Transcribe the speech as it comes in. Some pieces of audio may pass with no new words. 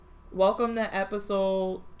Welcome to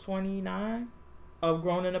episode 29 of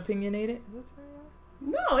Grown and Opinionated. Is it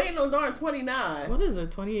 29? No, ain't no darn 29. What is it,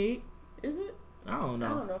 28? Is it? I don't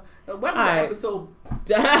know. Welcome to episode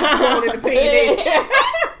Grown and Opinionated.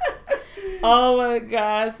 Oh my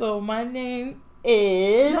God. So my name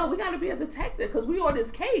is... No, we got to be a detective because we on this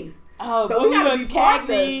case. Oh, so we got to be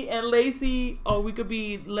Cagney and Lacey, or we could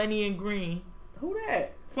be Lenny and Green. Who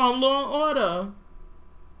that? From Law and Order.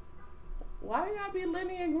 Why you gotta be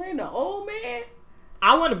Lenny and Green? The old man?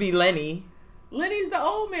 I want to be Lenny. Lenny's the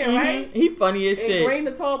old man, right? He funny as shit. And Green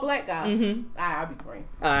the tall black guy. Mm-hmm. I'll be Green.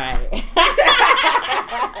 Alright.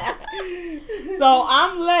 So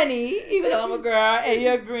I'm Lenny, even though I'm a girl, and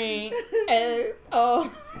you're Green. And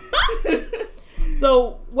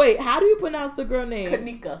so wait, how do you pronounce the girl name?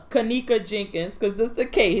 Kanika Jenkins, because it's a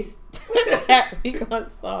case that we gonna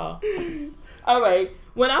solve. Alright.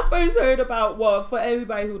 When I first heard about, well, for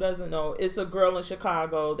everybody who doesn't know, it's a girl in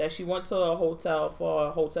Chicago that she went to a hotel for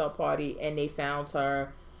a hotel party and they found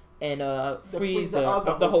her in a freezer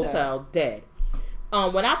of the hotel dead.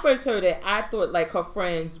 When I first heard it, I thought like her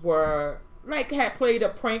friends were like had played a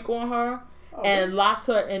prank on her and locked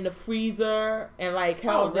her in the freezer and like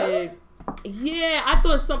held it. Yeah, I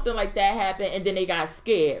thought something like that happened and then they got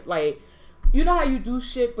scared. Like, you know how you do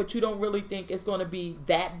shit but you don't really think it's gonna be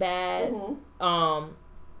that bad. Mm-hmm.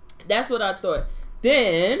 That's what I thought.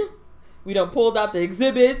 Then we done pulled out the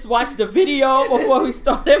exhibits, watched the video before we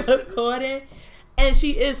started recording, and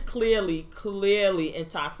she is clearly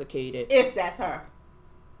intoxicated. If that's her.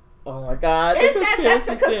 Oh my God! If that's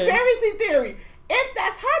the conspiracy theory. If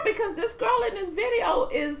that's her, because this girl in this video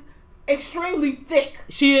is extremely thick.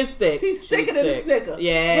 She is thick. She's thicker than a Snicker.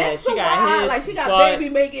 Yeah, she got hips. Like she got baby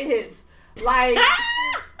making hips. Like.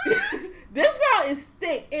 This girl is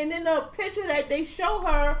thick, and in the picture that they show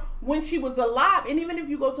her when she was alive, and even if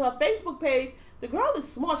you go to her Facebook page, the girl is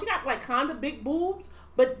small. She got like kind of big boobs,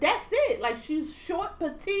 but that's it. Like she's short,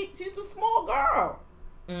 petite. She's a small girl.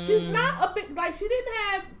 She's not a big, like she didn't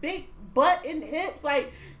have big butt and hips.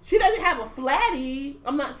 Like she doesn't have a flatty.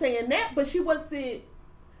 I'm not saying that, but she was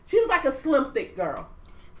like a slim, thick girl.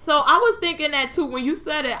 So I was thinking that too. When you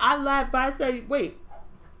said it, I laughed, but I said, wait.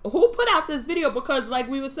 Who put out this video? Because like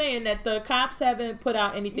we were saying that the cops haven't put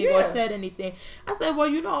out anything or said anything. I said,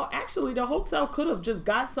 well, actually the hotel could have just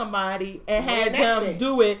got somebody and had them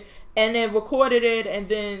do it and then recorded it and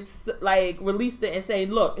then like released it and say,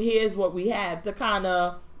 look, here's what we have, to kind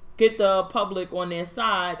of get the public on their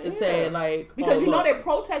side to say like, because they're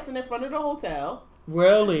protesting in front of the hotel.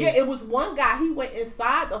 Really? Yeah, it was one guy, he went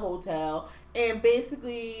inside the hotel and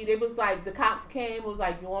basically it was like the cops came, it was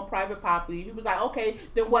like, you're on private property. He was like, okay,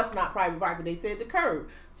 then what's not private property? They said the curb.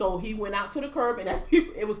 So he went out to the curb and as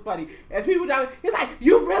people, it was funny. As people down, he's like,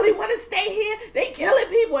 you really want to stay here? They killing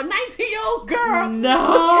people. A 19-year-old girl was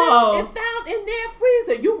killed and found in their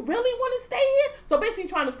freezer. You really want to stay here? So basically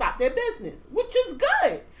trying to stop their business, which is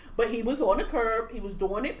good. But he was on the curb. He was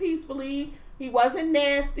doing it peacefully. He wasn't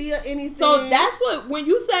nasty or anything. So that's what, when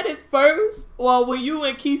you said it first, well, when you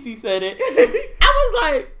and Kesey said it, I was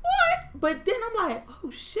like, what? But then I'm like,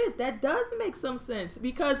 oh shit, that does make some sense.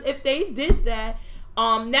 Because if they did that,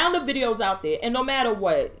 now the video's out there. And no matter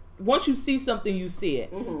what, once you see something, you see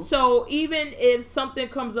it. Mm-hmm. So even if something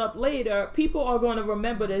comes up later, people are going to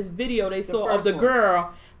remember this video they saw of the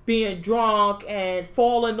girl being drunk and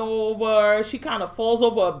falling over. She kind of falls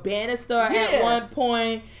over a banister at one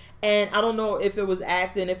point. And I don't know if it was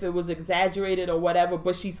acting, if it was exaggerated or whatever,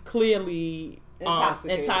 but she's clearly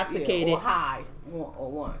intoxicated. Yeah, or high,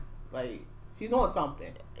 or one. Like, she's on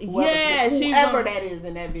something. Whoever that is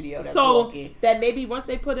in that video. That's so walking. That maybe once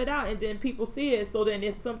they put it out and then people see it, so then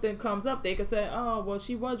if something comes up, they can say, oh, well,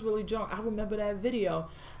 she was really drunk. I remember that video.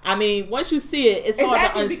 I mean, once you see it, it's hard to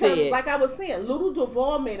unsee because, it. Like I was saying, Little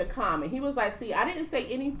Duval made a comment. He was like, see, I didn't say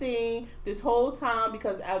anything this whole time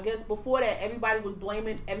because I guess before that, everybody was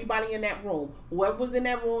blaming everybody in that room. Whoever was in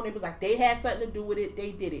that room, it was like, they had something to do with it.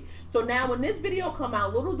 They did it. So now when this video come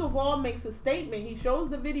out, Little Duval makes a statement. He shows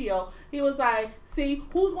the video. He was like, see,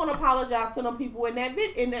 who's going to apologize to them people in that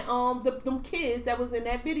them kids that was in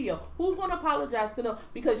that video? Who's going to apologize to them?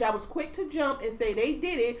 Because y'all was quick to jump and say they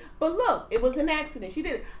did it. But look, it was an accident. She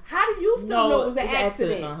did it. How do you still know it was an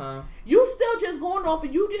accident? You still just going off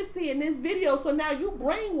and you just seeing this video. So now you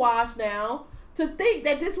brainwashed now to think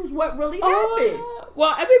that this was what really happened. Yeah.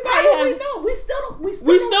 Well, everybody How do we know? We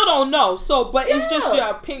still don't know. So, but it's just your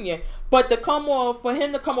opinion. But for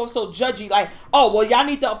him to come off so judgy, like, oh, well, y'all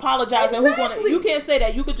need to apologize. Exactly. And you can't say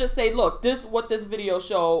that. You could just say, look, this what this video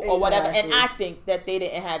show or whatever. And I think that they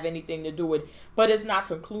didn't have anything to do with it. But it's not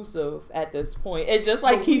conclusive at this point. It's just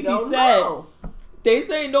like Kesey said. They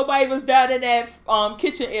say nobody was down in that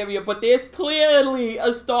kitchen area, but there's clearly a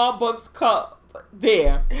Starbucks cup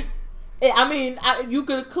there. I mean, you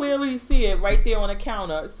could clearly see it right there on the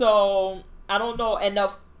counter. So, I don't know. And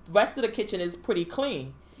the rest of the kitchen is pretty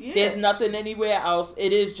clean. Yeah. There's nothing anywhere else.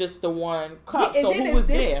 It is just the one cup. So who was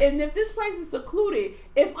there? And if this place is secluded,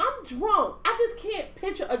 if I'm drunk, I just can't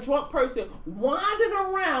picture a drunk person wandering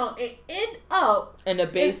around and end up in the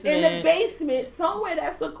basement. In the basement, somewhere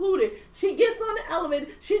that's secluded. She gets on the elevator.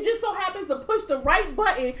 She just so happens to push the right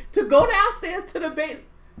button to go downstairs to the basement.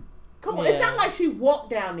 Come on, it's not like she walked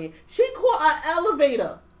down there. She caught an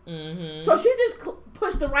elevator. Mm-hmm. So she just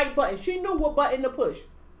pushed the right button. She knew what button to push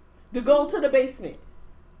to go to the basement.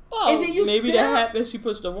 Oh, and then maybe that happened. She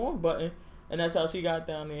pushed the wrong button, and that's how she got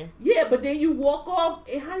down there. Yeah, but then you walk off,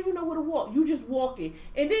 and how do you know where to walk? You just walking,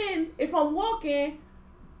 and then if I'm walking,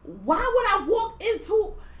 why would I walk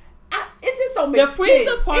into? It just don't make sense. The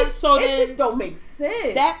freezer part, it just don't make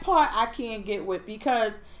sense. That part I can't get with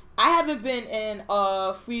because I haven't been in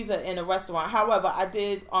a freezer in a restaurant. However, I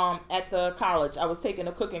did at the college. I was taking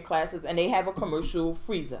the cooking classes, and they have a commercial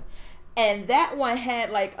freezer. And that one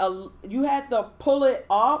had you had to pull it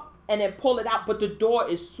up and then pull it out, but the door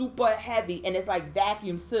is super heavy and it's like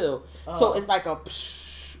vacuum sealed. Oh. So it's like a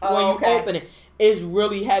psh when you open it. It's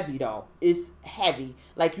really heavy though. It's heavy.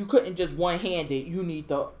 Like you couldn't just one-handed. You need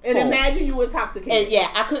the And imagine you intoxicated. And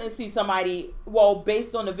yeah, I couldn't see somebody, well,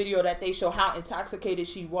 based on the video that they show how intoxicated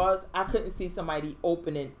she was, I couldn't see somebody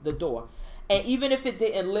opening the door. And even if it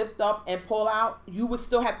didn't lift up and pull out, you would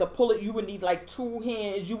still have to pull it. You would need like 2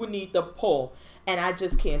 hands. You would need to pull. And I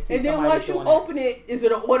just can't see somebody doing that. And then once you open it, is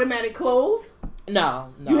it an automatic close?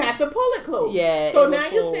 No. You have to pull it closed. Yeah. So now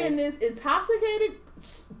you're saying this intoxicated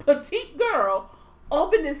petite girl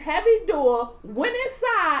opened this heavy door, went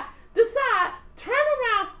inside, decide, turn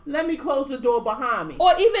around, let me close the door behind me.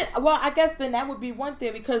 Or even, well, I guess then that would be one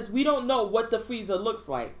thing because we don't know what the freezer looks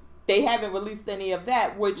like. They haven't released any of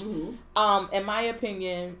that, which, in my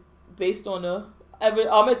opinion, based on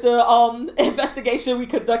the investigation we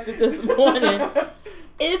conducted this morning,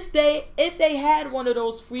 if they had one of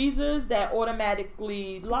those freezers that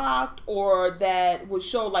automatically locked or that would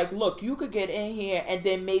show like, look, you could get in here, and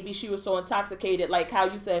then maybe she was so intoxicated, like how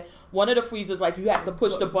you said, one of the freezers, like you have to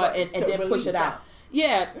push the button and then push it out.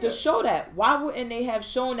 Yeah, to show that. Why wouldn't they have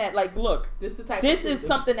shown that? Like, look, this is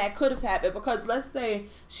something that could have happened because let's say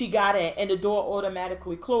she got in and the door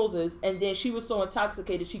automatically closes and then she was so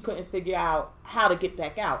intoxicated she couldn't figure out how to get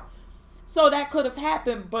back out. So that could have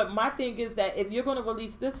happened, but my thing is that if you're going to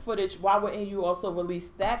release this footage, why wouldn't you also release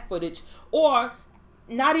that footage? Or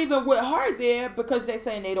not even with her there because they're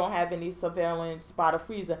saying they don't have any surveillance by the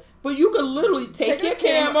freezer. But you could literally take your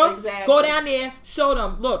camera, go down there, show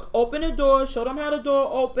them, look, open the door, show them how the door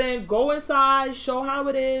open, go inside, show how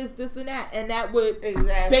it is, this and that. And that would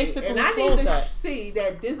basically And I need to see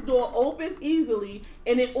that this door opens easily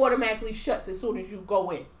and it automatically shuts as soon as you go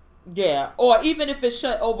in. Yeah, or even if it's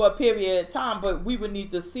shut over a period of time, but we would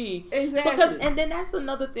need to see. Exactly. And then that's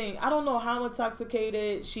another thing. I don't know how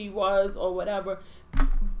intoxicated she was or whatever,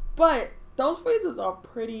 but those freezers are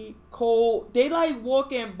pretty cold. They like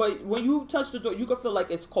walking, but when you touch the door, you can feel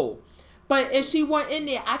like it's cold. But if she went in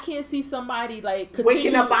there, I can't see somebody like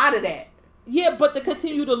waking up out of that. Yeah, but to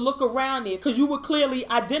continue to look around there, because you would clearly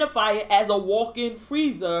identify it as a walk-in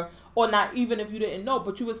freezer, or not even if you didn't know,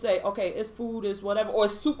 but you would say, okay, it's food, it's whatever, or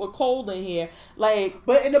it's super cold in here. Like,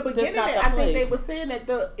 but in the beginning, I think they were saying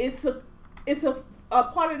that it's a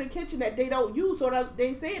part of the kitchen that they don't use, so that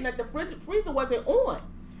they saying that the freezer wasn't on.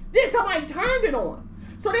 Then somebody turned it on.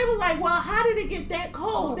 So they was like, well, how did it get that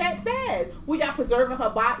cold that fast? Well, y'all preserving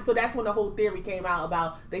her body. So that's when the whole theory came out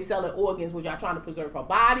about they selling organs. Was y'all trying to preserve her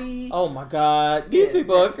body? Oh my God. These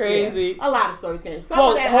people are crazy. Yeah. A lot of stories came. Some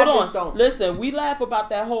of that hold I on. Just don't. Listen, we laugh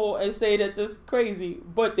about that whole and say that this is crazy,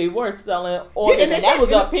 but they were selling organs. And that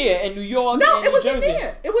was up here in New York. No, it was New Jersey. in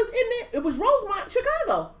there. It was in there. It was Rosemont,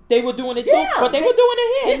 Chicago. They were doing it too, but they were doing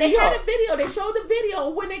it here. And they had a video. They showed the video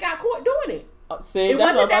when they got caught doing it. See, it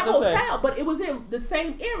wasn't that hotel, but it was in the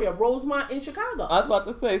same area, Rosemont in Chicago. I was about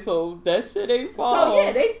to say, so that shit ain't false. So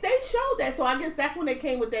yeah, they showed that. So I guess that's when they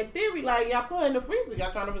came with that theory, like y'all put her in the freezer,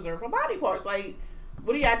 y'all trying to preserve her body parts. Like,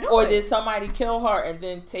 what are y'all doing? Or did somebody kill her and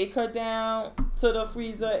then take her down to the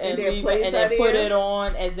freezer and leave it and then put it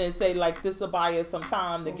on and then say like this will buy you some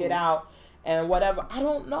time to get out and whatever? I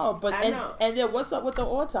don't know, but and then what's up with the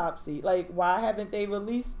autopsy? Like, why haven't they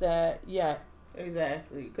released that yet?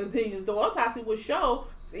 Exactly, because the autopsy would show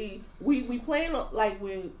See, we playing like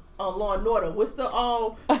with Law and Order. What's the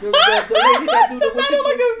lady that do the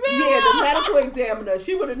medical examiner? Yeah, the medical examiner.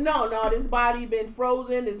 She would have known. No, this body been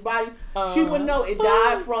frozen. This body. She would know it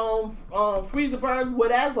died from freezer burns,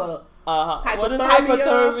 whatever. Hypothermia. What is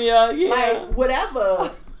hypothermia? Yeah, like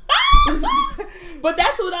whatever. But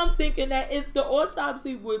that's what I'm thinking, that if the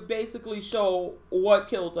autopsy would basically show what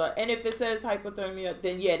killed her, and if it says hypothermia,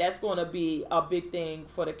 then yeah, that's going to be a big thing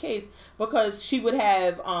for the case, because she would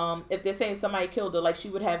have, if they're saying somebody killed her, like she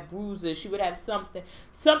would have bruises, she would have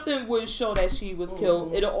something would show that she was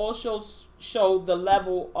killed. It'll also show the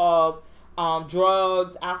level of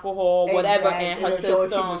drugs, alcohol, whatever in her system. Show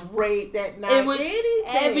if she was raped that night. It was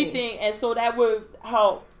everything, and so that would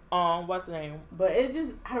help. What's the name? But it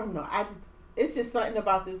just, I don't know. It's just something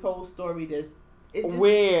about this whole story that's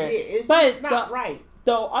weird. Yeah, it's just not right.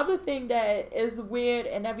 The other thing that is weird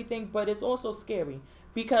and everything, but it's also scary,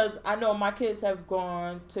 because I know my kids have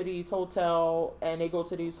gone to these they go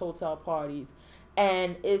to these hotel parties,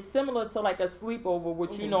 and it's similar to like a sleepover,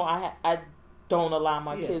 which you know I don't allow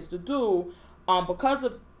my kids to do, because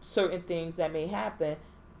of certain things that may happen.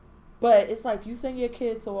 But it's like you send your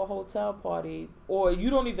kid to a hotel party, or you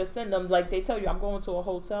don't even send them. Like they tell you, I'm going to a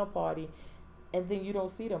hotel party, and then you don't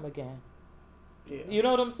see them again. Yeah. You know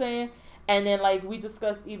what I'm saying? And then like we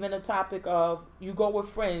discussed even the topic of you go with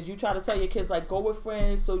friends. You try to tell your kids like go with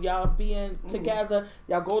friends, so y'all being together,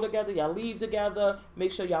 y'all go together, y'all leave together.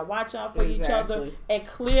 Make sure y'all watch out for each other. And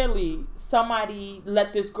clearly somebody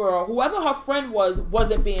let this girl, whoever her friend was,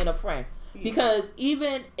 wasn't being a friend. Yeah. Because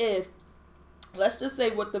even if, let's just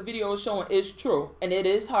say what the video is showing is true, and it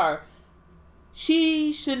is her,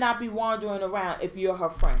 she should not be wandering around if you're her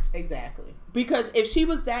friend. Exactly. Because if she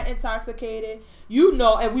was that intoxicated, you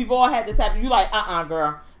know, and we've all had this happen, you like,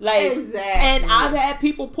 girl. Like, exactly. And I've had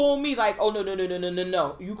people pull me like, oh,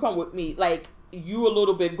 no. You come with me. Like, you a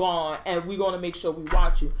little bit gone, and we're going to make sure we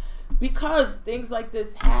watch you. Because things like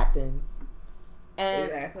this happens. And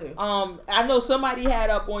exactly. I know somebody had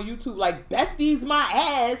up on YouTube like besties my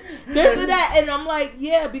ass, this and that, and I'm like,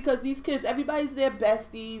 yeah, because these kids, everybody's their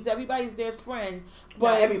besties, everybody's their friend,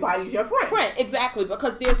 but not everybody's your friend. Exactly,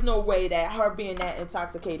 because there's no way that her being that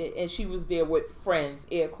intoxicated and she was there with friends,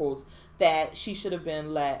 air quotes, that she should have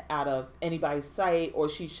been let out of anybody's sight, or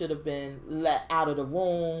she should have been let out of the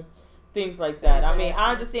room, things like that. I mean,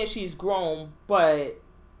 I understand she's grown, but.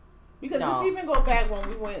 Because let's even go back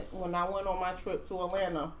when I went on my trip to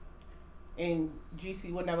Atlanta, and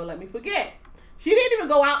GC would never let me forget. She didn't even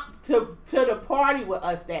go out to the party with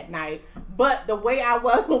us that night. But the way I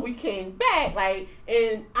was when we came back, like,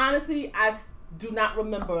 and honestly, I do not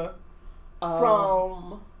remember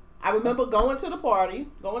I remember going to the party,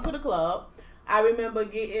 going to the club. I remember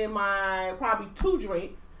getting my probably 2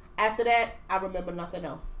 drinks. After that, I remember nothing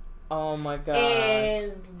else. Oh my God.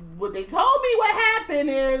 And what they told me what happened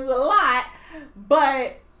is a lot,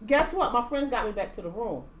 but guess what? My friends got me back to the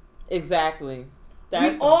room. Exactly.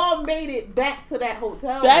 We all made it back to that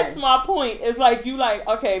hotel. That's my point. It's like you like,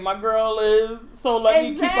 okay, my girl is, so let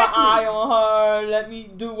me keep an eye on her. Let me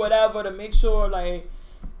do whatever to make sure, like,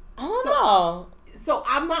 I don't know. So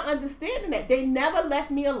I'm not understanding that. They never left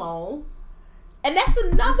me alone. And that's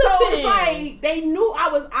another thing. So it's like they knew I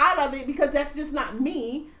was out of it because that's just not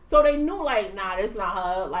me. So they knew, like, nah, it's not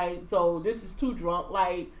her. Like, so this is too drunk.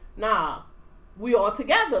 Like, nah, we all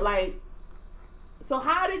together. Like, so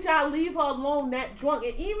how did y'all leave her alone that drunk?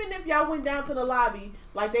 And even if y'all went down to the lobby,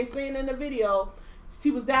 like they saying in the video,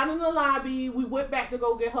 she was down in the lobby. We went back to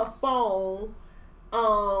go get her phone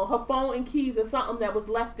and keys or something that was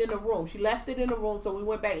left in the room. She left it in the room, so we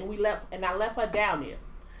went back and I left her down there.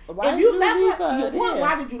 Why did you leave her there?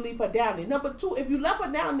 Why did you leave her down there? Number 2, if you left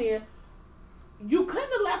her down there, you couldn't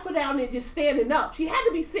have left her down there just standing up. She had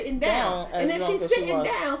to be sitting down. And if she's sitting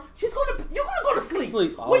down, you're gonna go to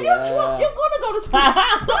sleep. Oh, when you're drunk, you're gonna go to sleep.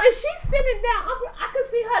 So if she's sitting down, I could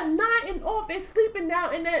see her nodding off and sleeping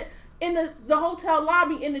down in the hotel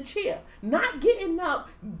lobby in the chair, not getting up,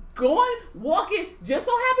 walking. Just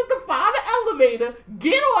so happens to find the elevator,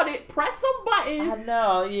 get on it, press some buttons. I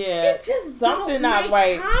know, yeah. It just something not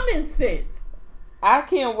right. Common sense. I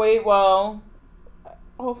can't wait. Well,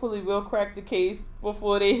 hopefully we'll crack the case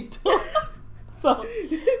before they do. So,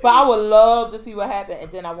 but I would love to see what happened,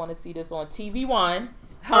 and then I want to see this on TV1.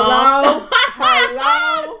 Hello.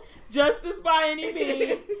 Justice by any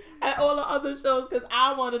means, and all the other shows, because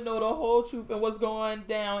I want to know the whole truth and what's going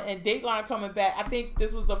down. And Dateline coming back. I think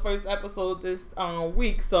this was the first episode this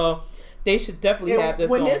week, so they should definitely have this.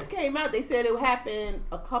 When this came out, they said it happened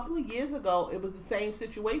a couple of years ago. It was the same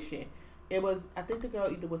situation. It was, I think the girl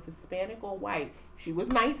either was Hispanic or white. She was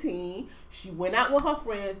 19. She went out with her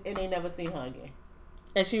friends, and they never seen her again.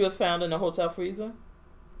 And she was found in a hotel freezer?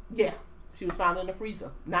 Yeah. She was found in the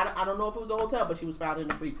freezer. I don't know if it was a hotel, but she was found in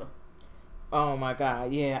the freezer. Oh my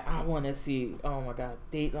God. Yeah, I want to see. Oh my God.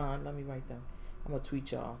 Dateline. Let me write them. I'm going to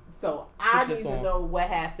tweet y'all. So I need to know what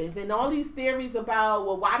happens. And all these theories about,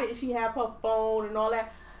 well, why didn't she have her phone and all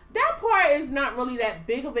that? That part is not really that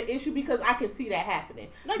big of an issue because I can see that happening.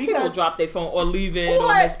 Like people drop their phone or leave it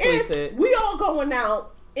or misplace it. We all going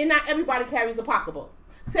out and not everybody carries a pocketbook.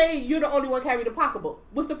 Say you're the only one carrying a pocketbook.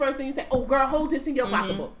 What's the first thing you say? Oh, girl, hold this in your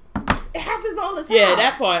pocketbook. It happens all the time. Yeah,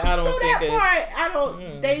 that part I don't think So that part, I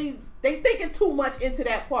don't, they thinking too much into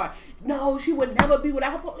that part. No, she would never be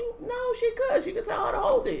without her phone. No, she could. She could tell her to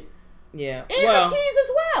hold it. Yeah. And her keys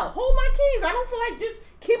as well. Hold my keys. I don't feel like just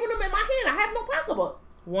keeping them in my hand. I have no pocketbook.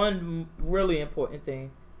 One really important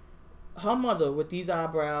thing. Her mother with these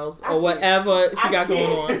eyebrows or whatever she got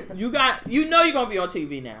going on. You know you're going to be on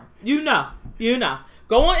TV now. You know.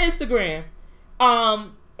 Go on Instagram.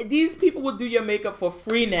 These people will do your makeup for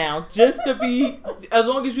free now just to be, as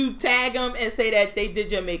long as you tag them and say that they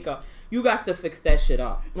did your makeup. You got to fix that shit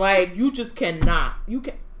up. Like, you just cannot.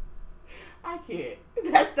 I can't.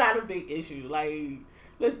 That's not a big issue. Like,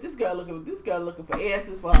 this girl looking for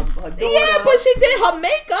answers for her daughter. Yeah, but she did her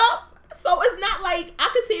makeup. So it's not like, I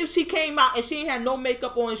could see if she came out and she ain't had no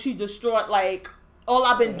makeup on and she distraught, like, all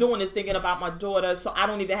I've been doing is thinking about my daughter, so I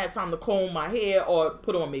don't even have time to comb my hair or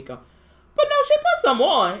put on makeup. But no, she put some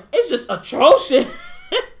on. It's just atrocious.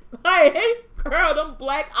 Like, hey, girl, them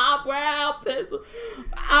black eyebrow pencil.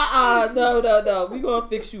 No. We gonna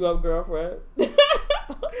fix you up, girlfriend.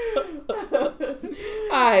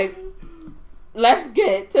 Alright. Let's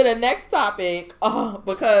get to the next topic.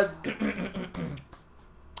 Because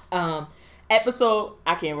episode,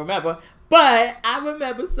 I can't remember. But I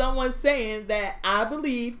remember someone saying that I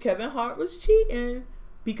believe Kevin Hart was cheating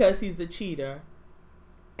because he's a cheater.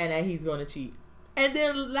 And that he's going to cheat. And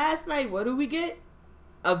then last night, what did we get?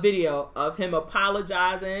 A video of him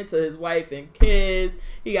apologizing to his wife and kids.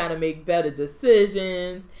 He got to make better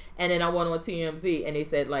decisions. And then I went on TMZ and they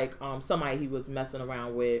said like somebody he was messing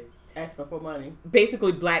around with. Asking for money.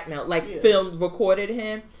 Basically blackmail. Like recorded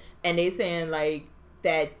him. And they saying like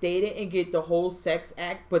that they didn't get the whole sex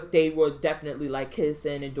act, but they were definitely like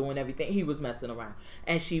kissing and doing everything. He was messing around.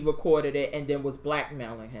 And she recorded it and then was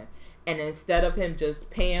blackmailing him. And instead of him just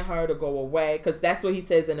paying her to go away, because that's what he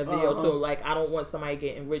says in the video too, like, I don't want somebody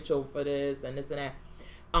getting rich over this and this and that,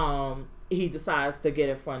 he decides to get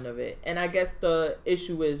in front of it. And I guess the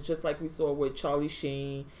issue is, just like we saw with Charlie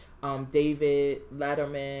Sheen, David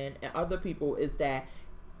Letterman, and other people, is that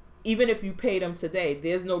even if you pay them today,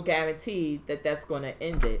 there's no guarantee that that's going to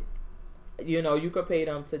end it. You know, you could pay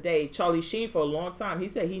them today. Charlie Sheen, for a long time, he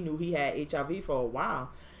said he knew he had HIV for a while.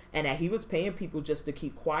 And that he was paying people just to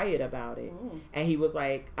keep quiet about it. And he was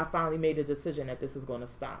like, I finally made a decision that this is going to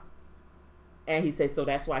stop. And he said, so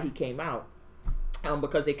that's why he came out.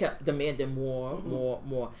 Because they kept demanding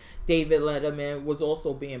more. David Letterman was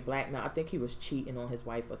also being blackmailed. I think he was cheating on his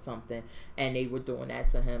wife or something. And they were doing that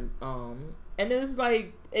to him. And it's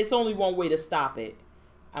like, it's only one way to stop it.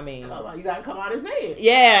 I mean, come on, you got to come out and say it.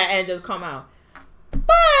 Yeah, and just come out.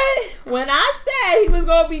 But when I said he was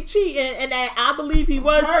gonna be cheating and that I believe he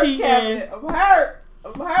was cheating, Kevin. I'm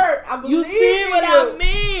hurt. I believe you see what I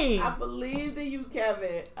mean? I believed in you,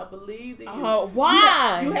 Kevin. I believed in you. Oh,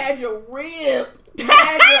 why? You had your rib.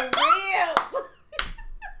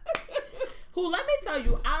 Who? Let me tell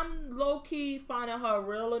you, I'm low key finding her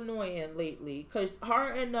real annoying lately because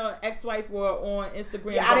her and the ex-wife were on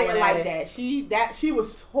Instagram. Yeah, I didn't like that. She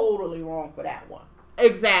was totally wrong for that one.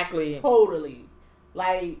 Exactly. Totally.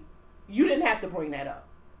 Like, you didn't have to bring that up.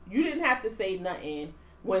 You didn't have to say nothing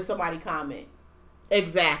when somebody comment.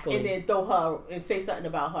 Exactly. And then throw her and say something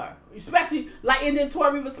about her. Especially, like, and then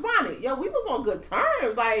Tori responded. Yo, we was on good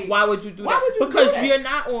terms. Like, why would you do that? Because you're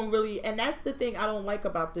not on really, and that's the thing I don't like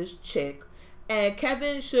about this chick. And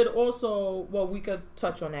Kevin should also, well, we could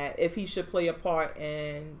touch on that, if he should play a part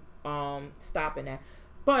in stopping that.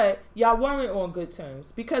 But y'all weren't on good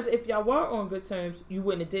terms. Because if y'all were on good terms, you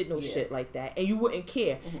wouldn't have did no shit like that. And you wouldn't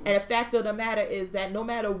care. And the fact of the matter is that no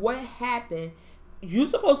matter what happened, you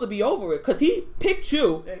supposed to be over it. Because he picked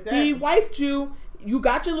you. Exactly. He wifed you. You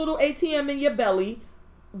got your little ATM in your belly.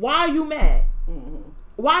 Why are you mad?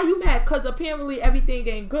 Why are you mad? Because apparently everything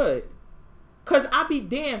ain't good. Because I be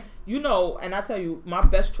damn, you know, and I tell you, my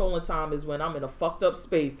best trolling time is when I'm in a fucked up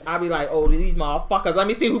space. I be like, oh, these motherfuckers, let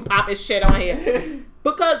me see who popping shit on here.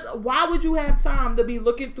 Because why would you have time to be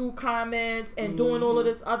looking through comments and doing all of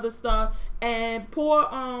this other stuff? And poor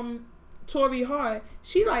Tori Hart,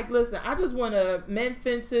 she like, listen, I just want to mend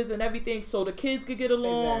fences and everything so the kids could get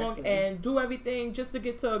along and do everything just to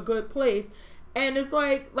get to a good place. And it's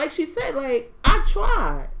like she said, like, I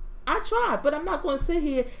tried, but I'm not going to sit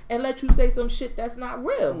here and let you say some shit that's not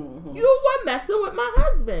real. Mm-hmm. You were messing with my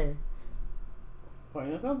husband.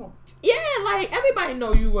 Plain and simple. Yeah, like, everybody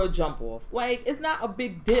know you were a jump off. Like, it's not a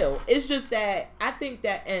big deal. It's just that I think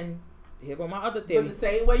that, and here go my other theory. But the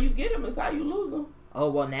same way you get them is how you lose them. Oh,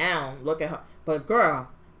 well, now, look at her. But, girl,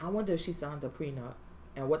 I wonder if she signed a prenup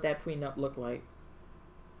and what that prenup looked like.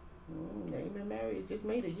 They ain't been married. It just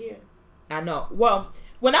made a year. I know. Well,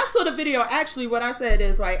 when I saw the video, actually, what I said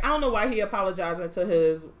is, like, I don't know why he apologizing to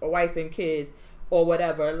his wife and kids or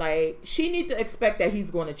whatever. Like, she need to expect that he's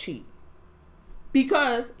going to cheat.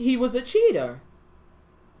 Because he was a cheater.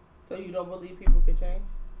 So you don't believe people can change?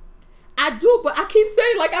 I do, but I keep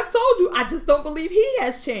saying, like I told you, I just don't believe he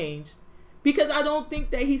has changed. Because I don't think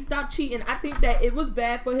that he stopped cheating. I think that it was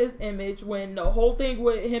bad for his image when the whole thing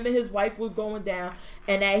with him and his wife was going down.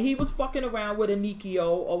 And that he was fucking around with a Nikio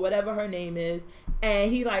or whatever her name is.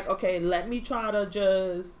 And he like, okay, let me try to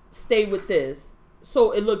just stay with this.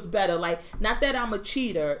 So it looks better. Like, not that I'm a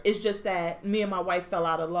cheater. It's just that me and my wife fell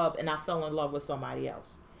out of love and I fell in love with somebody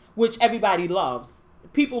else. Which everybody loves.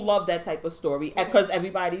 People love that type of story because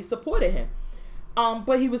everybody supported him.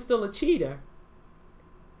 But he was still a cheater.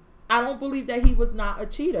 I don't believe that he was not a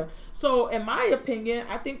cheater. So, in my opinion,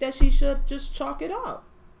 I think that she should just chalk it up.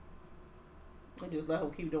 And just let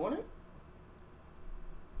him keep doing it?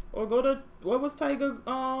 Or go to, what was Tiger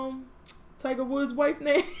Woods' wife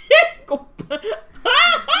name? Go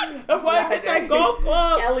at that golf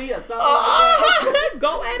club. Ellie or something like that.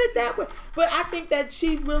 Go at it that way. But I think that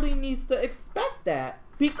she really needs to expect that.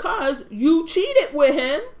 Because you cheated with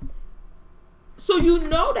him. So you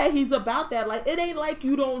know that he's about that. Like, it ain't like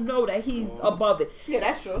you don't know that he's above it. Yeah,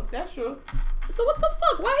 that's true. That's true. So what the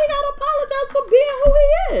fuck? Why he gotta apologize for being who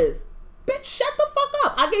he is? Bitch, shut the fuck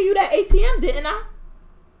up. I gave you that ATM, didn't I?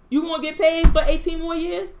 You gonna get paid for 18 more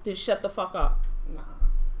years? Then shut the fuck up. Nah.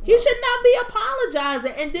 He should not be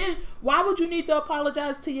apologizing. And then, why would you need to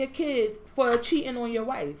apologize to your kids for cheating on your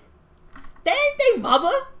wife? They ain't they mother.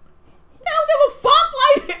 They don't give a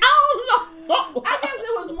fuck. Like, I don't know. I guess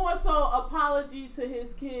it was more so apology to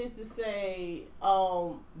his kids to say,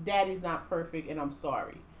 Daddy's not perfect and I'm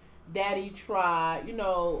sorry. Daddy tried. You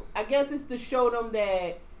know, I guess it's to show them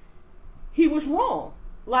that he was wrong.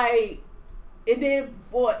 Like, and then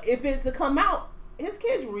for if it to come out, his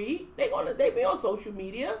kids read. They be on social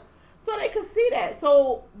media, so they could see that.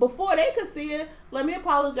 So before they could see it, let me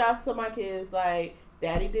apologize to my kids. Like,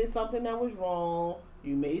 Daddy did something that was wrong.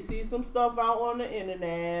 You may see some stuff out on the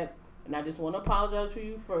internet, and I just want to apologize to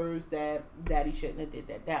you first that Daddy shouldn't have did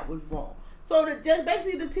that. That was wrong. So just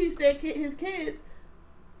basically to teach his kids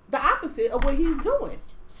the opposite of what he's doing.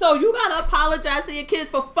 So you gotta apologize to your kids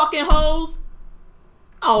for fucking hoes?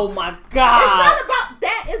 Oh my God. It's not about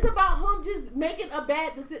that. It's about him just making a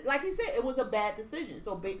bad decision. Like he said, it was a bad decision.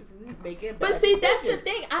 So basically making a bad decision. But see, that's the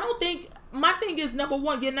thing. I don't think, my thing is, number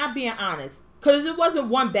one, you're not being honest. Because it wasn't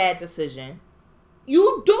one bad decision.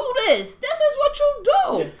 You do this. This is what you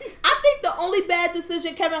do. I think the only bad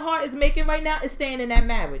decision Kevin Hart is making right now is staying in that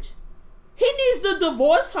marriage. He needs to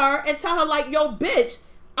divorce her and tell her, like, yo, bitch,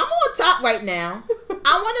 I'm on top right now.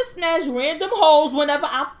 I want to snatch random hoes whenever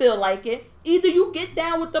I feel like it. Either you get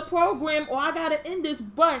down with the program or I got to end this.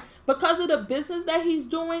 But because of the business that he's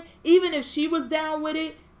doing, even if she was down with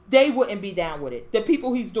it, they wouldn't be down with it. The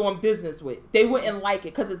people he's doing business with, they wouldn't like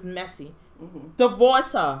it because it's messy. Mm-hmm.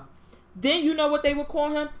 Divorce her. Then you know what they would call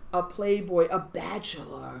him? A playboy, a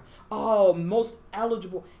bachelor. Oh, most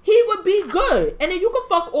eligible. He would be good. And then you can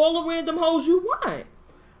fuck all the random hoes you want.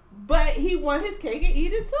 But he want his cake and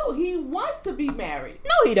eat it too. He wants to be married.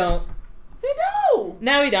 No, he don't. He do.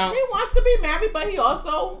 No, he don't. He wants to be married, but he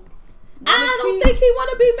also... I don't think he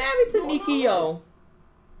want to be married to Nikio.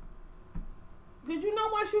 Because you know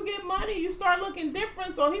once you get money, you start looking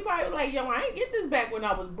different. So he probably like, yo, I ain't get this back when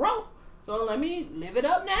I was broke. So let me live it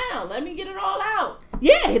up now. Let me get it all out.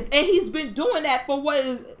 Yeah, and he's been doing that for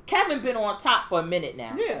Kevin been on top for a minute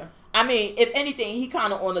now. Yeah. I mean, if anything, he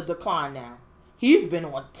kind of on a decline now. He's been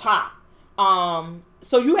on top.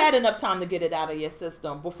 So you had enough time to get it out of your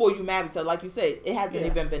system before you married to, like you said, it hasn't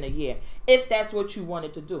even been a year. If that's what you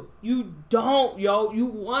wanted to do. You don't, yo. You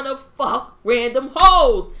want to fuck random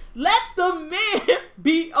hoes. Let the man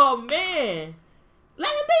be a man.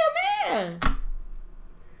 Let him be a man.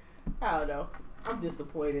 I don't know. I'm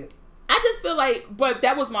disappointed. I just feel like, but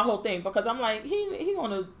that was my whole thing because I'm like, he's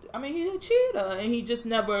a cheater and he just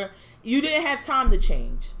never, you didn't have time to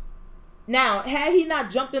change. Now, had he not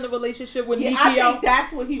jumped in a relationship with Nikio, I think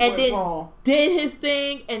that's what he went wrong. Did his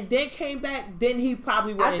thing and then came back, then he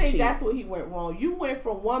probably wouldn't cheat. I think that's what he went wrong. You went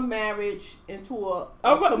from one marriage into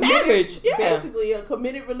a marriage, basically a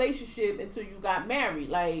committed relationship until you got married.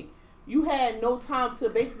 Like, you had no time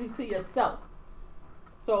to yourself.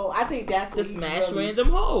 So I think that's what he smash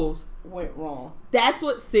random hoes. Went wrong. That's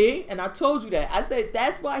what, and I told you that. I said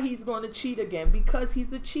that's why he's going to cheat again, because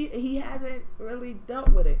he's a cheat. He hasn't really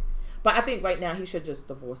dealt with it. But I think right now he should just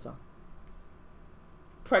divorce her.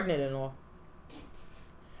 Pregnant and all.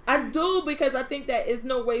 I do, because I think that is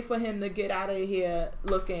no way for him to get out of here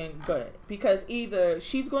looking good. Because either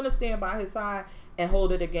she's going to stand by his side and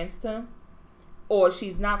hold it against him, or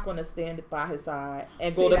she's not going to stand by his side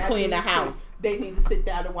and go to clean the house. They need to sit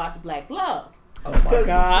down and watch Black Love. Oh my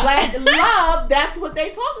God. Black Love, that's what they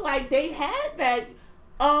talk like. They had that,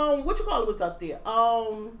 what you call it was up there?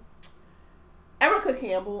 Erica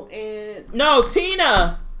Campbell and... No,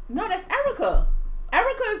 Tina. No, that's Erica.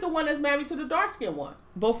 Erica is the one that's married to the dark-skinned one.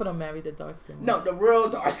 Both of them married the dark-skinned one. No, the real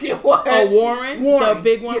dark-skinned one. Oh, Warren? The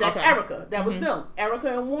big one? Yeah, that's Erica. That was them.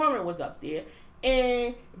 Erica and Warren was up there.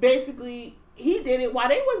 And basically, he did it while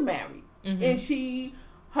they was married. Mm-hmm. And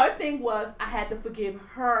her thing was, I had to forgive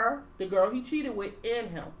her, the girl he cheated with, and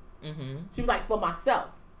him. Mm-hmm. She was like, for myself.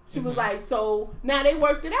 She was like, so now they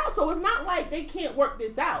worked it out. So it's not like they can't work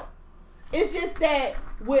this out. It's just that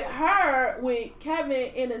with her, with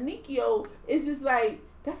Kevin and Anikio, it's just like,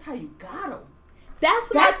 that's how you got them. That's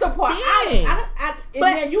the part. And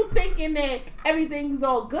then you thinking that everything's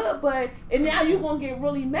all good, and now you gonna get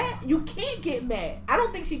really mad. You can't get mad. I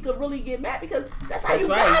don't think she could really get mad, because that's how you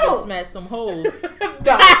got them. Smash some holes.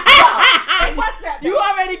 No. Hey, what's that? You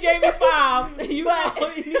already gave me 5. You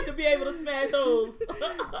need to be able to smash holes.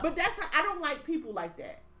 But that's how, I don't like people like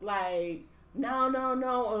that. Like, no,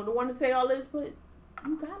 or the one to say all this, but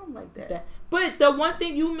you got them like that. But the one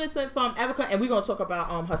thing you missing from Erica, and we're gonna talk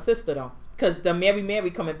about her sister though, because the Mary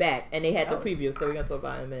coming back, and they had the preview, so we're gonna talk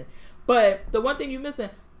about it in a minute. But the one thing you missing,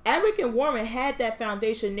 Eric and Warren had that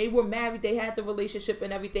foundation. They were married, they had the relationship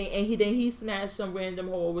and everything, and he smashed some random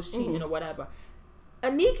whore, was cheating or whatever.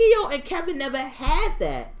 Anikio and Kevin never had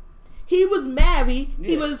that. He was married,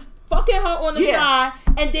 he was fucking her on the side,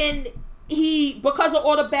 and then he, because of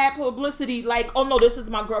all the bad publicity, like, oh no, this is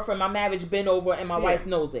my girlfriend, my marriage been over, and my wife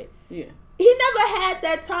knows it. Yeah. He never had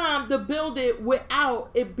that time to build it without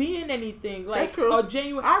it being anything like a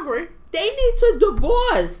genuine. I agree. They need to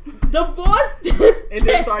divorce this, and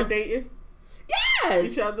then start dating. Yes,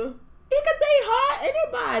 each other. He could date her,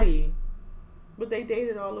 anybody. But they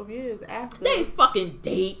dated all of years after. They fucking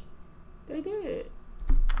date. They did.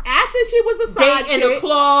 After she was a side chick. In the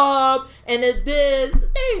club and it did. They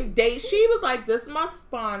didn't date. She was like, "This is my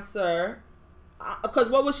sponsor." Because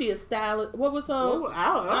what was she, a stylist? What was her? Well,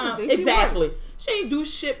 I don't think exactly. She ain't do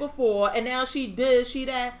shit before, and now she did. She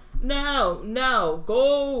that. No.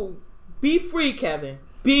 Go. Be free, Kevin.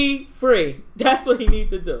 Be free. That's what he needs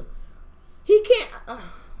to do. He can't.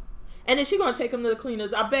 And then she gonna take him to the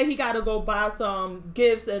cleaners. I bet he gotta go buy some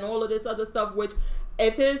gifts and all of this other stuff. Which,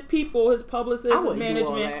 if his people, his publicist, his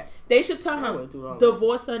management, they should tell him,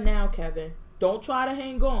 divorce her now, Kevin. Don't try to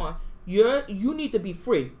hang on. You need to be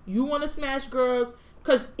free. You want to smash girls,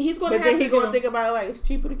 because he's going to have to. But then he's going to think about it like it's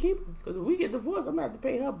cheaper to keep her. Because if we get divorced, I'm going to have to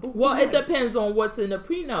pay her. Well, it depends on what's in the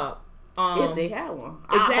prenup. If they have one.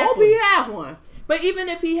 Exactly. I hope he have one. But even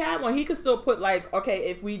if he had one, he could still put like, okay,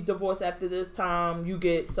 if we divorce after this time, you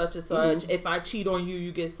get such and such. Mm-hmm. If I cheat on you,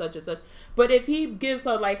 you get such and such. But if he gives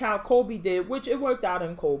her like how Kobe did, which it worked out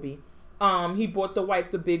in Kobe. He bought the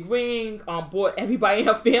wife the big ring, bought everybody in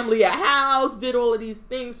her family a house, did all of these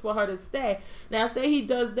things for her to stay. Now, say he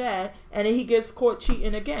does that, and then he gets caught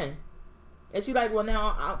cheating again. And she's like, well,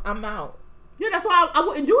 now I'm out. Yeah, that's why I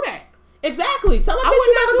wouldn't do that. Exactly. Tell her,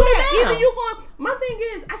 you gotta do that. Either you going, my thing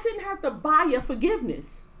is, I shouldn't have to buy your forgiveness.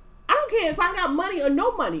 I don't care if I got money or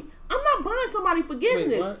no money. I'm not buying somebody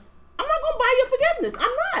forgiveness. Wait, I'm not going to buy your forgiveness.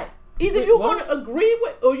 I'm not. Either you're going to agree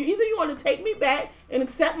with, or either you're going to take me back and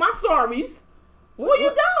accept my sorries, or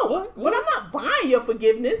you don't. But I'm not buying your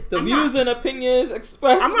forgiveness. The views and opinions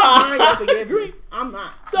expressed. I'm not buying your forgiveness. I'm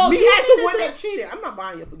not. So me as the one that cheated, I'm not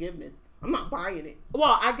buying your forgiveness. I'm not buying it.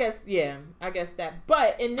 Well, I guess that.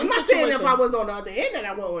 But in this I'm not saying if I was on the other end that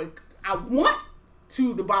I want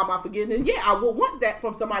to buy my forgiveness. Yeah, I would want that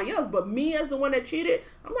from somebody else. But me as the one that cheated,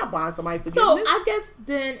 I'm not buying somebody forgiveness. So I guess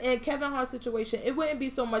then in Kevin Hart's situation, it wouldn't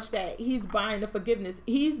be so much that he's buying the forgiveness.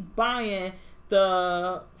 He's buying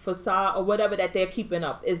the facade or whatever that they're keeping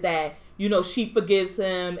up. Is that, she forgives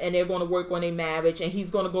him and they're going to work on their marriage and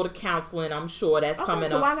he's going to go to counseling. I'm sure that's coming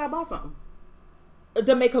up. So why I got to buy something?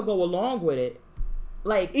 To make her go along with it.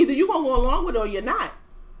 Like, either you gonna go along with it or you're not.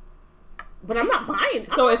 But I'm not buying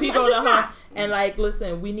it. So if he go to her and like,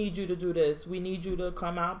 listen, we need you to do this. We need you to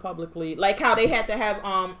come out publicly. Like how they had to have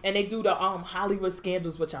and they do the Hollywood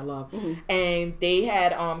scandals, which I love. Mm-hmm. And they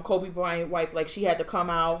had Kobe Bryant's wife, like she had to come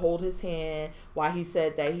out, hold his hand while he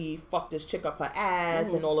said that he fucked this chick up her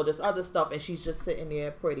ass and all of this other stuff, and she's just sitting there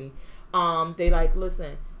pretty. They like,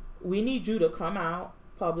 listen, we need you to come out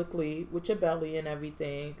publicly with your belly and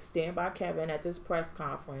everything. Stand by Kevin at this press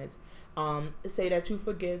conference. Say that you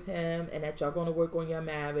forgive him and that y'all gonna work on your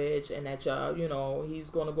marriage and that y'all, you know, he's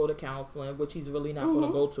gonna go to counseling, which he's really not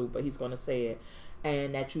gonna go to, but he's gonna say it,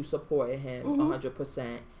 and that you supported him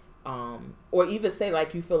 100%. Or even say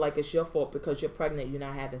like you feel like it's your fault because you're pregnant, you're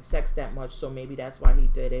not having sex that much, so maybe that's why he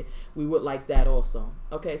did it. We would like that also.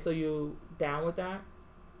 Okay, so you down with that?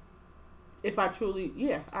 If I truly,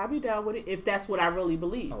 I'll be down with it. If that's what I really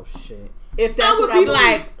believe. Oh shit! If that's I would be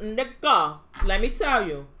like, nigga, let me tell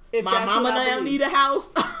you. If my mama and need a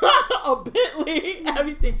house, a Bentley,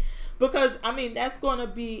 everything. Because, I mean, that's going to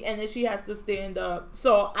be, and then she has to stand up.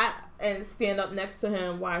 And stand up next to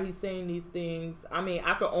him while he's saying these things. I mean,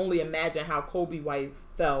 I could only imagine how Kobe White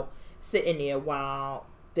felt sitting there while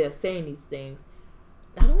they're saying these things.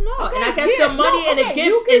 I don't know. Okay, and I guess the money and the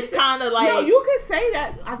gifts is kind of like. No, you can say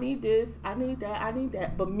that. I need this. I need that. I need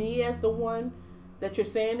that. But me as the one that you're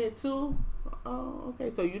saying it to. Oh,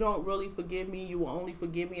 okay. So you don't really forgive me. You will only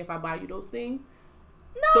forgive me if I buy you those things?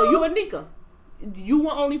 No. So you and Nika, you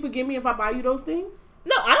will only forgive me if I buy you those things?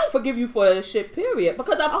 No, I don't forgive you for this shit, period.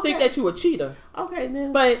 Because I think that you a cheater. Okay,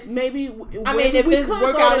 then. But maybe, if we it's could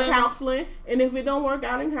work go out to counseling, and if it don't work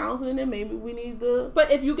out in counseling, then maybe we need to.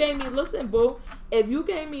 But if you gave me, listen, boo, if you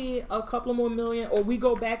gave me a couple more million, or we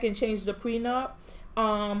go back and change the prenup,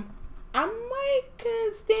 I might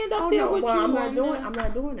can stand up there with you. I'm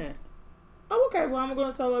not doing that. Oh, okay. Well, I'm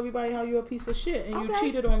going to tell everybody how you're a piece of shit and you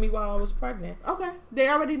cheated on me while I was pregnant. Okay. They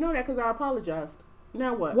already know that because I apologized.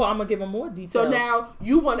 Now what? Well, I'm going to give them more details. So now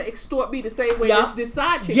you want to extort me the same way this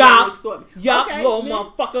side chick extort me. Little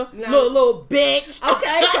motherfucker. Little bitch.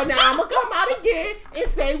 Okay, so now I'm going to come out again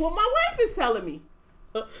and say what my wife is telling me.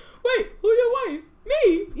 Wait, who your wife?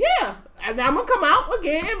 Me? Yeah. And now I'm going to come out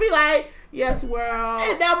again and be like, yes, well.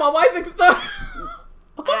 And now my wife extort.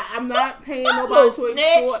 I'm not paying nobody to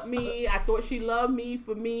extort me. I thought she loved me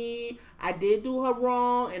for me. I did do her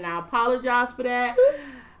wrong, and I apologize for that.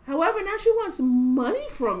 However, now she wants money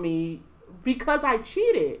from me because I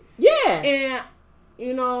cheated. Yeah. And,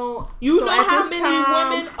 you know how many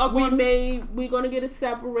women are we're going to get a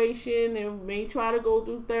separation and may try to go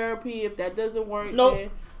through therapy. If that doesn't work,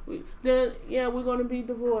 then we're going to be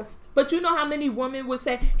divorced. But you know how many women would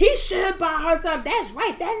say, he should buy her something. That's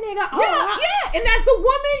right, that nigga. Yeah, and as the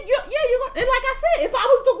woman, you're going to, and like I said, if I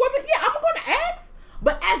was the woman, I'm going to ask.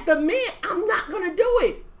 But as the man, I'm not going to do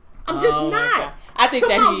it. I'm just not. I think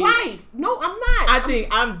to my wife. No, I'm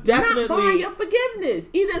not. I'm definitely not buying your forgiveness.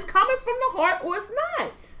 Either it's coming from the heart or it's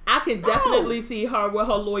not. I can definitely see her with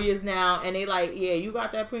her lawyers now, and they like, you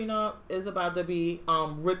got that prenup. It's about to be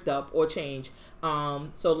ripped up or changed.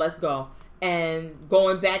 So let's go. And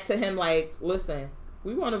going back to him, like, listen,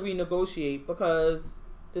 we want to renegotiate because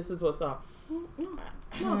this is what's up.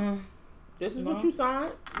 No. This is what you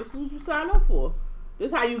signed. This is what you signed up for.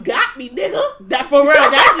 This is how you got me, nigga. That for real.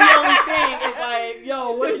 That's the only thing. It's like,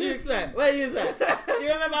 yo, what did you expect? What did you expect? You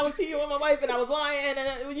remember I was cheating with my wife and I was lying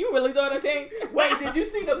and you really thought I changed? Wait, did you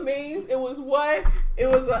see the memes? It was what? It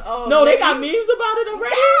was a no, they got memes about it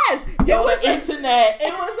already? Yes! Yo, the internet.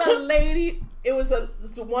 It was a lady. It was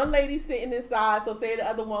one lady sitting inside. So say the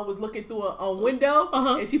other one was looking through a window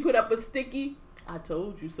and she put up a sticky. I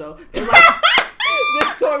told you so. Like,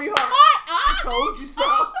 this Tory Hart. I told you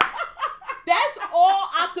so. That's all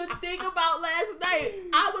I could think about last night.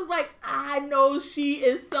 I was like, I know she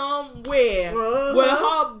is somewhere with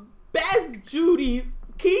her best Judy's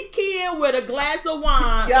kikiing with a glass of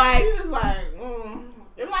wine. Yo, like, she was like,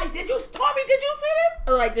 They're like, did you see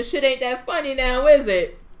this? Like, the shit ain't that funny now, is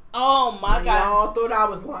it? Oh my God. Y'all thought I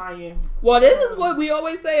was lying. Well, this is what we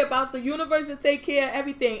always say about the universe to take care of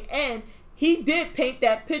everything. And he did paint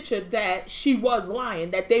that picture that she was lying,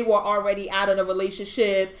 that they were already out of the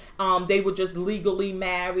relationship. They were just legally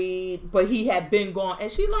married, but he had been gone.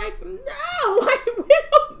 And she like, no, like,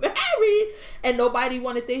 we're married. And nobody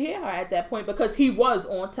wanted to hear her at that point because he was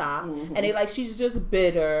on top. Mm-hmm. And they like, she's just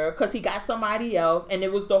bitter because he got somebody else. And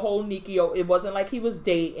it was the whole Nikio. It wasn't like he was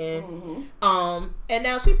dating. Mm-hmm. And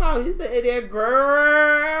now she probably sitting there,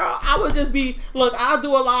 girl. I would just be, look, I'll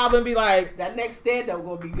do a live and be like, that next stand-up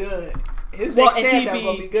gonna be good. If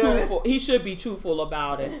he be truthful, he should be truthful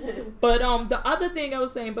about it. But the other thing I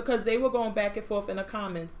was saying, because they were going back and forth in the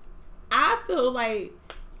comments, I feel like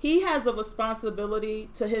he has a responsibility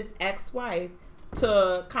to his ex-wife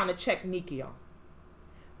to kind of check Nikio.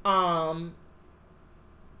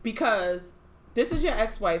 Because this is your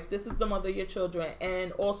ex-wife, this is the mother of your children,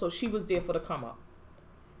 and also she was there for the come up.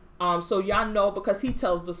 So y'all know, because he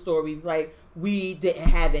tells the stories like, we didn't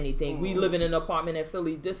have anything. We live in an apartment in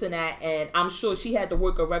Philly, this and that, and I'm sure she had to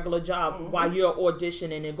work a regular job while you're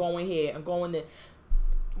auditioning and going here and going there.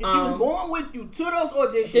 She was going with you to those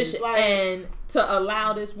auditions. Like, and to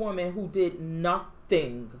allow this woman who did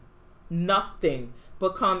nothing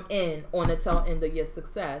but come in on the tail end of your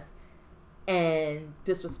success and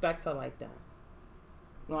disrespect her like that.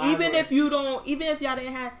 No, even if y'all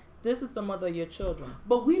didn't have, this is the mother of your children.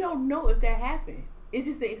 But we don't know if that happened. It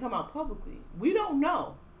just didn't come out publicly. We don't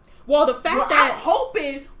know. Well, the fact that I'm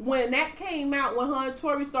hoping when that came out, when her and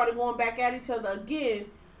Tori started going back at each other again,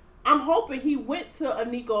 I'm hoping he went to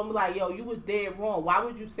Aniko and was like, yo, you was dead wrong. Why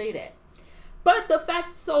would you say that? But the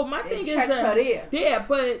fact, so my thing is that, yeah,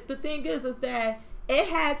 but the thing is that it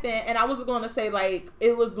happened, and I was going to say, like,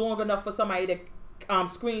 it was long enough for somebody to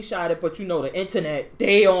screenshot it, but you know, the internet,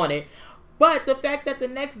 they on it. But the fact that the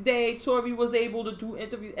next day, Tori was able to do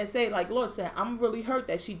interviews and say, like, listen, I'm really hurt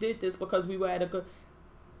that she did this because we were at a good...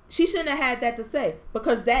 She shouldn't have had that to say.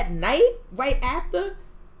 Because that night, right after,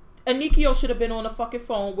 Anikio should have been on the fucking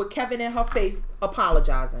phone with Kevin in her face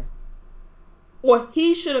apologizing. Or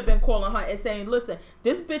he should have been calling her and saying, listen,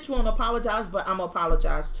 this bitch won't apologize, but I'm going to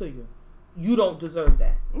apologize to you. You don't deserve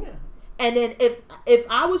that. Yeah. And then if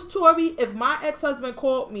I was Tori, if my ex-husband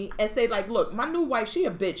called me and said, like, look, my new wife, she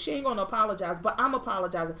a bitch. She ain't going to apologize, but I'm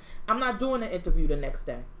apologizing. I'm not doing an interview the next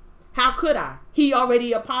day. How could I? He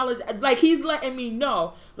already apologized. Like, he's letting me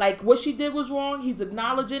know, like, what she did was wrong. He's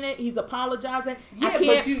acknowledging it. He's apologizing. Yeah, I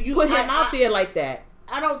can't put him out there like that.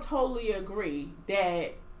 I don't totally agree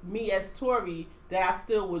that me as Tori, that I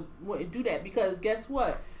still wouldn't do that. Because guess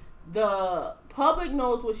what? The public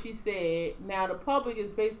knows what she said. Now the public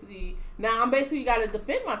is basically... Now I'm basically got to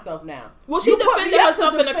defend myself now. Well, she defended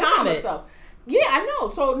herself in the comments. Yeah, I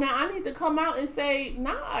know. So now I need to come out and say,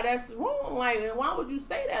 nah, that's wrong. Like, why would you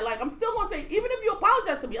say that? Like, I'm still going to say, even if you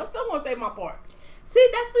apologize to me, I'm still going to say my part. See,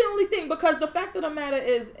 that's the only thing. Because the fact of the matter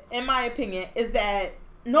is, in my opinion, is that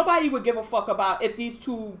nobody would give a fuck about if these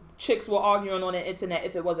two chicks were arguing on the internet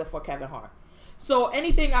if it wasn't for Kevin Hart. So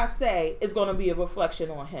anything I say is going to be a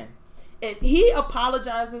reflection on him. If he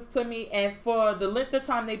apologizes to me, and for the length of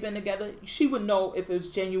time they've been together, she would know if it's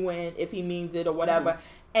genuine, if he means it or whatever.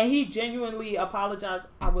 And he genuinely apologized,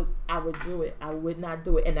 I would do it. I would not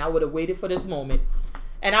do it. And I would have waited for this moment.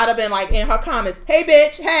 And I'd have been like in her comments, hey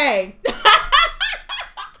bitch, hey.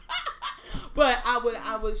 But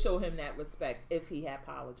I would show him that respect if he had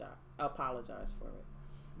apologized for it.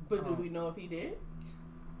 But do we know if he did?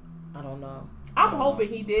 I don't know. I'm hoping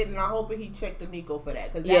he did, and I'm hoping he checked Nico for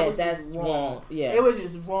that. Because that was that's just wrong. Yeah. It was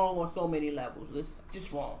just wrong on so many levels. It's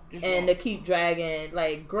just wrong. To keep dragging,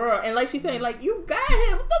 like, girl, and like she's saying, like, you got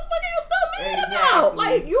him. What the fuck are you still mad about?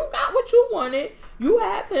 Like, you got what you wanted. You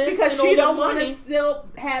have him. Because she don't want to still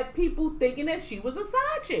have people thinking that she was a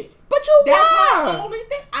side chick. But you That's her only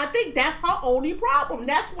thing. I think that's her only problem.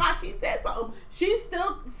 That's why she said something. She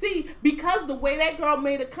still, because the way that girl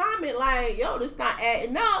made a comment, like, yo, this not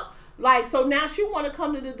adding up. Like, so now she want to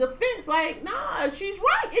come to the defense. Like, nah, she's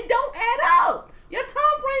right. It don't add up. Your time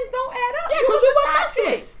frames don't add up. Yeah, because you were not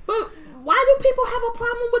it. But why do people have a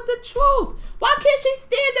problem with the truth? Why can't she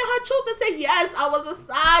stand in her truth and say, yes, I was a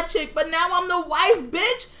side chick, but now I'm the wife,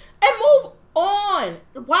 bitch, and move on?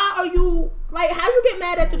 Why are you, like, how you get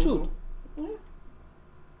mad at the truth?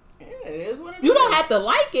 Yeah, it is what it is. You don't have to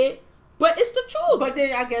like it. But it's the truth. But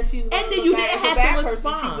then I guess she's... And then you didn't have to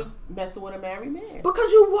respond. She was messing with a married man.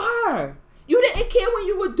 Because you were. You didn't care when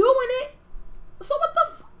you were doing it. So what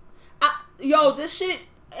the this shit...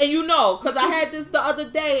 And you know, because I had this the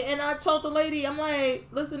other day, and I told the lady, I'm like,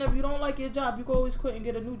 listen, if you don't like your job, you can always quit and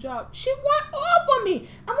get a new job. She went off on me.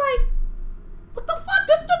 I'm like, what the fuck?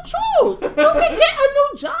 This the truth. You can get a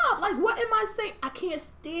new job. Like, what am I saying? I can't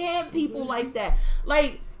stand people like that.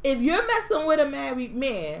 Like, if you're messing with a married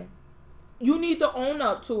man... You need to own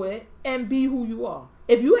up to it and be who you are.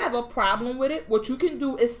 If you have a problem with it, what you can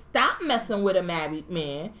do is stop messing with a married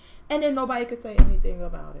man, and then nobody can say anything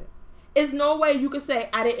about it. There's no way you could say,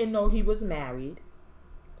 I didn't know he was married.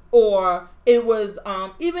 Or it was,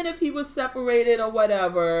 even if he was separated or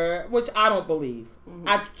whatever, which I don't believe. Mm-hmm.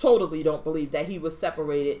 I totally don't believe that he was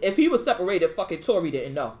separated. If he was separated, fucking Tori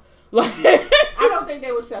didn't know. Like, I don't think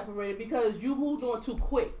they were separated because you moved on too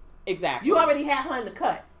quick. Exactly. You already had her in the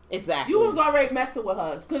cut. Exactly. You was already messing with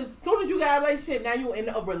her. Because as soon as you got a relationship, now you in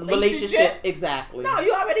a relationship. Exactly. No,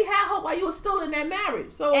 you already had her while you were still in that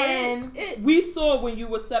marriage. So and we saw when you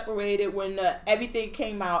were separated, when everything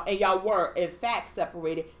came out and y'all were in fact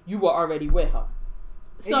separated, you were already with her.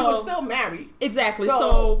 So and you were still married. Exactly.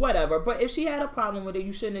 So whatever. But if she had a problem with it,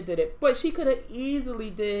 you shouldn't have did it. But she could have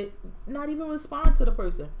easily not even respond to the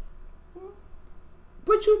person.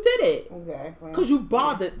 But you did it. Exactly. Because you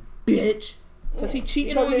bothered, bitch. Because he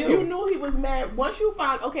cheated on you. You knew he was married. Once you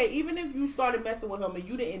found, even if you started messing with him and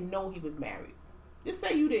you didn't know he was married. Just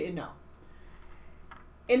say you didn't know.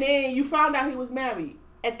 And then you found out he was married.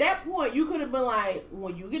 At that point, you could have been like,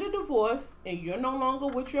 when you get a divorce and you're no longer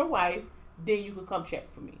with your wife, then you could come check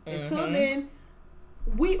for me. Mm-hmm. Until then,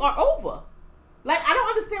 we are over. Like, I don't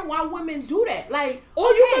understand why women do that. Like,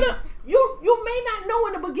 you may not know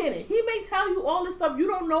in the beginning. He may tell you all this stuff you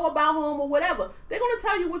don't know about him or whatever. They're going to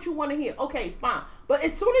tell you what you want to hear. Okay, fine. But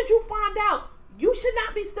as soon as you find out, you should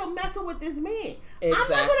not be still messing with this man. Exactly. I'm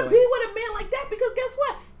not going to be with a man like that because guess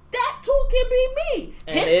what? That too can be me.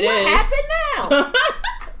 And hence what happened now.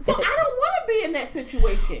 So I don't want to be in that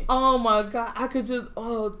situation. Oh my God. I could just,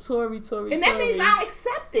 Tori. And that means I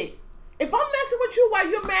accept it. If I'm messing with you while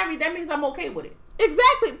you're married, that means I'm okay with it.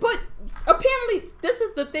 Exactly. But apparently, this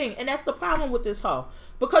is the thing. And that's the problem with this hoe.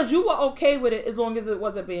 Because you were okay with it as long as it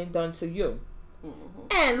wasn't being done to you. Mm-hmm.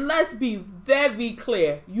 And let's be very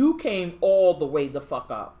clear. You came all the way the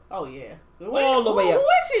fuck up. Oh, yeah. All the way up. Who is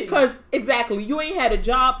she? Because, exactly, you ain't had a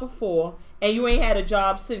job before. And you ain't had a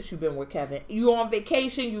job since you've been with Kevin. You on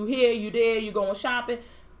vacation. You here. You there. You going shopping.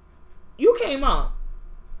 You came up.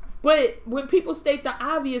 But when people state the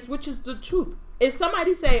obvious, which is the truth, if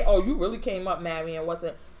somebody say, "Oh, you really came up married and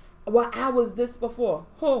wasn't," well, I was this before.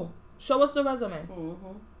 Who? Show us the resume.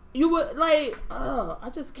 Mm-hmm. You were like,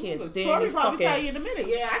 I just can't stand Tori this probably fucking. tell you in a minute.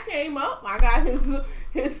 Yeah, I came up. I got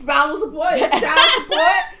his spousal support, his child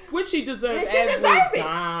support, which she deserved. She deserved it.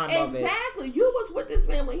 Exactly. You was with this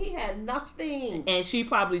man when he had nothing, and she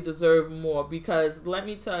probably deserved more because let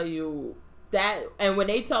me tell you. That and when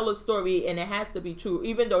they tell a story and it has to be true,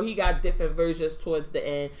 even though he got different versions towards the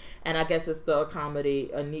end, and I guess it's the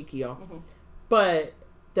comedy Anikio, but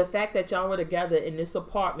the fact that y'all were together in this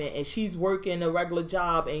apartment and she's working a regular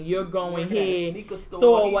job and you're going here,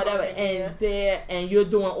 so or whatever, and there and you're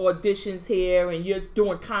doing auditions here and you're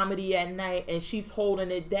doing comedy at night and she's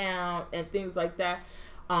holding it down and things like that.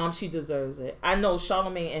 She deserves it. I know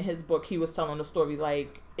Charlamagne in his book he was telling the story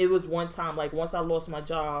like it was one time like once I lost my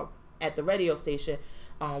job at the radio station,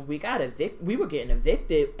 we were getting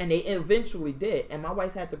evicted, and they eventually did. And my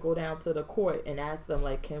wife had to go down to the court and ask them,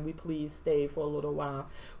 like, can we please stay for a little while?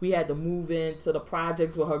 We had to move into the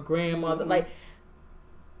projects with her grandmother. Mm-hmm. Like,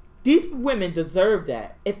 these women deserve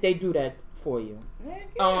that if they do that for you.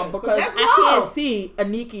 Because I can't see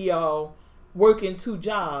Anikio working 2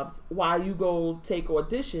 jobs while you go take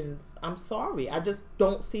auditions. I'm sorry. I just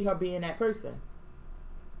don't see her being that person.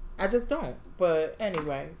 I just don't. But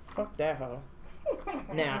anyway, fuck that hoe.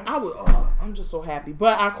 Now, I'm just so happy.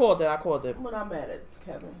 But I called it. But I'm mad at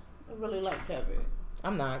Kevin. I really like Kevin.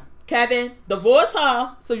 I'm not. Kevin, divorce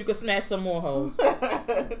her so you can smash some more hoes.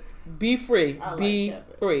 Be free. Be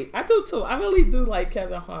free. I do too. I really do like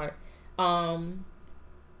Kevin Hart. I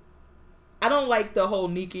don't like the whole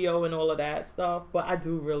Nikio and all of that stuff, but I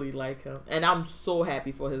do really like him. And I'm so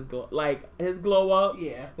happy for his glow. Like, his glow up.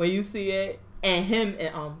 Yeah. When you see it. And him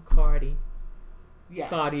and Cardi.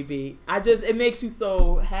 Yes. Cardi B. It makes you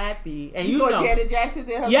so happy. And you know Janet Jackson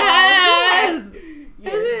did her yes!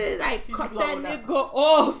 Like, cut that nigga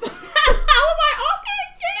off. I was like, okay,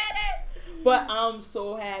 Janet. But I'm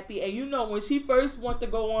so happy. And you know, when she first wanted to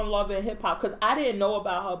go on Love and Hip Hop, because I didn't know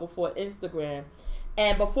about her before Instagram.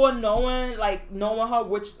 And before knowing her,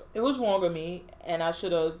 which it was wrong of me, and I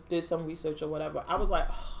should have did some research or whatever, I was like,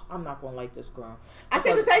 I'm not going to like this girl. I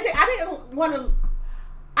said the same thing. I didn't want to.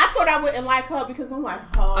 I thought I wouldn't like her because I'm like,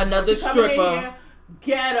 another stripper. Here,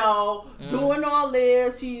 ghetto, doing all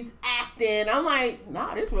this. She's acting. I'm like,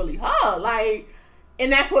 nah, this really her. Like,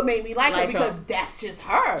 and that's what made me like her because that's just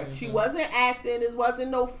her. Mm-hmm. She wasn't acting. It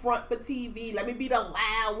wasn't no front for TV. Let me be the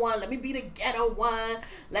loud one. Let me be the ghetto one.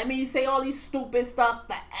 Let me say all these stupid stuff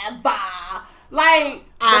forever. Like,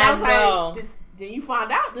 I was know. Like, then you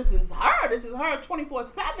find out this is her. This is her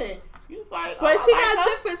 24/7. You was like, but she got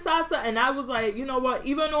different sides, and I was like, you know what?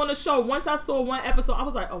 Even on the show, once I saw one episode, I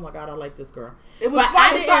was like, oh my God, I like this girl. It was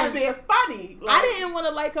funny. It started being funny. Like, I didn't want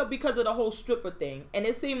to like her because of the whole stripper thing, and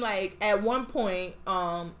it seemed like at one point,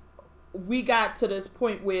 we got to this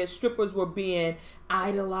point where strippers were being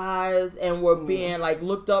idolized and were being like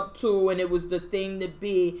looked up to, and it was the thing to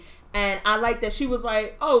be. And I like that she was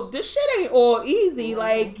like, oh, this shit ain't all easy.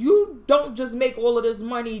 Like, you don't just make all of this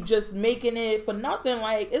money just making it for nothing.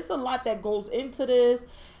 Like, it's a lot that goes into this.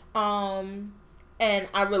 And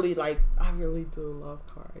I really do love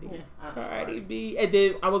Cardi. Yeah, Cardi B. And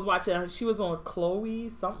then I was watching, she was on Chloe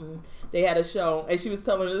something. They had a show, and she was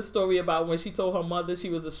telling this story about when she told her mother she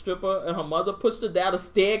was a stripper, and her mother pushed her down a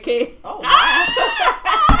staircase. Oh, wow.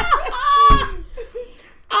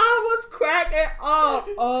 I was cracking up.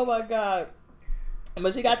 Oh, my God.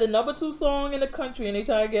 But she got the number 2 song in the country, and they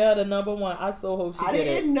trying to get her the number 1. I so hope she get it. I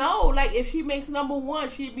didn't know. Like, if she makes number 1,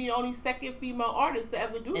 she'd be the only second female artist to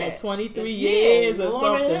ever do that. In 23 years or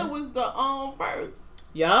Lauryn something. Hill was the first.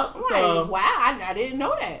 Yup. Right. So, wow, I didn't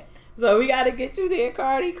know that. So we got to get you there,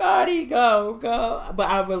 Cardi. Go. But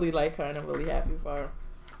I really like her, and I'm really happy for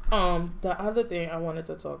her. The other thing I wanted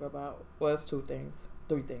to talk about was 3 things.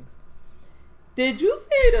 Did you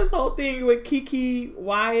see this whole thing with Kiki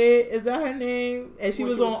Wyatt? Is that her name? And she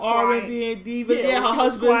was on R&B and Diva. Yeah, her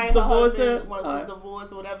husband's divorced her. Wants to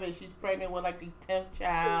divorce or whatever, and she's pregnant with like the 10th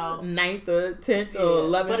child. 9th or 10th or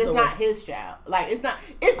 11th. But it's not his child. Like, it's not.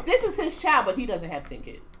 This is his child, but he doesn't have 10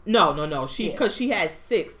 kids. No. Because she had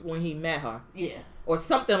 6 when he met her. Yeah. Or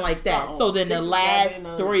something like that. So then the last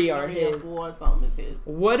 3 are his. 4 something is his.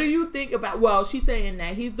 What do you think about? Well, she's saying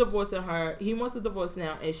that he's divorcing her. He wants to divorce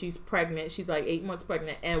now, and she's pregnant. She's like 8 months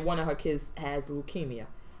pregnant, and one of her kids has leukemia.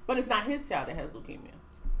 But it's not his child that has leukemia.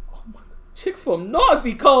 Oh my God. Chicks from North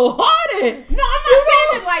be cold-hearted. No, I'm not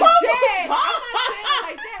saying it like that. I'm not saying it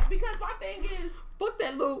like that because my thing is, fuck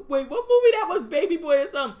that little. Wait, what movie that was? Baby Boy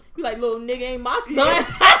or something? You like, little nigga ain't my son. Yeah.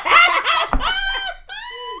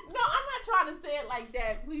 No, I'm not trying to say it like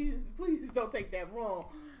that. Please don't take that wrong.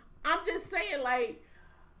 I'm just saying, like,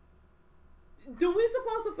 do we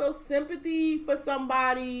supposed to feel sympathy for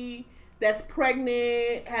somebody that's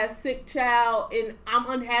pregnant, has sick child, and I'm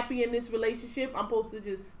unhappy in this relationship? I'm supposed to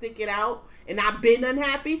just stick it out, and I've been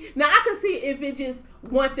unhappy. Now, I can see if it just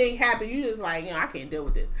one thing happened, you just like, I can't deal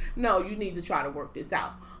with this. No, you need to try to work this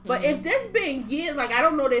out. But if this been years, like, I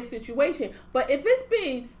don't know their situation, but if it's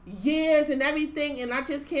been years and everything, and I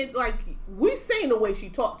just can't, like, we've seen the way she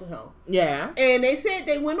talked to him. Yeah. And they said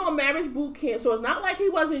they went on marriage boot camp, so it's not like he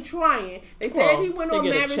wasn't trying. They said he went on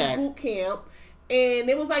marriage boot camp, and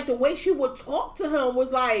it was like the way she would talk to him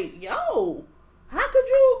was like, yo, how could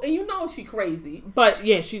you? And you know she crazy. But,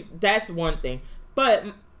 yeah, that's one thing. But,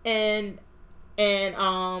 and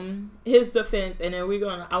his defense, and then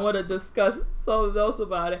I want to discuss something else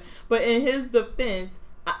about it, but in his defense,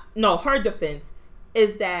 her defense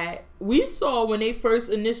is that we saw when they first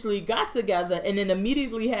initially got together and then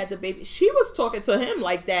immediately had the baby, she was talking to him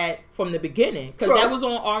like that from the beginning, because that was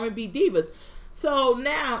on R&B Divas. So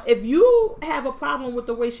now, if you have a problem with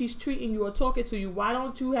the way she's treating you or talking to you, why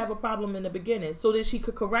don't you have a problem in the beginning so that she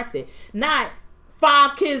could correct it? Not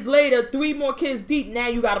 5 kids later, 3 more kids deep, now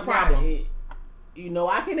you got a problem. Right. You know,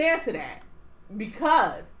 I can answer that,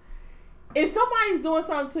 because if somebody's doing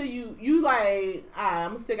something to you, you like,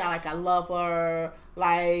 I'm gonna stick out like I love her,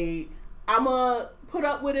 like I'm gonna put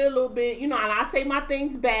up with it a little bit, and I say my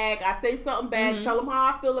things back, I say something back, tell them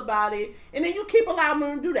how I feel about it, and then you keep allowing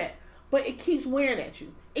them to do that. But it keeps wearing at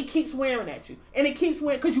you. And it keeps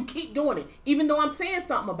wearing because you keep doing it, even though I'm saying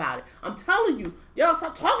something about it. I'm telling you, yo,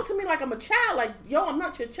 stop talking to me like I'm a child. Like, yo, I'm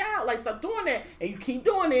not your child. Like, stop doing that. And you keep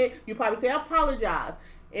doing it. You probably say, I apologize.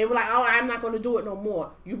 And we're like, oh, I'm not going to do it no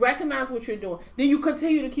more. You recognize what you're doing. Then you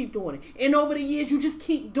continue to keep doing it. And over the years, you just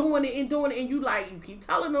keep doing it. And you keep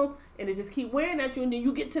telling them, and it just keep wearing at you. And then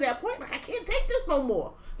you get to that point, like, I can't take this no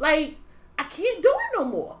more. Like, I can't do it no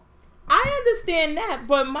more. I understand that,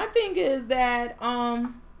 but my thing is that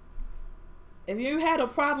if you had a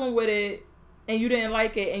problem with it and you didn't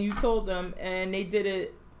like it and you told them and they did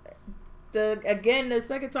it the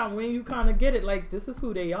second time, when you kind of get it, like, this is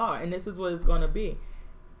who they are and this is what it's going to be.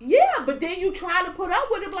 Yeah, but then you try to put up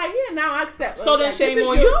with it, like, yeah, now I accept it. So then shame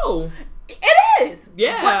on you. It is.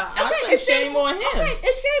 Yeah, I say shame on him. Okay,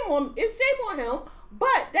 it's shame on him,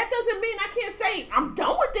 but that doesn't mean I can't say I'm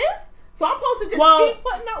done with this. So I'm supposed to just keep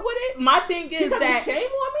putting up with it? My thing is that... shame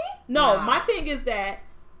on me? No, my thing is that,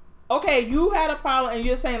 okay, you had a problem and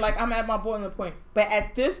you're saying, like, I'm at my boiling point. But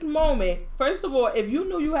at this moment, first of all, if you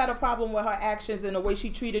knew you had a problem with her actions and the way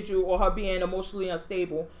she treated you or her being emotionally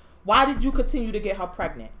unstable, why did you continue to get her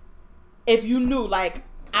pregnant? If you knew, like,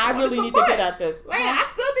 I really need to get at this. Like, I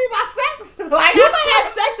still need my sex. Like, you can have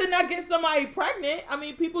sex and not get somebody pregnant. I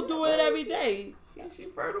mean, people do it every day. She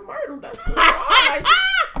fertile myrtle. That's cool. Like,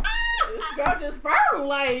 This girl just fertile.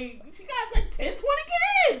 Like, she got like 10, 20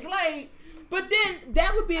 kids. Like, but then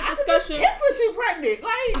that would be a discussion. I kiss her, she pregnant.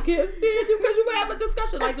 Like, I can't stand you because you would have a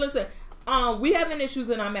discussion. Like, listen, we having issues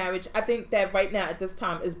in our marriage. I think that right now at this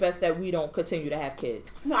time it's best that we don't continue to have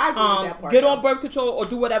kids. No, I agree with that part. Get on birth control or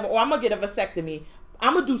do whatever, or I'm gonna get a vasectomy.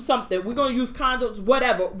 I'm gonna do something. We're gonna use condoms,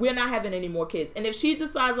 whatever. We're not having any more kids. And if she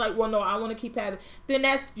decides like, well, no, I want to keep having, then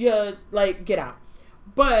that's your like, get out.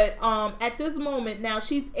 But at this moment now,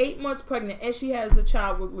 she's 8 months pregnant and she has a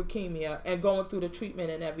child with leukemia and going through the treatment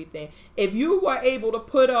and everything. If you were able to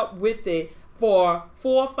put up with it for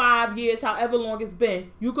 4 or 5 years, however long it's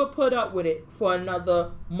been, you could put up with it for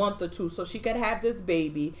another month or two so she could have this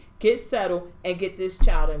baby, get settled, and get this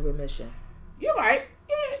child in remission. You're right.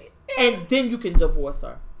 Yeah. And then you can divorce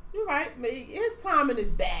her. You're right. His timing is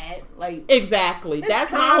bad. Like, exactly.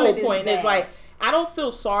 That's my whole point. It's like, I don't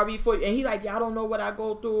feel sorry for you. And he like, y'all don't know what I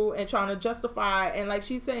go through, and trying to justify. And like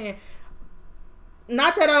she's saying,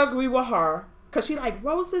 not that I agree with her, because she like,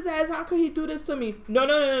 roast his ass. How could he do this to me?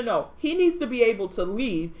 No. He needs to be able to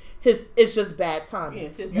leave. It's just bad timing. Yeah,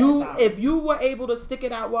 it's just bad timing. If you were able to stick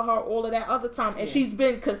it out with her all of that other time, and she's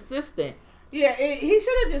been consistent. Yeah, he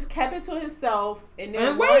should have just kept it to himself and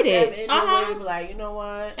then waited. And be like, you know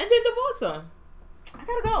what? And then divorce her. I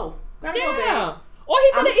gotta go. Gotta go, babe. Or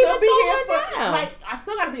he could have even told her now. Like, I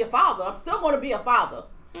still gotta be a father. I'm still gonna be a father.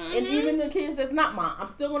 Mm-hmm. And even the kids that's not mine,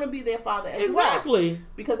 I'm still gonna be their father as well.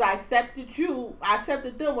 Because I accepted you. I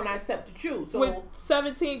accepted them when I accepted you. So with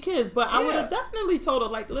 17 kids. But I would have definitely told her,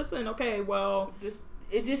 like, listen, okay, well,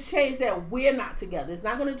 it just changed that we're not together. It's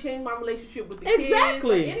not gonna change my relationship with the kids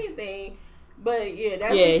or anything. But yeah,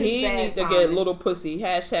 that's he needs to get little pussy.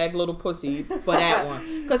 # little pussy for that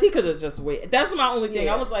one. Because he could have just waited. That's my only thing.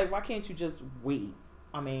 I was like, why can't you just wait?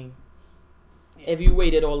 I mean, if you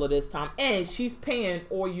waited all of this time, and she's paying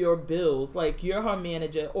all your bills, like you're her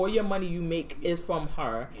manager, all your money you make is from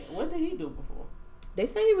her. Yeah, what did he do before? They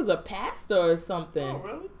say he was a pastor or something.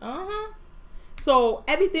 Oh, really? So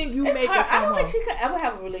everything you make is from her. I don't think she could ever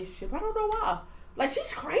have a relationship. I don't know why. Like,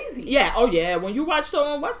 she's crazy. Yeah. Oh, yeah. When you watched her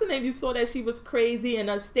on What's Her Name, you saw that she was crazy and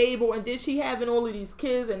unstable. And then she having all of these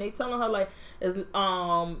kids, and they telling her, like,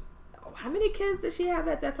 how many kids did she have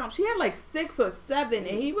at that time? She had, like, 6 or 7.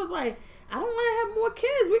 And he was like, I don't want to have more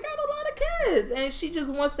kids. We got a lot of kids. And she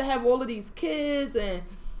just wants to have all of these kids. And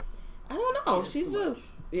I don't know. She's just,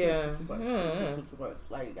 too much.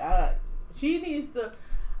 Like, she needs to,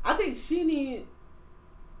 I think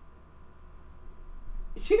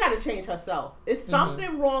she got to change herself. It's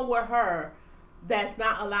something wrong with her that's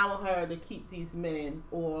not allowing her to keep these men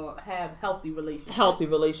or have healthy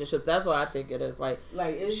relationships. That's what I think it is. Like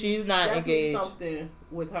she's not engaged. Something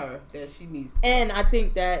with her that she needs. And I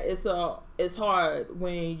think that it's hard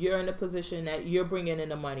when you're in a position that you're bringing in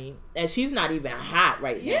the money, and she's not even hot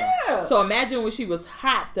right now. Yeah. So imagine when she was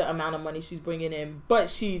hot, the amount of money she's bringing in, but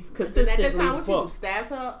she's consistently. At that time when she stabbed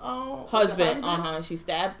her husband. She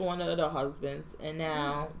stabbed one of the husbands, and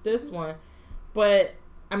now this one, but.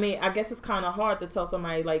 I mean, I guess it's kind of hard to tell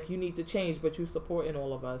somebody, like, you need to change, but you supporting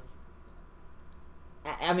all of us.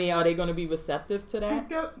 I mean, are they going to be receptive to that?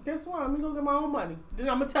 Guess what? I'm going to go get my own money. Then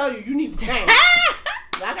I'm going to tell you need to change.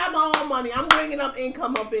 I got my own money. I'm bringing up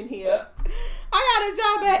income up in here. I got a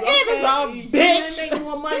job at Amazon, bitch. You make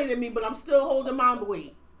more money than me, but I'm still holding my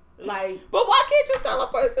weight. Like, but why can't you tell a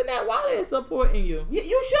person that while they're supporting you?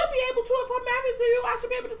 You should be able to. If I'm married to you, I should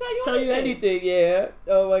be able to tell you anything. Yeah.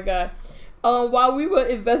 Oh, my God. While we were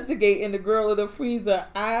investigating the girl in the freezer,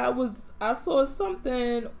 I saw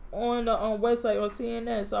something on the website on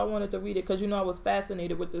CNN, so I wanted to read it because I was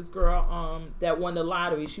fascinated with this girl that won the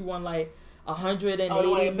lottery. She won like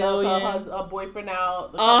 180 million. Her boyfriend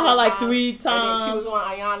out. Like 3 times. And then she was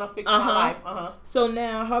on Ayana Fix My Life. So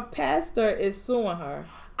now her pastor is suing her.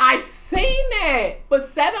 I seen that for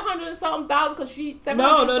 $700 and something thousand because she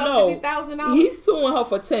 $750,000. He's suing her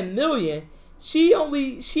for $10 million. She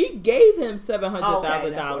gave him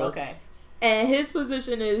 $700,000. Okay. And his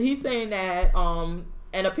position is, he's saying that,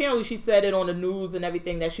 and apparently she said it on the news and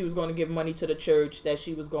everything, that she was going to give money to the church that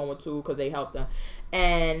she was going to because they helped them.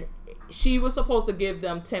 And she was supposed to give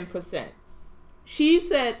them 10%. She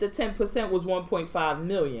said the 10% was $1.5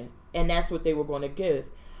 million, and that's what they were going to give.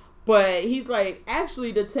 But he's like,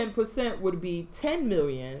 actually the 10% would be $10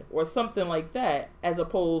 million or something like that, as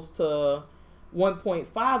opposed to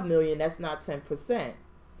 $1.5 million. That's not 10%.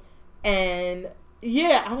 And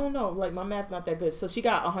yeah, I don't know, like my math not that good. So she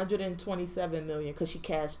got 127 million because she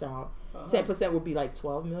cashed out. 10% would be like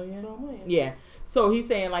 12 million. 12 million. Yeah. So he's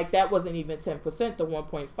saying like that wasn't even 10%, the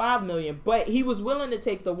 1.5 million, but he was willing to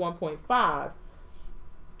take the 1.5,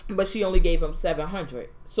 but she only gave him 700.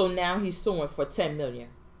 So now he's suing for 10 million.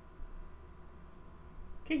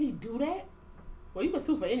 Can he do that? Well, you can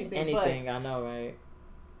sue for anything. Anything, I know, right?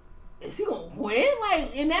 Is he gonna win?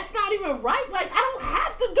 Like, and that's not even right. Like, I don't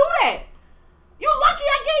have to do that. You're lucky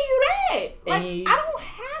I gave you that. Like, I don't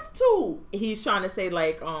have to. He's trying to say,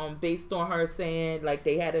 like, based on her saying, like,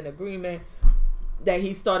 they had an agreement that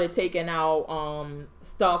he started taking out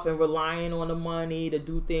stuff and relying on the money to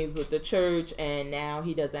do things with the church, and now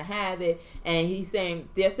he doesn't have it. And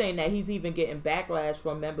they're saying that he's even getting backlash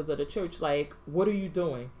from members of the church. Like, what are you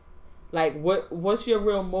doing? Like, what's your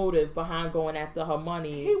real motive behind going after her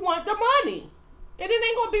money? He want the money, and it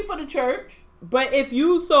ain't gonna be for the church. But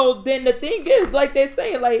then the thing is, like they're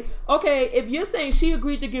saying, like, okay, if you're saying she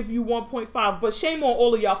agreed to give you 1.5, but shame on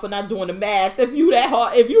all of y'all for not doing the math. If you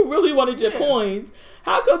really wanted your coins,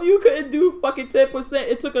 how come you couldn't do fucking 10%?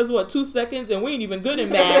 It took us 2 seconds, and we ain't even good in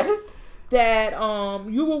math. That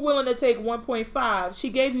you were willing to take 1.5.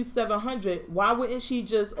 She gave you 700. Why wouldn't she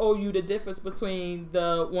just owe you the difference between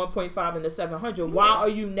the 1.5 and the 700?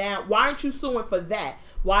 Yeah. Why aren't you suing for that?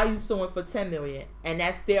 Why are you suing for 10 million? And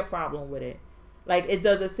that's their problem with it. Like, it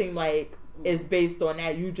doesn't seem like it's based on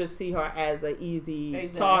that. You just see her as an easy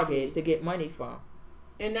target to get money from.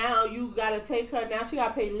 And now you got to take her. Now she got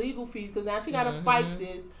to pay legal fees because now she got to fight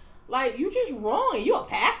this. Like, you just wrong. You a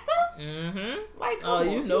pastor? Mm-hmm. Like, come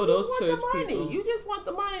on. You know those church people. You just want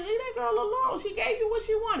the money. Leave that girl alone. She gave you what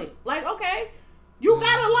she wanted. Like, okay, you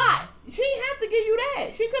got a lot. She didn't have to give you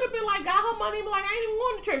that. She could have been like, got her money and be like, I ain't even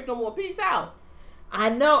going to church no more. Peace out. I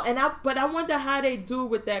know, but I wonder how they do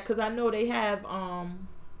with that, because I know they have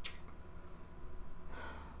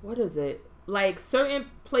what is it? Like, certain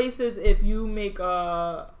places, if you make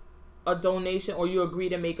a donation, or you agree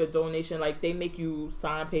to make a donation, like, they make you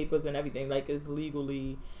sign papers and everything, like, it's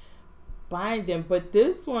legally binding. But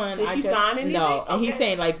this one, did she sign anything? No, and he's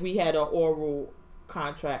saying, like, we had an oral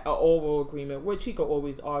contract, an oral agreement, which he could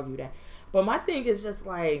always argue that. But my thing is just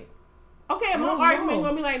like, okay, my argument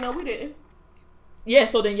gonna be like, no, we didn't. Yeah,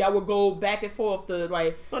 so then y'all would go back and forth to,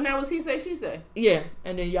 like... So now it's he say, she say? Yeah,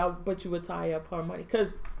 and then but you would tie up her money. Because,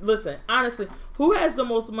 listen, honestly, who has the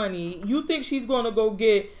most money? You think she's going to go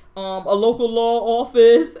get a local law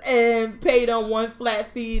office and pay them one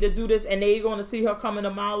flat fee to do this, and they're going to see her coming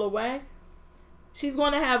a mile away? She's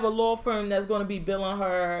going to have a law firm that's going to be billing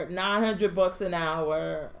her $900 an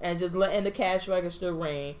hour and just letting the cash register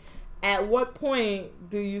ring. At what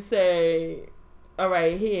point do you say... all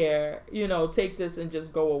right, here, take this and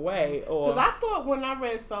just go away? Or because I thought when I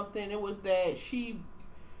read something, it was that she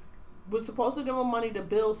was supposed to give him money to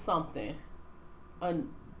build something.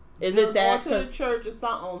 Is it that to the church or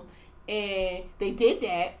something? And they did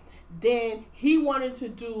that. Then he wanted to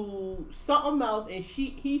do something else, and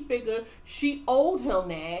he figured she owed him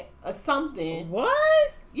that or something.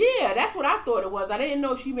 What? Yeah, that's what I thought it was. I didn't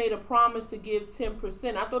know she made a promise to give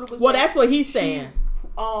 10%. I thought it was. Well, that's what he's saying.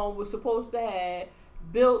 Was supposed to have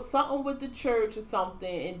built something with the church or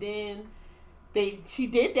something, and then she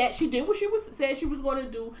did that. She did what she said she was going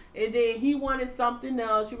to do, and then he wanted something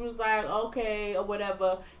else. She was like, okay, or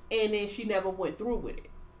whatever, and then she never went through with it.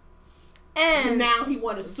 And now he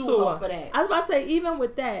want to sue her for that. I was about to say, even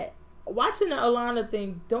with that, watching the Alana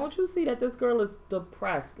thing, don't you see that this girl is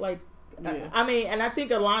depressed? Like, yeah. I mean, and I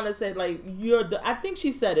think Alana said, like, I think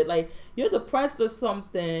she said it, like, you're depressed or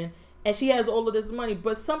something. And she has all of this money,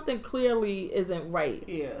 but something clearly isn't right.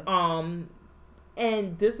 Yeah.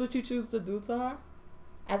 And this what you choose to do to her?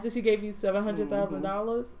 After she gave you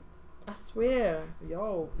 $700,000? I swear.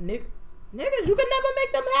 Yo, niggas, you can never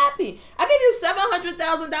make them happy. I give you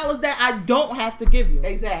 $700,000 that I don't have to give you.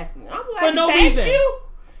 Exactly. I'm like, for no reason. You?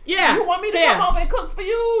 Yeah. You want me to come over and cook for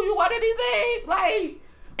you? You want anything? Like...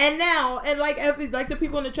 And now, and like the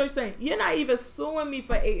people in the church saying, you're not even suing me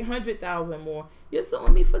for $800,000 more. You're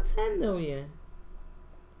suing me for $10 million.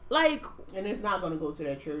 Like, and it's not going to go to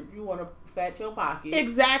that church. You want to fat your pocket.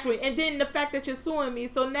 Exactly. And then the fact that you're suing me,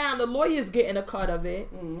 so now the lawyer's getting a cut of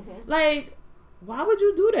it. Mm-hmm. Like, why would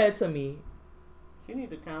you do that to me? She need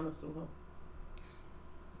to counter sue her.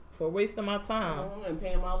 For wasting my time. And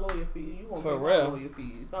paying my lawyer fees. You won't pay my lawyer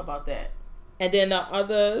fees. How about that? And then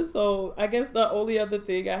I guess the only other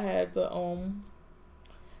thing I had to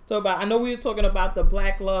talk about, I know we were talking about the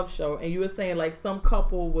Black Love show, and you were saying like some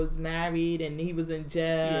couple was married and he was in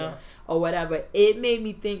jail or whatever. It made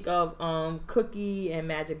me think of Cookie and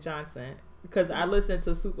Magic Johnson, because I listened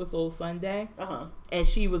to Super Soul Sunday, and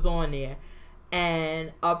she was on there,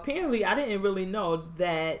 and apparently I didn't really know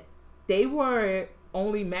that they were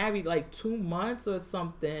only married like 2 months or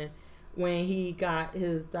something when he got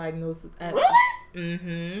his diagnosis. Really?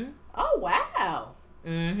 Mm-hmm. Oh, wow.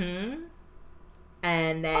 Mm-hmm.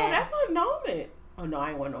 And that's unknown. Oh no,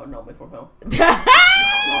 I ain't want no annulment from him.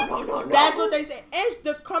 No. That's what they said.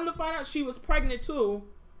 And come to find out, she was pregnant too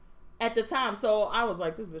at the time. So I was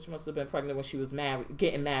like, this bitch must have been pregnant when she was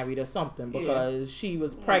getting married or something, because she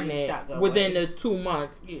was pregnant within the 2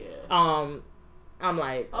 months. Yeah. I'm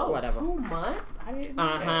like, whatever. 2 months? I didn't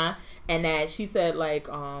know that. And that she said, like,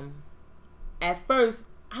 at first,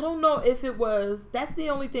 I don't know if it was, that's the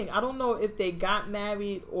only thing. I don't know if they got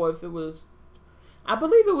married or if it was, I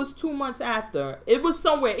believe it was 2 months after. It was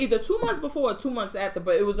somewhere, either 2 months before or 2 months after,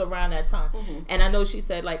 but it was around that time. Mm-hmm. And I know she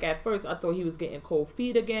said, like, at first I thought he was getting cold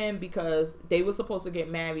feet again because they were supposed to get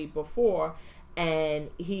married before,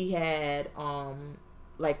 and he had,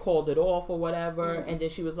 like, called it off or whatever. Mm-hmm. And then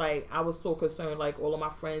she was like, I was so concerned, like, all of my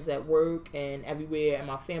friends at work and everywhere and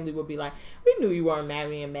my family would be like, we knew you weren't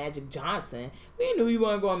marrying Magic Johnson. We knew you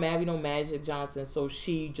weren't going to marry no Magic Johnson. So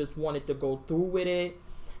she just wanted to go through with it.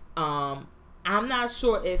 I'm not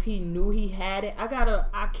sure if he knew he had it.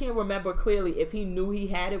 I can't remember clearly if he knew he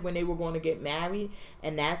had it when they were going to get married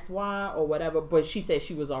and that's why or whatever. But she said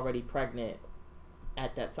she was already pregnant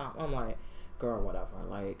at that time. I'm like, girl, whatever.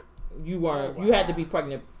 Like, you weren't, you had to be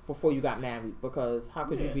pregnant before you got married, because how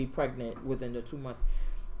could you be pregnant within the 2 months?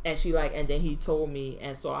 And she like, and then he told me,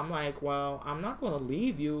 and so I'm like, well, I'm not going to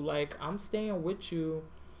leave you. Like, I'm staying with you.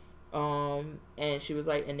 And she was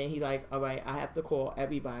like, and then he like, all right, I have to call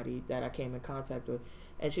everybody that I came in contact with.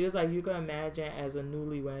 And she was like, you can imagine as a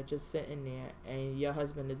newlywed just sitting there and your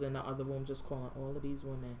husband is in the other room just calling all of these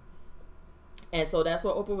women. And so that's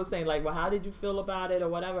what Oprah was saying, like, well, how did you feel about it or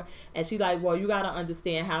whatever? And she like, well, you got to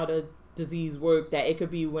understand how the disease worked, that it could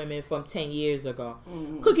be women from 10 years ago.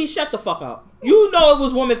 Mm-hmm. Cookie, shut the fuck up. You know it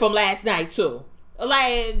was women from last night too.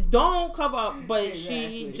 Like, don't cover up. But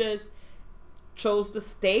exactly. She just chose to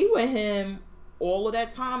stay with him all of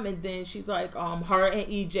that time, and then she's like, her and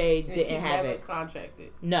EJ and didn't have it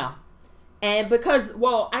contracted. No. And because,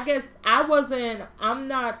 well, I guess I'm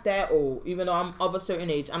not that old, even though I'm of a certain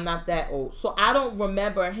age, I'm not that old. So I don't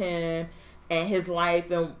remember him and his life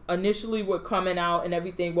and initially what coming out and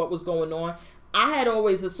everything, what was going on. I had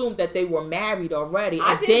always assumed that they were married already.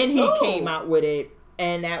 And then he came out with it,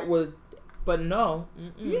 and that was, but no.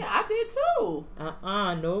 Mm-mm. Yeah, I did too.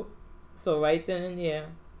 Nope. So right then and yeah.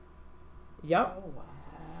 Yup. Oh, wow.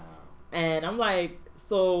 And I'm like,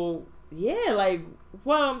 so, yeah, like,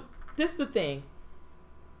 well, this the thing.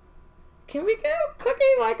 Can we give Cookie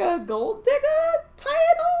like a gold digger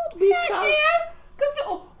title? Because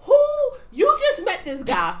Because who? You just met this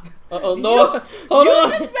guy. No. Hold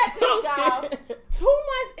on. You just met this guy 2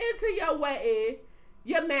 months into your wedding,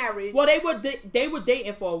 your marriage. Well, they were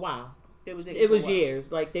dating for a while. It was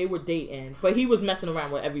years. Like, they were dating. But he was messing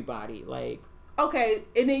around with everybody. Like, okay,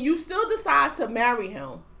 and then you still decide to marry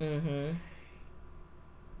him. Mm-hmm.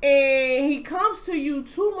 And he comes to you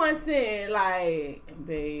 2 months in, like,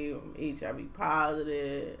 babe, I'm HIV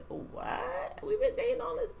positive. What? We've been dating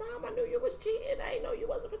all this time. I knew you was cheating. I didn't know you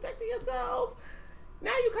wasn't protecting yourself. Now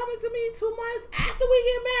you coming to me 2 months after we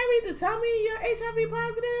get married to tell me you're HIV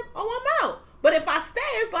positive? Oh, I'm out. But if I stay,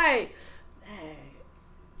 it's like, hey,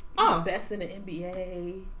 I'm the best in the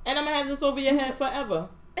NBA. And I'm going to have this over your head forever.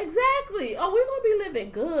 Exactly. Oh, we're going to be living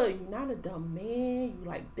good. You're not a dumb man. You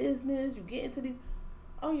like business. You get into these...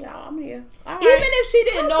 Oh, yeah, I'm here. All right. Even if she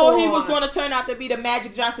didn't know he was going to turn out to be the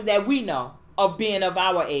Magic Johnson that we know of being of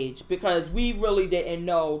our age, because we really didn't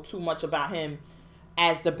know too much about him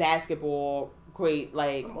as the basketball great.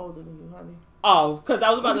 Like, I'm older than you, honey. Oh, because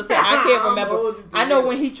I was about to say, I can't remember. I know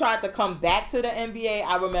when he tried to come back to the NBA,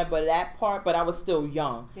 I remember that part, but I was still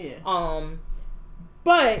young. Yeah.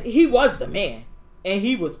 But he was the man, and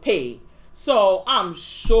he was paid. So I'm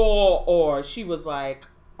sure, or she was like,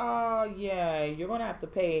 oh, yeah, you're going to have to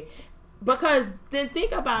pay. Because then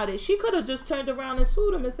think about it. She could have just turned around and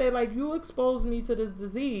sued him and say, like, you exposed me to this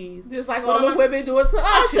disease. Just like all the women do it to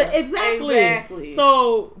us. Exactly.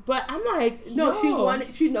 So, but I'm like, no,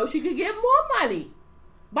 she knows she could get more money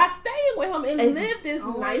by staying with him and live this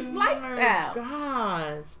nice lifestyle.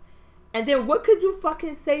 Gosh. And then what could you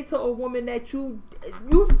fucking say to a woman that you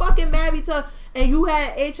fucking married to and you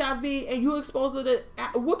had HIV and you exposed her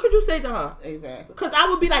to... What could you say to her? Exactly. Because I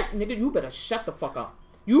would be like, nigga, you better shut the fuck up.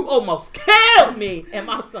 You almost killed me and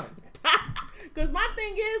my son. Because my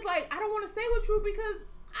thing is, like, I don't want to stay with you because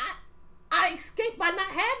I escaped by not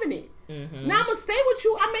having it. Mm-hmm. Now I'm going to stay with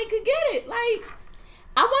you. I could get it. Like,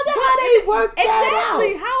 I wonder how they work that out.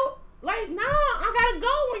 Exactly. How... Like, nah, I gotta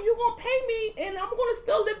go and you're gonna pay me and I'm gonna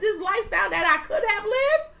still live this lifestyle that I could have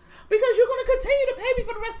lived because you're gonna continue to pay me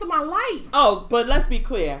for the rest of my life. Oh, but let's be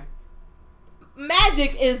clear.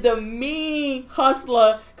 Magic is the mean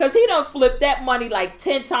hustler because he done flipped that money like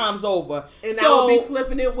 10 times over. And I will be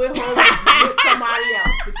flipping it with her with somebody else.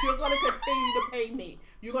 But you're going to continue to pay me.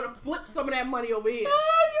 You're going to flip some of that money over here. You're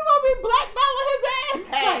going to be blackballing his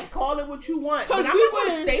ass. Hey, call it what you want. But I'm not going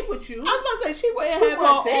to stay with you. I was about to say, she wouldn't have her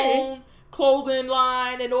own clothing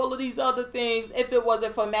line and all of these other things if it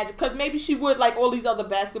wasn't for Magic. Because maybe she would like all these other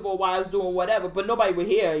basketball wives doing whatever, but nobody would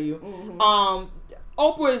hear you. Mm-hmm.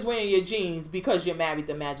 Oprah is wearing your jeans because you're married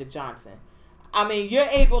to Magic Johnson. I mean, you're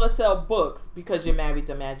able to sell books because you're married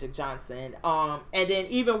to Magic Johnson. And then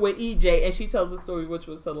even with EJ, and she tells a story which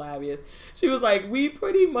was hilarious. She was like, we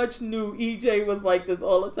pretty much knew EJ was like this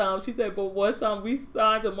all the time. She said, but one time we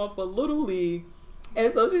signed him up for Little League.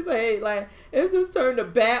 And so she said, hey, like, it's his turn to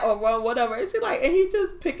bat or run, whatever. And she like, and he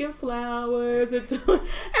just picking flowers and doing, and we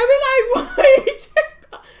like, what? And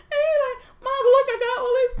he like, Mom, look, I got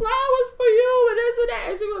all these flowers for you and this and that.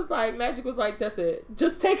 And she was like, Magic was like, that's it.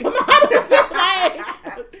 Just take him out of it.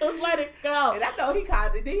 Like, just let it go. And I know he kind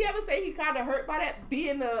of, did he ever say he kind of hurt by that?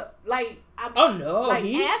 Being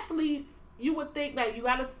athletes, you would think that you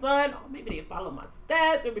got a son, oh, maybe they follow my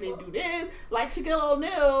stats, maybe they do this. Like Shaquille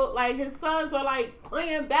O'Neal, like his sons are like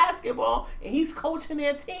playing basketball and he's coaching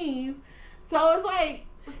their teams. So it's like,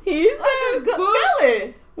 he's like a good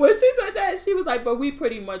feeling. When she said that, she was like, but we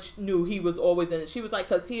pretty much knew he was always in it. She was like,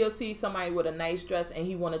 because he'll see somebody with a nice dress and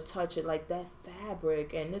he want to touch it, like that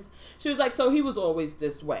fabric and this. She was like, so he was always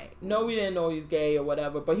this way. No, we didn't know he was gay or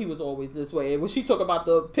whatever, but he was always this way. When she talked about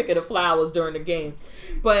the picking of flowers during the game.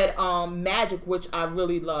 But Magic, which I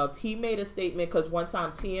really loved, he made a statement because one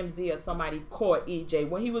time TMZ or somebody caught EJ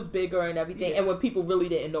when he was bigger and everything, and when people really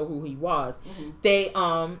didn't know who he was. Mm-hmm. They,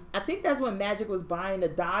 I think that's when Magic was buying the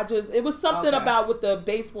Dodgers. It was something about with the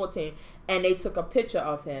baseball team, and they took a picture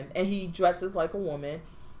of him, and he dresses like a woman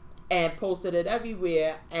and posted it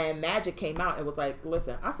everywhere, and Magic came out and was like,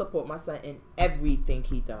 listen, I support my son in everything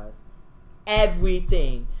he does.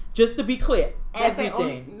 Everything. Just to be clear,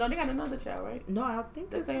 everything. No, they got another child, right? No, I think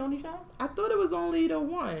that's their only child? I thought it was only the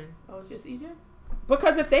one. Oh, it's just EJ?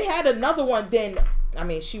 Because if they had another one, then, I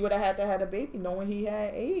mean, she would have had to have a baby knowing he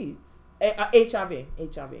had AIDS. HIV,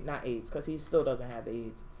 not AIDS, because he still doesn't have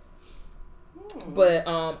AIDS. But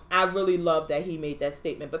I really love that he made that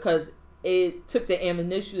statement because it took the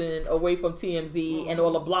ammunition away from TMZ and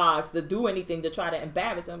all the blogs to do anything to try to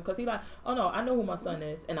embarrass him because he like, oh no, I know who my son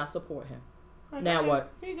is and I support him. Okay. Now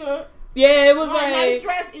what? He good. Yeah, it was like nice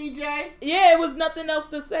dress, EJ. Yeah, it was nothing else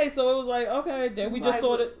to say, so it was like, okay, then we just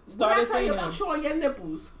started saying you about showing your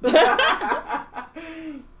nipples.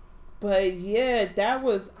 But yeah, that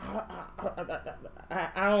was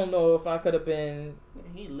I don't know if I could have been.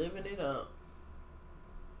 He living it up.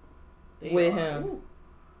 With him. Ooh.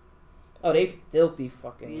 Oh, they filthy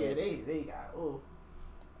fucking rich. Yeah, they got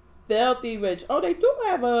filthy rich. Oh, they do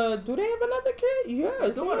have another kid? Yeah,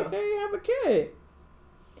 it seems like they have a kid.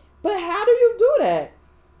 But how do you do that?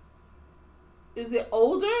 Is it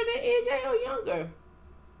older than AJ or younger?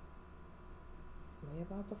 We're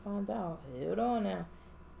about to find out. Hold on now.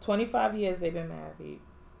 25 years they've been married.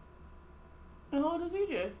 And how old is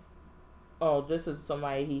EJ? Oh, this is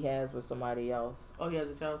somebody he has with somebody else. Oh, he has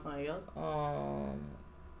a child with somebody else?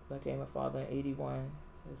 Became a father in 81.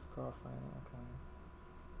 His girlfriend.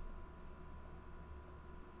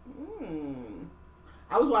 Okay.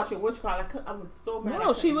 I was watching Witchcraft. I was so mad.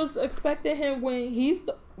 No, she was expecting him when he's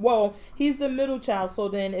the middle child. So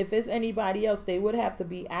then if it's anybody else, they would have to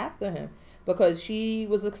be after him. Because she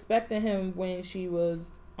was expecting him when she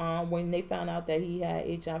was, when they found out that he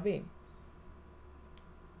had HIV.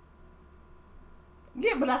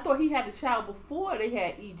 Yeah, but I thought he had a child before they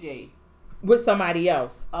had EJ. With somebody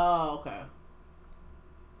else. Oh, okay.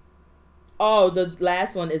 Oh, the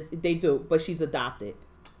last one is, they do, but she's adopted.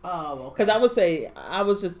 Oh, okay. Because I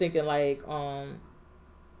was just thinking like,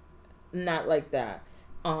 not like that.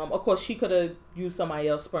 Of course, she could have used somebody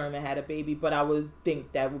else's sperm and had a baby, but I would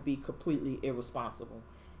think that would be completely irresponsible.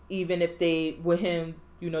 Even if with him,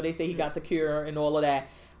 they say he got the cure and all of that,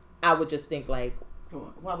 I would just think like,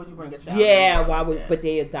 why would you bring a child? Yeah, why would? But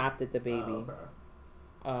they adopted the baby. Oh, okay.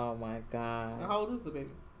 Oh my God. And how old is the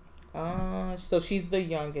baby? So she's the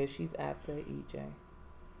youngest. She's after EJ.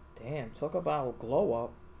 Damn, talk about glow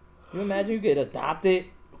up. You imagine you get adopted?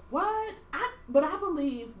 What? But I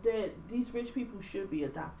believe that these rich people should be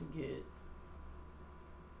adopting kids.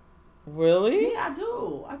 Really? Yeah,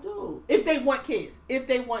 I do. If they want kids.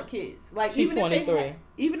 Like she's 23.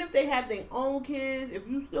 Even if they have their own kids, if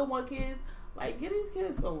you still want kids, like give these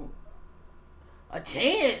kids a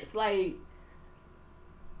chance. Like,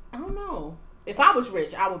 I don't know. If I was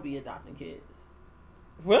rich, I would be adopting kids.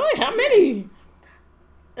 Really? How many?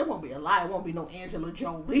 it won't be a lie. It won't be no Angela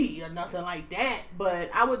Jolie or nothing like that. But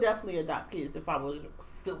I would definitely adopt kids if I was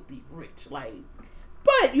filthy rich. Like,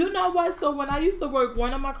 but you know what? So when I used to work,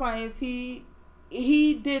 one of my clients, he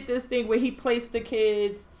did this thing where he placed the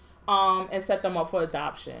kids and set them up for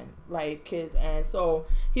adoption, like kids. And so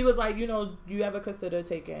he was like, you know, do you ever consider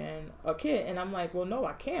taking a kid? And I'm like, well, no,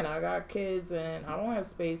 I can't. I got kids and I don't have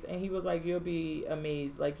space. And he was like, you'll be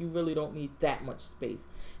amazed. Like, you really don't need that much space.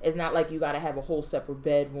 It's not like you got to have a whole separate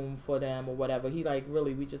bedroom for them or whatever. He like,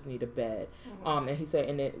 really, we just need a bed. Mm-hmm. And he said,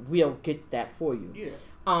 and then we'll get that for you.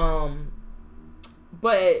 Yeah.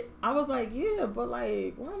 But I was like, yeah, but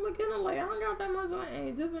like, well, I'm looking at like, I don't got that much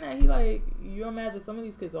money, this and that. He like, you imagine some of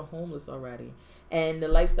these kids are homeless already, and the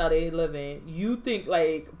lifestyle they live in. You think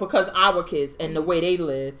like, because our kids and the way they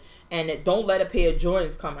live, and it don't let a pair of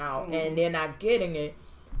joints come out, and they're not getting it.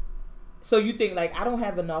 So you think like, I don't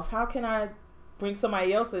have enough. How can I bring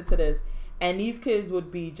somebody else into this? And these kids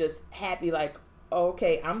would be just happy, like,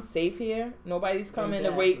 okay, I'm safe here. Nobody's coming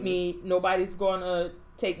to rape me. Nobody's going to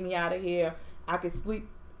take me out of here. I can sleep.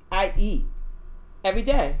 I eat every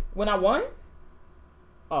day when I want.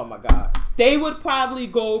 Oh my God, they would probably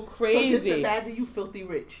go crazy. So just imagine you filthy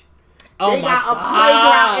rich. Oh they my got God.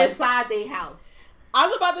 a playground inside their house. I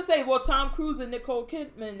was about to say, well, Tom Cruise and Nicole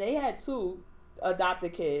Kidman, they had 2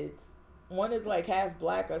 adopted kids. One is like half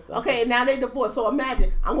black or something. Okay, now they divorced. So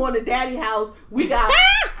imagine I'm going to daddy house. We got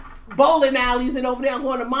bowling alleys, and over there I'm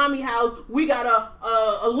going to mommy house. We got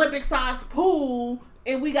a Olympic sized pool.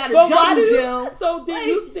 And we got a jungle gym. So do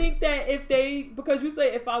you think that if they, because you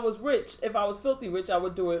say if I was rich, if I was filthy rich, I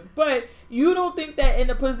would do it. But you don't think that in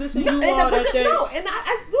the position you are that they... No, and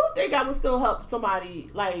I do think I would still help somebody,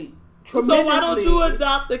 like, tremendously. So why don't you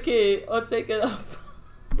adopt a kid or take it up?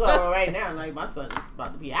 Well, right now, like, my son is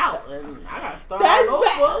about to be out, and I got to start all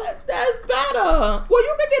over. That's better. Well,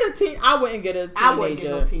 you could get I wouldn't get a teenager. I wouldn't get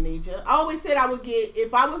no teenager. I always said I would get,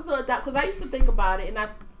 if I was to adopt, because I used to think about it, and I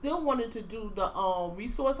still wanted to do the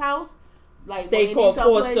resource house, like they call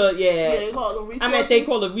foster. Yeah, they call it a resource. I mean, they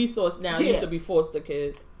call it resource now. It used to be foster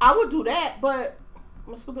kids. I would do that, but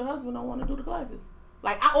my stupid husband don't want to do the classes.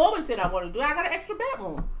 Like I always said, I want to do. I got an extra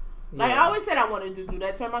bedroom. Like I always said, I wanted to do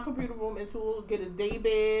that. Turn my computer room into get a day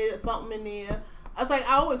bed or something in there. I was like,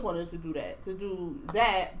 I always wanted to do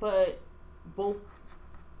that, but both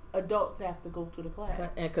adults have to go to the class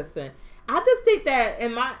and consent. I just think that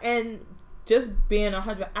just being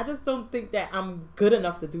 100, I just don't think that I'm good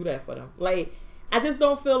enough to do that for them. Like, I just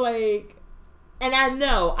don't feel like, and I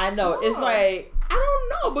know, it's like, I don't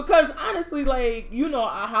know, because honestly, like, you know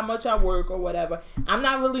how much I work or whatever. I'm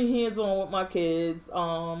not really hands-on with my kids.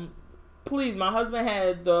 Please, my husband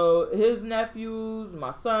had his nephews,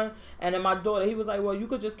 my son, and then my daughter. He was like, well, you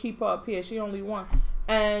could just keep her up here. She only one.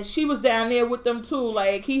 And she was down there with them too.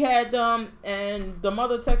 Like, he had them, and the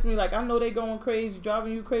mother texted me like, I know they going crazy,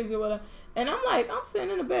 driving you crazy or whatever. And I'm like, I'm sitting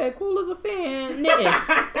in the bed, cool as a fan, knitting.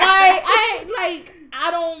 I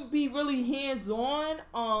don't be really hands-on.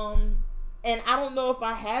 And I don't know if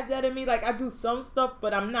I have that in me. Like, I do some stuff,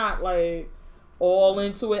 but I'm not, like, all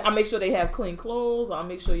into it. I make sure they have clean clothes. I'll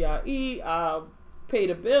make sure y'all eat. I'll pay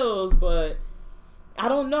the bills, but I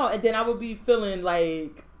don't know. And then I would be feeling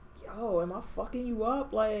like, yo, am I fucking you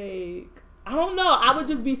up? Like, I don't know. I would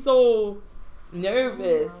just be so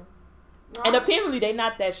nervous. No. And apparently they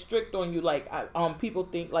not that strict on you. Like, people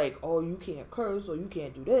think like, oh, you can't curse or you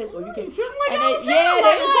can't do this or you can't.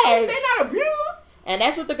 They not abused. And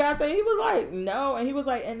that's what the guy said. He was like, no. And he was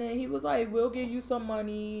like, we'll give you some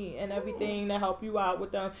money and everything to help you out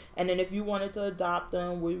with them. And then if you wanted to adopt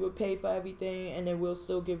them, we would pay for everything. And then we'll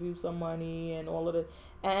still give you some money and all of it.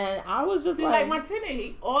 And I was just like my tenant,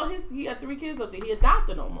 he had 3 kids up there. He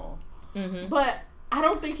adopted them all. Mm-hmm. But I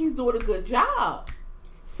don't think he's doing a good job.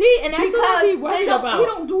 See, and that's what I be worried about. He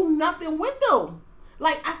don't do nothing with them.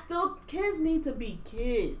 Like, kids need to be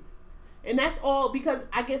kids. And that's all, because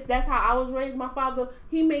I guess that's how I was raised. My father,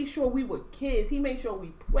 he made sure we were kids. He made sure we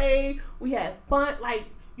played, we had fun. Like,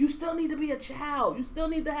 you still need to be a child. You still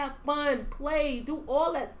need to have fun, play, do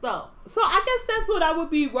all that stuff. So I guess that's what I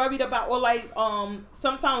would be worried about. Or like,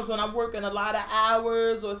 sometimes when I'm working a lot of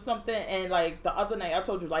hours or something, and like the other night I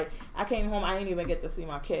told you, like, I came home, I didn't even get to see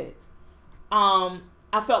my kids.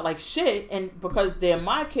 I felt like shit, and because they're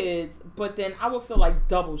my kids, but then I would feel like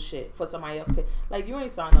double shit for somebody else's kid. Like, you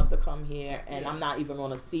ain't signed up to come here, and I'm not even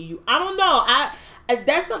going to see you. I don't know. I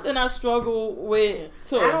that's something I struggle with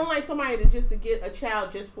too. I don't like somebody to get a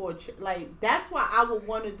child just for like. That's why I would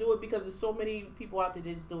want to do it, because there's so many people out there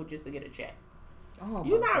that just do it just to get a check. Oh,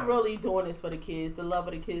 you're not really doing this for the kids, the love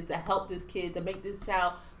of the kids, to help this kid, to make this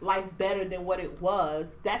child life better than what it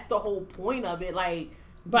was. That's the whole point of it. Like,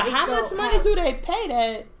 But how much money do they pay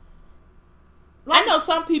that? Like, I know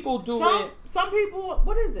some people do it. Some people,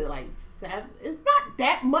 what is it, like 7? It's not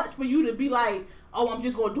that much for you to be like, oh, I'm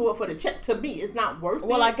just going to do it for the check. To me, it's not worth it.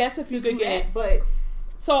 Well, I guess if you could get, but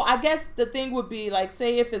so I guess the thing would be like,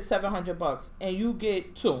 say if it's $700 and you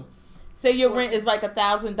get 2. Say your rent is like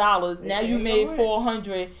 $1,000. Now you made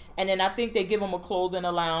 $400, and then I think they give them a clothing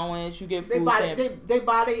allowance. You get food stamps. They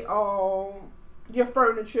buy your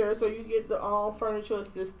furniture, so you get the furniture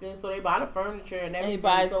assistance. So they buy the furniture and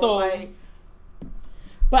everything.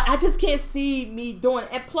 But I just can't see me doing.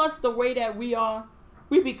 And plus, the way that we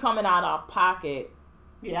be coming out our pocket.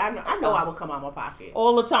 Yeah, I know I will come out my pocket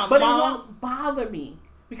all the time, but it won't bother me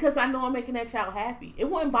because I know I'm making that child happy. It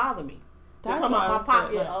wouldn't bother me. That's come out my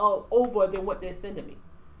pocket over than what they're sending me.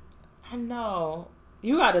 I know.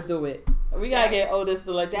 You got to do it. We got to get Otis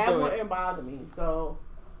to let you do it. That wouldn't bother me. So,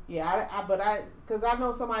 yeah, because I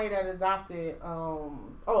know somebody that adopted,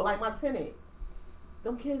 like my tenant.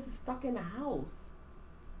 Them kids are stuck in the house.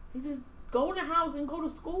 They just go in the house and go to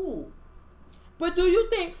school. But do you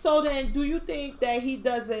think that he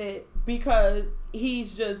does it because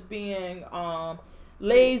he's just being,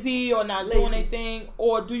 lazy or not doing anything,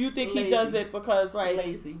 or do you think he does it because like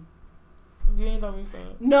lazy? You ain't know me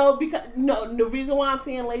saying. No, the reason why I'm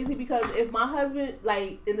saying lazy because if my husband,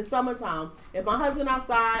 like in the summertime, if my husband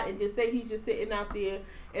outside and just say he's just sitting out there,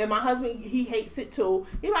 and my husband he hates it too,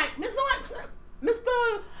 he like Mr. Send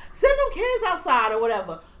them kids outside or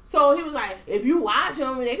whatever. So he was like, if you watch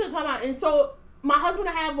them, they could come out, and so. My husband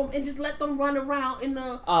would have them and just let them run around in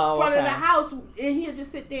the front of the house, and he'll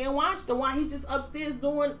just sit there and watch them while he's just upstairs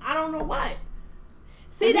doing I don't know what.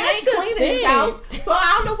 See, that's ain't cleaning his house, so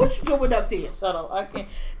I don't know what you're doing up there. Shut up, I can't.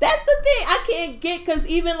 That's the thing I can't get because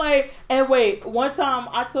even like and wait, one time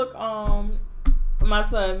I took my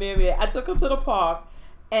son Mary, I took him to the park.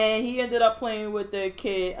 And he ended up playing with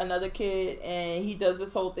another kid, and he does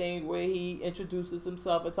this whole thing where he introduces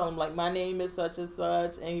himself and tells him, like, my name is such and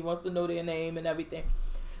such, and he wants to know their name and everything.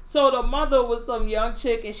 So the mother was some young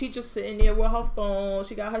chick, and she just sitting there with her phone.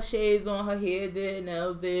 She got her shades on, her hair did,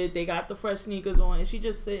 nails did. They got the fresh sneakers on, and she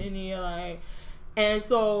just sitting there, like... And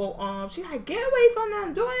so, she like, get away from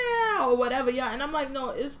them, doing it or whatever, yeah. And I'm like, no,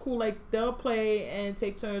 it's cool. Like, they'll play and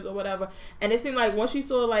take turns or whatever. And it seemed like once she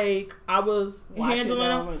saw, like, I was handling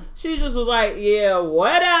them, she just was like, yeah,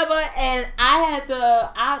 whatever. And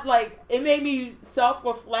it made me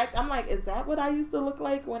self-reflect. I'm like, is that what I used to look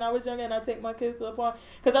like when I was younger and I take my kids to the park?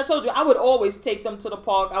 Because I told you, I would always take them to the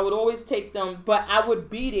park. I would always take them, but I would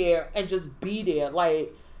be there and just be there.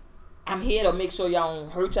 Like, I'm here to make sure y'all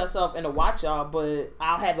don't hurt yourself and to watch y'all, but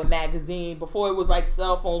I'll have a magazine. Before it was like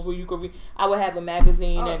cell phones where you could read, I would have a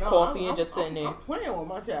magazine and coffee and just sitting there. I'm playing with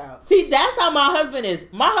my child. See, that's how my husband is.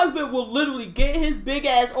 My husband will literally get his big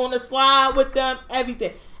ass on the slide with them,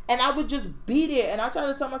 everything. And I would just be there. And I try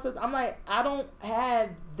to tell myself, I'm like, I don't have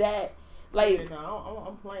that. Like, no,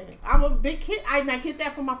 I'm playing. I'm a big kid. I get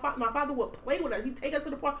that from my father. My father would play with us. He'd take us to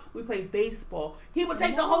the park. We play baseball. He would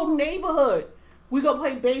take the whole neighborhood. We go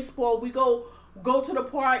play baseball. We go to the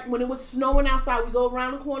park. When it was snowing outside, we go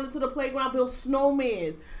around the corner to the playground, build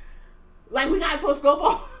snowmans. Like, we got to a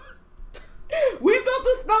snowball. We built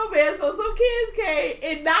a snowman, so some kids came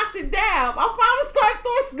and knocked it down. My father started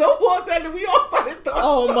throwing snowballs at it. We all started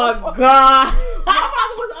throwing snowballs. My God. My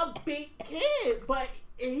father was a big kid, but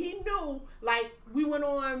he knew, like, we went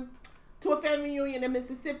on to a family reunion in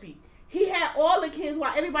Mississippi. He had all the kids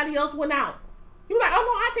while everybody else went out. He was like, oh,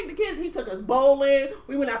 no, I take the kids. He took us bowling.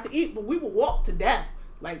 We went out to eat, but we would walk to death.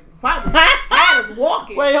 Like, father had us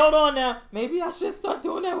walking. Wait, hold on now. Maybe I should start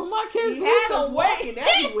doing that with my kids. He had us walking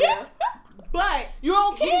everywhere. But you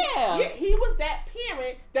don't care. He was that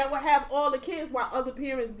parent that would have all the kids while other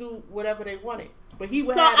parents do whatever they wanted. But he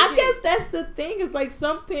would have I guess that's the thing. Is like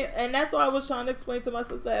some parents, and that's why I was trying to explain to my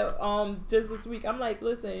sister just this week. I'm like,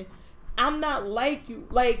 listen, I'm not like you.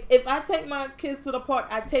 Like, if I take my kids to the park,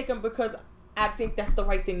 I take them because I think that's the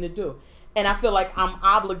right thing to do. And I feel like I'm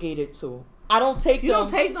obligated to. I don't take them. You don't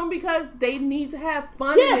take them because they need to have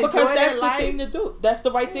fun and because enjoy that's their the thing to do. That's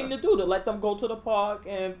the right thing to do, to let them go to the park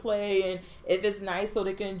and play, and if it's nice so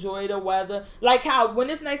they can enjoy the weather. Like how when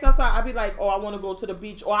it's nice outside, I'll be like, oh, I want to go to the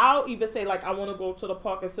beach. Or I'll even say like, I want to go to the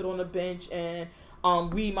park and sit on the bench and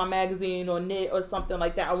read my magazine or knit or something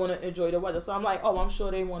like that. I want to enjoy the weather. So I'm like, oh, I'm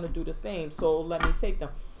sure they want to do the same. So let me take them.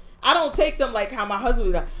 I don't take them like how my husband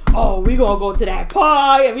was like, oh, we going to go to that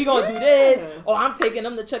park and we going to do this. Or I'm taking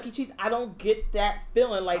them to Chuck E. Cheese. I don't get that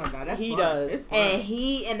feeling like he does. It's fun.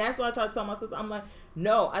 And that's what I try to tell my sister. I'm like,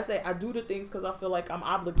 no, I say I do the things because I feel like I'm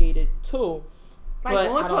obligated to. Like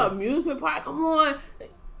going to an amusement park. Come on.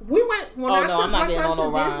 We went when I took my son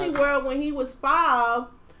to Disney World when he was 5.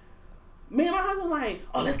 Me and my husband were like,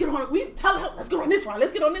 oh, let's get on. We tell him, let's get on this ride.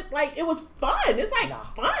 Let's get on this. Like, it was fun. It's like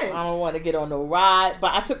fun. I don't want to get on no ride.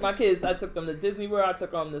 But I took my kids. I took them to Disney World. I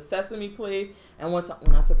took them to Sesame Place. And one time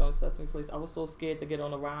when I took them to Sesame Place, I was so scared to get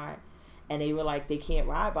on the ride. And they were like, they can't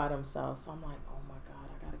ride by themselves. So I'm like, oh my God,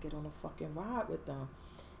 I got to get on a fucking ride with them.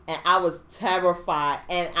 And I was terrified.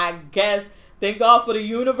 And I guess, thank God for the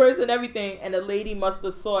universe and everything. And the lady must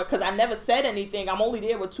have saw it. Because I never said anything. I'm only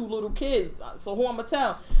there with 2 little kids. So who I'm going to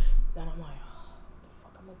tell? Then I'm like, oh,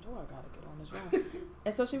 what the fuck I'm going to do? I got to get on this ride.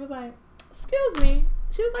 And so she was like, excuse me.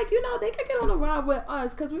 She was like, you know, they could get on the ride with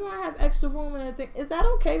us because we want to have extra room and everything. Is that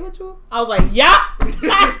okay with you? I was like, yeah.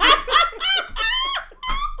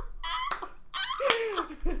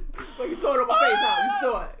 Well, you saw it on my face, huh? You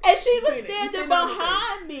saw it. And she was standing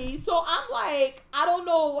behind me. So I'm like, I don't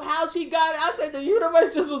know how she got it. I said the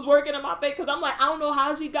universe just was working in my face because I'm like, I don't know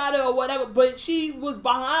how she got it or whatever. But she was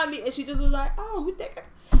behind me and she just was like, oh, we think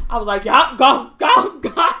I was like, yeah, go.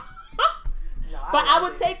 But I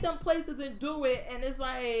would take them places and do it. And it's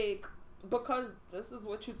like, because this is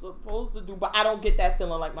what you're supposed to do. But I don't get that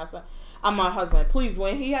feeling like my son. I'm my husband. Please,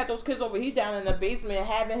 when he had those kids over, he down in the basement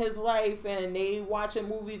having his life. And they watching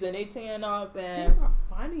movies and they tearing up. And kids are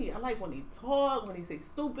funny. I like when they talk, when they say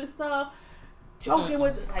stupid stuff. Joking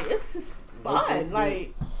with, like, it's just fun.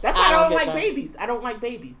 Like, that's why I don't like babies. I don't like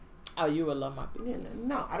babies. Oh, you would love my baby.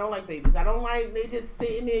 No, I don't like babies. I don't like they just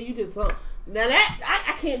sitting there. You just now that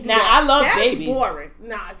I can't do that. Now I love That's babies. Boring.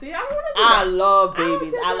 Nah, see, I don't want to do that. I love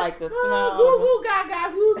babies. I like the smell. Goo gaga,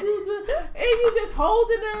 and you just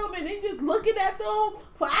holding them and then just looking at them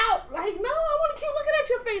for out. Like, no, I want to keep looking at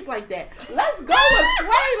your face like that. Let's go and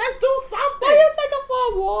play. Let's do something. Why you take them for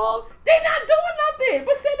a walk? They're not doing nothing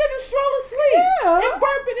but sitting in the stroller sleep and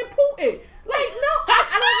burping and pooting. Like, no,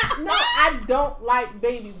 I don't like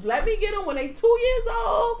babies. Let me get them when they 2 years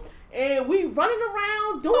old and we running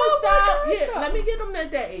around doing stuff. Yeah, let me get them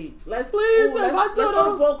at that age. Let's go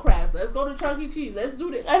to Bull Crafts. Let's go to Chuck E. Cheese. Let's do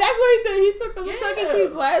this. And that's what he did. He took them to Chuck E.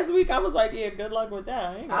 Cheese last week. I was like, yeah, good luck with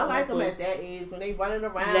that. I like them at that age when they running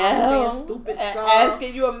around saying stupid stuff.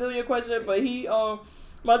 Asking you a million questions, but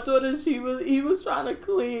my daughter, he was trying to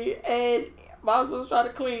clean and Miles was trying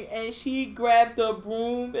to clean, and she grabbed the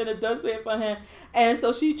broom and a dustpan for him, and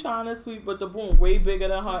so she trying to sweep, but the broom way bigger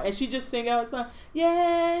than her, and she just sing out song,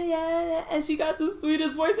 yeah, and she got the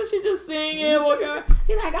sweetest voice, and she just singing, walking around.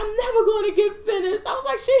 He's like, I'm never going to get finished. I was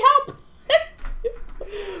like, she helped.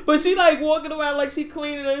 But she like walking around like she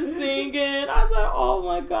cleaning and singing. I was like, oh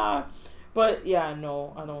my God. But yeah,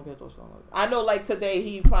 no, I don't get those songs. I know, like today,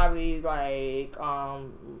 he probably like,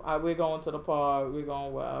 we're going to the park, we're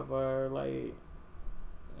going wherever, like.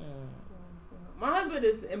 My husband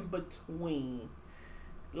is in between.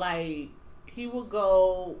 Like, he will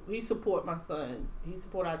go, he support my son, he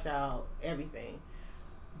support our child, everything.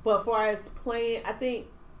 But far as playing, I think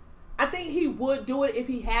he would do it if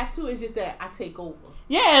he have to. It's just that I take over.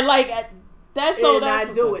 Yeah, like. That's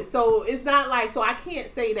I do it. So it's not like, so I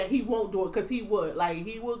can't say that he won't do it because he would. Like,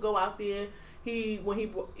 he would go out there. He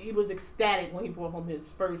was ecstatic when he brought home his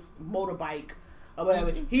first motorbike or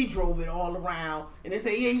whatever. Mm-hmm. He drove it all around and they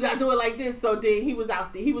say, yeah, you got to do it like this. So then he was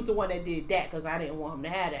out there. He was the one that did that because I didn't want him to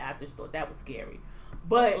have that. I just thought that was scary.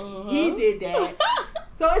 But he did that.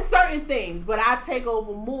 So it's certain things. But I take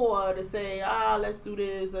over more to say, let's do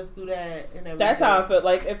this, let's do that. And everything. That's how I feel.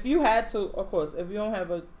 Like, if you had to, of course, if you don't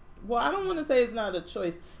have a, well, I don't want to say it's not a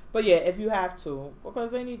choice, but yeah, if you have to,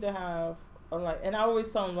 because they need to have, and I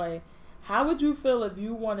always tell them, like, how would you feel if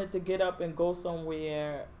you wanted to get up and go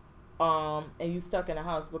somewhere, and you stuck in the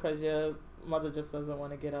house because your mother just doesn't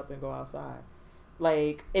want to get up and go outside?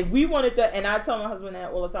 Like, if we wanted to, and I tell my husband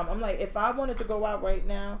that all the time, I'm like, if I wanted to go out right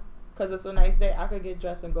now, because it's a nice day, I could get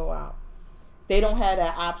dressed and go out. They don't have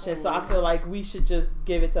that option, so I feel like we should just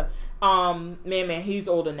give it to man, he's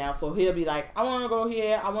older now, so he'll be like, I want to go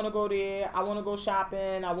here, I want to go there, I want to go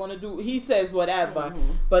shopping, I want to do, he says whatever,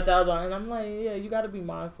 but the other, and I'm like, yeah, you got to be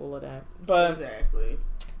mindful of that. But exactly.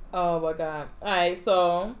 Oh my God. Alright,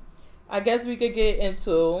 so I guess we could get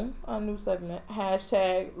into a new segment,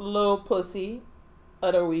 hashtag Little Pussy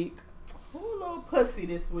of the Week. Who little pussy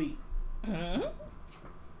this week? Mm-hmm.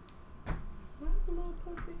 Little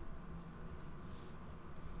pussy?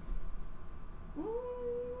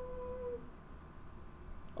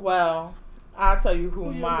 Well, I'll tell you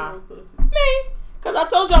who me. Because I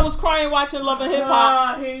told you I was crying watching Love and Hip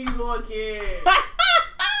Hop. Here you go again.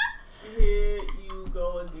 Here you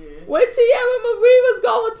go again. When Tiara Marie was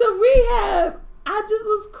going to rehab, I just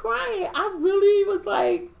was crying. I really was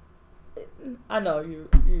like, I know you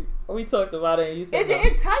we talked about it and you said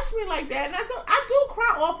it touched me like that, and I do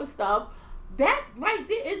cry offer stuff. That right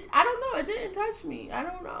there, I don't know. It didn't touch me. I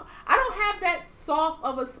don't know. I don't have that soft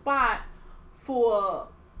of a spot for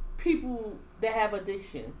people that have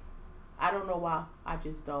addictions. I don't know why. I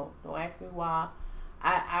just don't. Don't ask me why.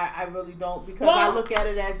 I really don't, because I look at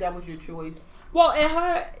it as that was your choice. Well,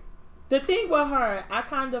 and the thing with her, I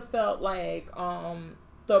kind of felt like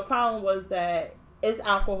the problem was that it's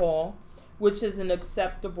alcohol, which is an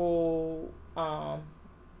acceptable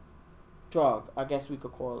drug, I guess we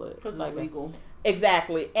could call it. Because it's legal.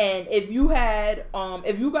 Exactly. And if you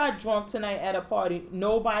got drunk tonight at a party,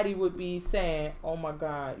 nobody would be saying, "Oh my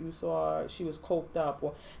God, you saw her, she was coked up,"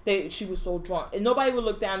 or she was so drunk. And nobody would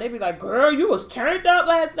look down. They'd be like, "Girl, you was turned up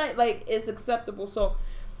last night." Like, it's acceptable. So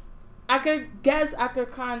I could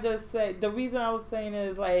kind of say, the reason I was saying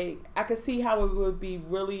is, like, I could see how it would be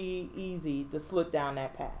really easy to slip down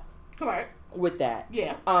that path. Correct. With that.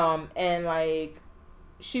 Yeah. And like,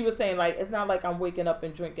 she was saying, like, it's not like I'm waking up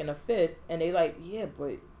and drinking a fifth. And they like, yeah,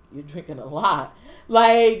 but you're drinking a lot.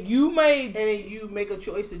 Like, you make a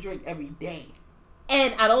choice to drink every day.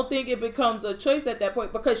 And I don't think it becomes a choice at that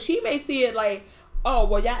point, because she may see it like, oh,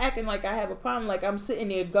 well, y'all acting like I have a problem. Like, I'm sitting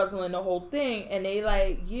there guzzling the whole thing. And they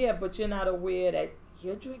like, yeah, but you're not aware that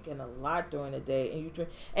you're drinking a lot during the day.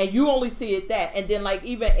 And you only see it that. And then, like,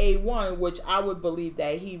 even A1, which I would believe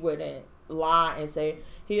that he wouldn't lie and say,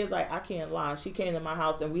 he was like, I can't lie. She came to my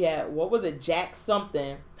house and we had, what was it, Jack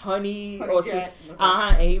something, honey or Jack.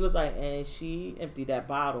 And he was like, and she emptied that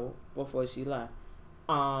bottle before she left.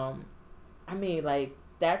 I mean, like,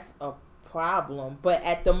 that's a problem. But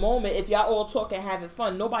at the moment, if y'all all talking, having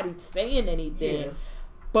fun, nobody's saying anything. Yeah.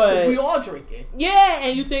 But we all drinking. Yeah,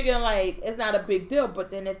 and you thinking like it's not a big deal. But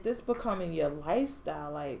then if this becoming your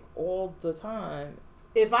lifestyle, like, all the time,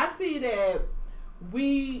 if I see that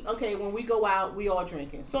when we go out, we all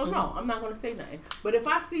drinking. So no, I'm not gonna say nothing. But if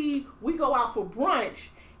I see we go out for brunch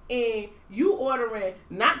and you ordering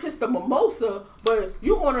not just a mimosa, but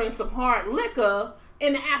you ordering some hard liquor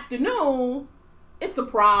in the afternoon, it's a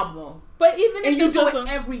problem. But even if you do it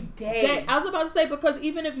every day, I was about to say, because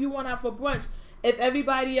even if you went out for brunch, if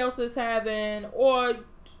everybody else is having, or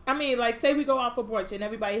I mean, like, say we go out for brunch and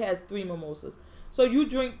everybody has 3 mimosas. So you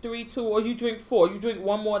drink 3, 2, or you drink 4. You drink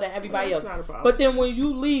one more than everybody else. Not a problem. But then when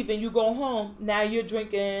you leave and you go home, now you're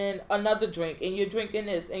drinking another drink, and you're drinking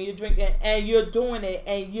this, and you're drinking, and you're doing it,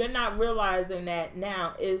 and you're not realizing that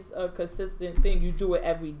now it's a consistent thing. You do it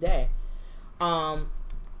every day. I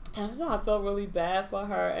don't know. I felt really bad for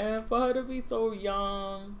her, and for her to be so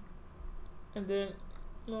young, and then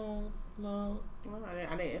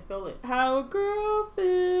I didn't feel it. How a girl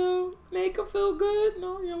feel, make her feel good.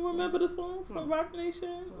 No, you don't remember the song from Rock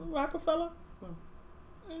Nation, Rockefeller?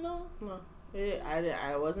 No.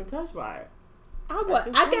 I wasn't touched by it.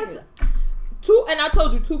 I guess two, and I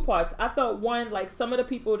told you 2 parts. I felt one, like, some of the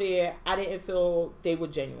people there, I didn't feel they were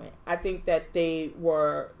genuine. I think that they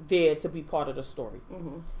were there to be part of the story.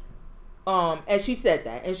 Mm-hmm. And she said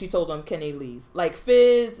that, and she told them, can they leave? Like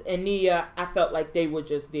Fizz and Nia, I felt like they were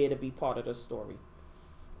just there to be part of the story.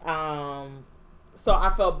 So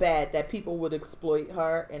I felt bad that people would exploit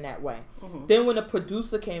her in that way. Mm-hmm. Then when the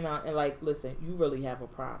producer came out and like, listen, you really have a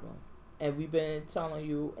problem. And we've been telling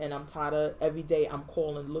you, and I'm tired of every day I'm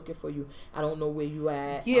calling, looking for you. I don't know where you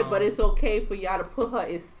at. Yeah, but it's okay for y'all to put her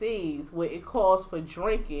in scenes where it calls for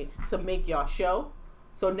drinking to make y'all show.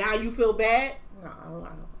 So now you feel bad? No,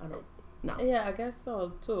 I don't. No. Yeah, I guess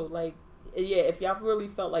so too. Like, yeah, if y'all really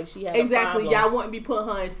felt like she had exactly, a problem, y'all wouldn't be putting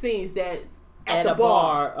her in scenes that at the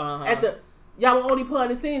bar. Y'all would only put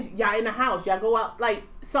her in scenes. Y'all in the house. Y'all go out like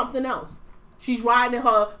something else. She's riding in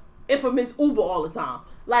her infamous Uber all the time.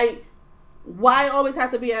 Like, why always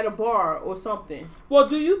have to be at a bar or something? Well,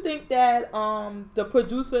 do you think that the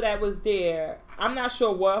producer that was there, I'm not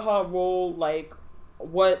sure what her role, like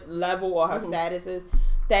what level or her status is,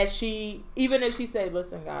 that she, even if she said,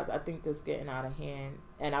 listen guys, I think this is getting out of hand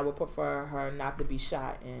and I would prefer her not to be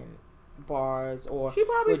shot in bars or she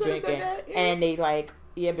probably could have said that, yeah. And they like,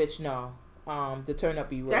 yeah bitch, no, to turn up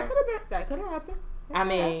be real. That could have happened. I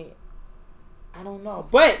mean, I don't know,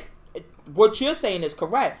 but what you're saying is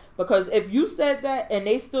correct, because if you said that and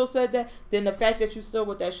they still said that, then the fact that you still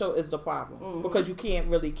with that show is the problem, because you can't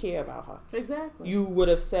really care about her. Exactly. You would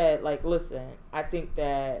have said like, listen, I think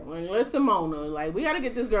that where's Simona? Like, we got to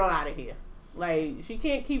get this girl out of here. Like, she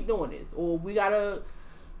can't keep doing this, or we got to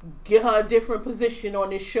get her a different position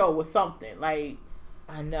on this show or something. Like,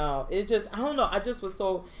 I know. It just, I don't know. I just was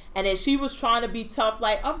so, and then she was trying to be tough.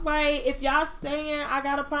 Like, all right, if y'all saying I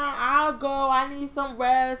got a problem, I'll go. I need some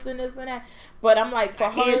rest and this and that. But I'm like, for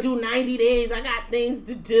her, I can't do 90 days. I got things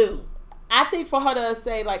to do. I think for her to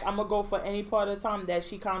say, like, I'm going to go for any part of the time, that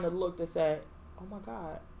she kind of looked and said, oh my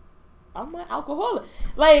God, I'm an alcoholic.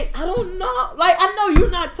 Like, I don't know. Like, I know you're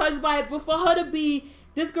not touched by it, but for her to be,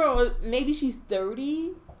 this girl, maybe she's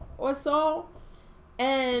 30 or so,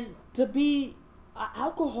 and to be an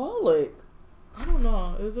alcoholic, I don't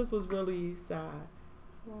know. It just was really sad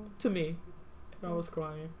to me. And I was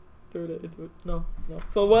crying. No.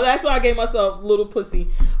 So, well, that's why I gave myself little pussy.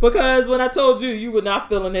 Because when I told you, you were not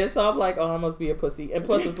feeling it. So I'm like, oh, I must be a pussy. And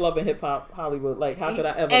plus, it's Love and Hip Hop Hollywood. Like, how could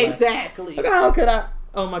I ever? Exactly. Like, how could I?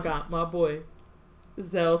 Oh my God, my boy,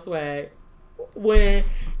 Zell Swag. When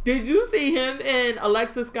did you see him and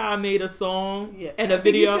Alexa Sky made a song and a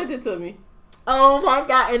video? You sent it to me. Oh my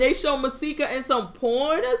God, and they show Masika in some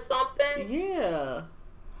porn or something. Yeah.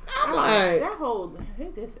 I'm like that whole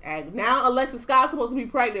this act. Now Alexa Scott's supposed to be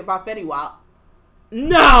pregnant by Fetty Wap.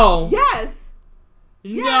 No. Yes.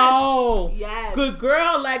 No. Yes. Good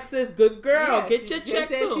girl, Alexis. Good girl. Yeah, get your check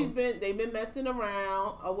too. They've been messing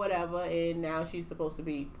around or whatever, and now she's supposed to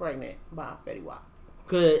be pregnant by Fetty Wap.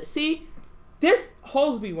 Good. See, this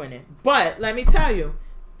hoes be winning, but let me tell you,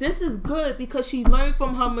 this is good because she learned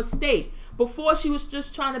from her mistake. Before, she was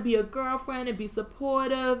just trying to be a girlfriend and be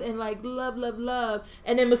supportive and like love.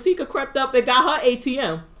 And then Masika crept up and got her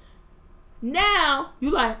ATM. Now, you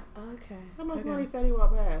like, okay. How much money Fetty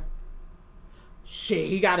Wap have? Shit,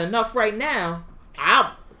 he got enough right now.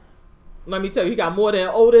 Let me tell you, he got more than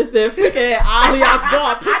Otis and freaking Ali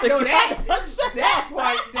Akbar. I know that. That's not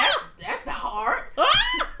hard.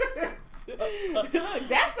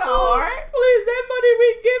 That's the hard. Please, that money we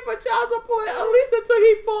get for child support, at least until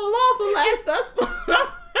he fall off and last us.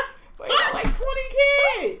 But he got like 20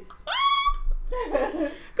 kids.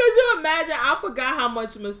 Could you imagine? I forgot how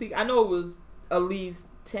much Masika. I know it was at least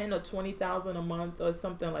 10 or 20,000 a month or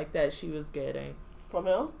something like that she was getting from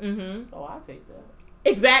him. Mm-hmm. Oh, I'll take that.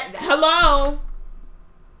 Exactly. Hello.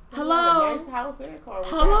 Nice house and car.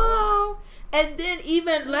 Hello. And then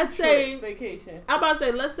even let's say vacation. I'm about to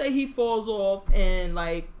say, let's say he falls off in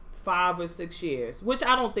like 5 or 6 years, which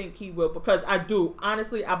I don't think he will, because I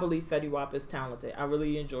believe Fetty Wap is talented. I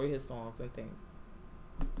really enjoy his songs and things.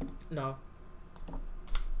 No.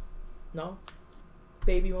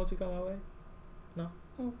 Baby, won't you come my way? No.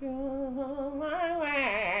 My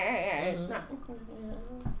way.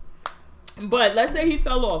 Mm-hmm. But let's say he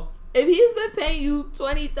fell off. If he's been paying you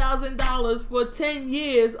 $20,000 for 10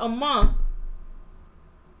 years a month,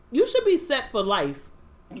 you should be set for life.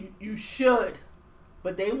 You should.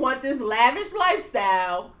 But they want this lavish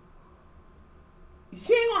lifestyle.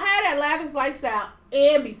 She ain't gonna have that lavish lifestyle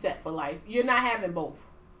and be set for life. You're not having both.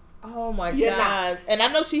 Oh my gosh. And I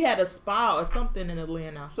know she had a spa or something in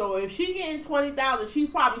Atlanta. So if she getting $20,000, she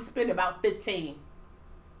probably spend about $15,000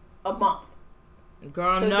 a month.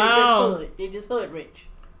 Girl, no. They just hood rich.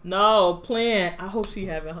 No, plan. I hope she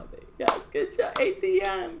having her baby. Yes, get your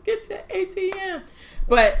ATM. Get your ATM.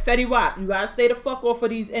 But Fetty Wap, you gotta stay the fuck off of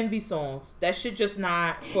these envy songs. That shit just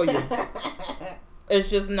not for you. It's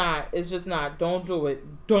just not. Don't do it.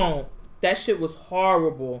 Don't. That shit was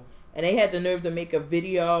horrible. And they had the nerve to make a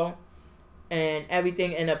video and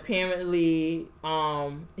everything. And apparently,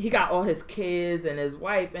 he got all his kids and his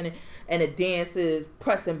wife and the dances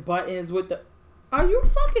pressing buttons with the. Are you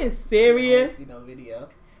fucking serious? I didn't see no video.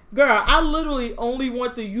 Girl, I literally only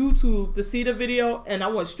went to YouTube to see the video, and I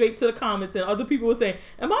went straight to the comments, and other people were saying,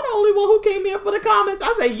 am I the only one who came here for the comments?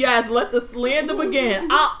 I said, yes, let the slander begin.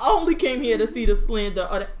 I only came here to see the slander.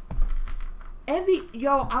 I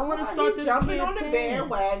want to start this jumping campaign. On the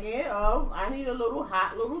bandwagon of, I need a little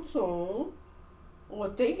hot little tune, or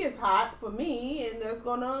think it's hot for me, and that's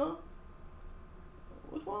gonna,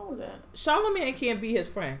 what's wrong with that? Charlamagne can't be his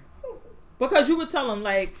friend. Because you would tell him,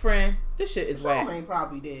 like, friend, this shit is whack. Charlamagne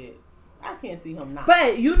probably did. I can't see him not.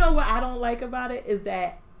 But you know what I don't like about it is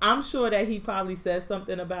that I'm sure that he probably says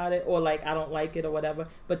something about it, or like, I don't like it or whatever,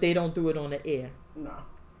 but they don't do it on the air. No.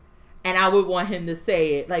 And I would want him to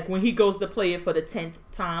say it, like when he goes to play it for the 10th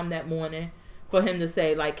time that morning, for him to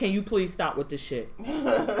say, like, can you please stop with this shit?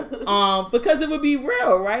 Because it would be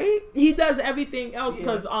real, right? He does everything else.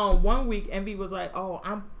 Because 1 week Envy was like, oh,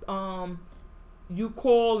 you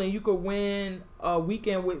call and you could win a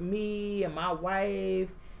weekend with me and my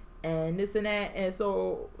wife and this and that. And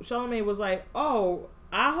so Charlamagne was like, oh,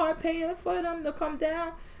 I Hart paying for them to come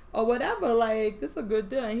down or whatever. Like, this is a good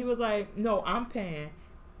deal. And he was like, no, I'm paying.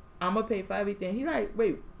 I'm going to pay for everything. He like,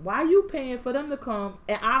 wait, why you paying for them to come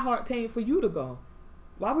and I Hart paying for you to go?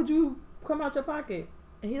 Why would you come out your pocket?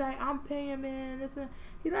 And he like, I'm paying, man.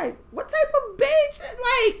 He like, what type of bitch?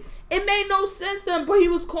 Like, it made no sense to him, but he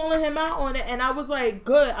was calling him out on it. And I was like,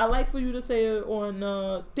 good. I like for you to say it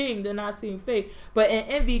on thing. They're not seeing fake. But in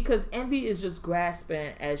Envy, because Envy is just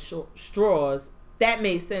grasping at straws, that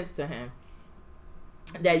made sense to him.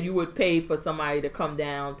 that you would pay for somebody to come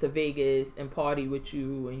down to Vegas and party with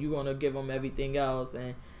you, and you're gonna give them everything else.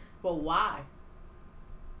 But why?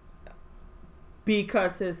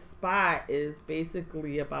 Because his spot is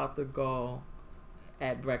basically about to go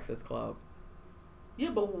at Breakfast Club. Yeah,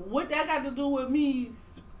 but what that got to do with me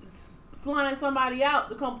flying somebody out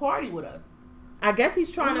to come party with us? I guess he's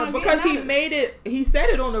trying to, because he said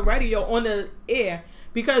it on the radio, on the air,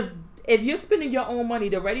 because if you're spending your own money,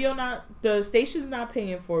 the station's not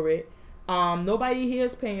paying for it. Nobody here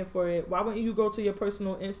is paying for it. Why wouldn't you go to your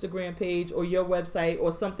personal Instagram page or your website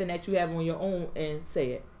or something that you have on your own and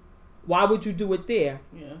say it? Why would you do it there?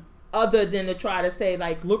 Yeah. Other than to try to say,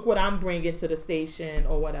 like, look what I'm bringing to the station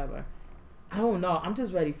or whatever. I don't know. I'm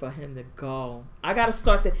just ready for him to go. I got to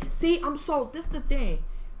start this the thing.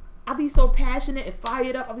 I be so passionate and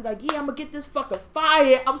fired up. I'll be like, yeah, I'm going to get this fucker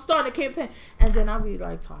fired. I'm starting a campaign. And then I'll be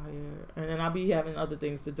like tired. And then I'll be having other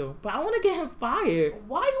things to do. But I want to get him fired.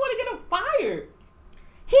 Why you want to get him fired?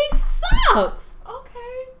 He sucks.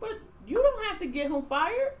 Okay, but you don't have to get him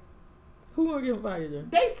fired. Who going to get him fired then?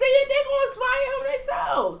 They say it, they going to fire him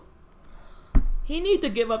themselves. He need to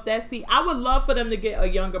give up that seat. I would love for them to get a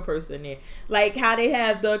younger person there. Like how they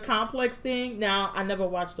have the complex thing. Now, I never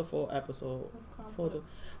watched the full episode.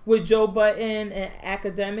 With Joe Budden and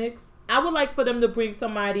academics. I would like for them to bring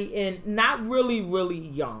somebody in, not really, really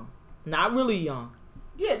young. Not really young.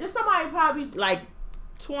 Yeah, just somebody probably like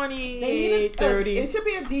 20, 30. It should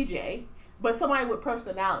be a DJ, but somebody with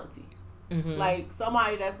personality. Mm-hmm. Like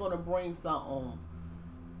somebody that's going to bring something.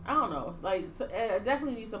 I don't know. Like,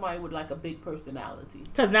 definitely need somebody with like a big personality.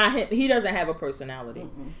 Cause he doesn't have a personality.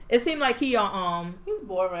 Mm-mm. It seemed like he's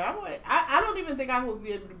boring. I don't even think I would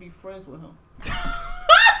be able to be friends with him. He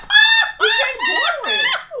seemed boring.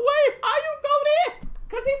 Wait, how you go there?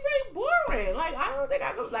 Cause he seemed boring. Like I don't think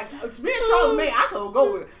I could. Like me and Charlamagne, I could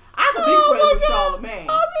go with. I could be friends with Charlamagne.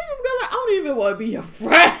 I don't even want to be your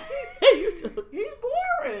friend. He's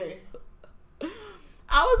boring.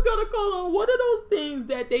 I was gonna call on what are those things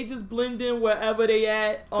that they just blend in wherever they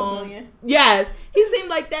at? Chameleon. Yes, he seemed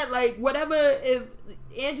like that. Like whatever, if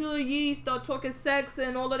Angela Yee start talking sex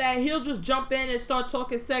and all of that, he'll just jump in and start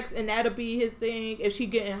talking sex, and that'll be his thing if she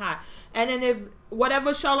getting hot. And then if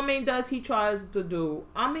whatever Charlamagne does, he tries to do.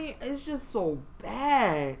 I mean, it's just so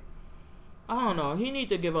bad. I don't know. He need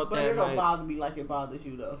to give up that. But it don't bother me like it bothers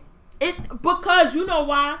you though. Because you know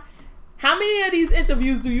why? How many of these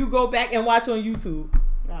interviews do you go back and watch on YouTube?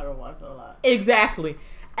 I don't watch a lot. Exactly.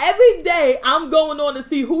 Every day I'm going on to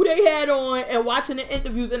see who they had on and watching the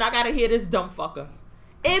interviews, and I gotta hear this dumb fucker.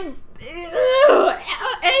 And he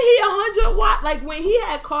 100 watt. Like when he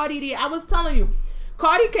had Cardi there, I was telling you,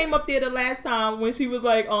 Cardi came up there the last time when she was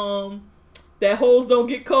like, that hoes don't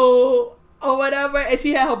get cold or whatever, and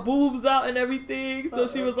she had her boobs out and everything. So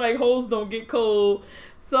she was like, hoes don't get cold.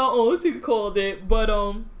 So she called it, but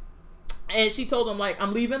and she told him, like,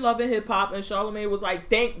 I'm leaving Love and Hip Hop. And Charlamagne was like,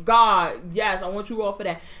 thank God. Yes, I want you all for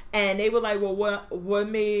that. And they were like, well, what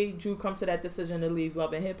made you come to that decision to leave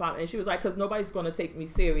Love and Hip Hop? And she was like, because nobody's going to take me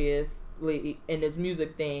seriously in this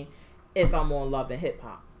music thing if I'm on Love and Hip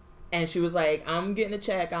Hop. And she was like, I'm getting a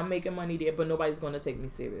check. I'm making money there, but nobody's going to take me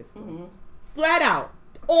seriously. Mm-hmm. Flat out.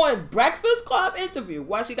 On Breakfast Club interview,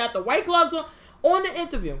 while she got the white gloves on the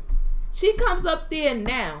interview. She comes up there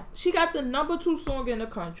now. She got the number 2 song in the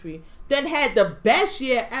country. Then had the best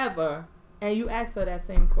year ever. And you asked her that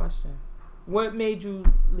same question. What made you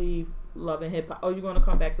leave Love and Hip Hop? Oh, you going to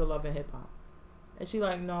come back to Love and Hip Hop? And she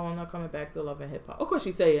like, no, I'm not coming back to Love and Hip Hop. Of course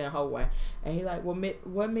she said it in her way. And he like, well,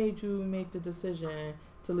 what made you make the decision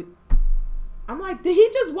to leave? I'm like, did he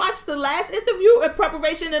just watch the last interview in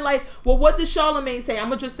preparation? And like, well, what did Charlamagne say? I'm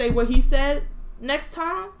going to just say what he said next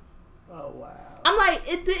time. Oh, wow. I'm like,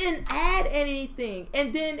 it didn't add anything.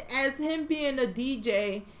 And then as him being a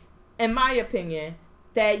DJ, in my opinion,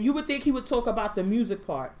 that you would think he would talk about the music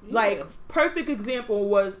part. Yeah. Like, perfect example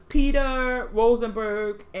was Peter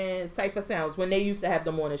Rosenberg and Cypher Sounds when they used to have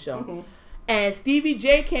the morning show. Mm-hmm. And Stevie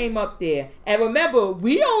J came up there. And remember,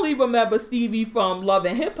 we only remember Stevie from Love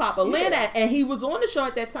and Hip Hop Atlanta. Yeah. And he was on the show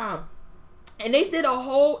at that time. And they did a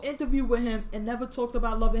whole interview with him and never talked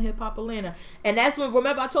about Love and Hip Hop Atlanta. And that's when,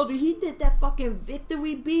 remember I told you, he did that fucking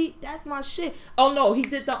Victory beat. That's my shit. Oh no, he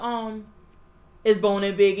did the, It's Bone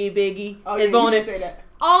and Biggie. Oh yeah, you did say that.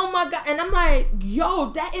 Oh my God. And I'm like,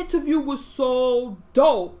 yo, that interview was so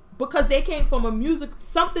dope. Because they came from a music,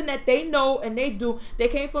 something that they know and they do. They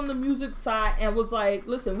came from the music side and was like,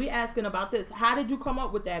 listen, we asking about this. How did you come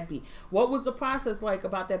up with that beat? What was the process like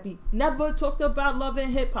about that beat? Never talked about Love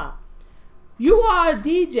and Hip Hop. You are a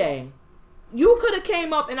DJ. you could have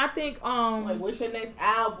came up, and I think like, what's your next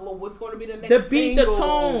album? What's going to be the next? The beat, single? the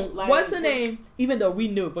tone. Like, what's the name? Even though we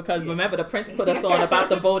knew, because remember the Prince put us on about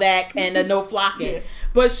the Bodak and the no flocking. Yeah.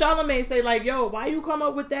 But Charlamagne say like, yo, why you come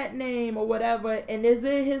up with that name or whatever? And is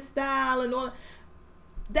it his style and all?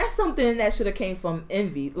 That's something that should have came from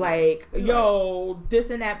Envy. Like, yo, this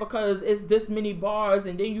and that because it's this many bars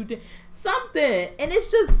and then you did something. And it's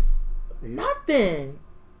just nothing.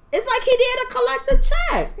 It's like he there to collect a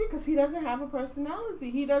check. Because he doesn't have a personality.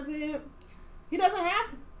 He doesn't have...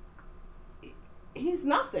 He's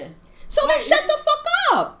nothing. So like, then shut the fuck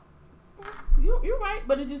up. You're right,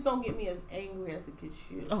 but it just don't get me as angry as it gets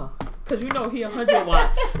you. Oh, because you know he 100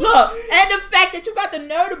 watt. Look, and the fact that you got the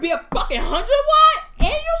nerve to be a fucking 100 watt,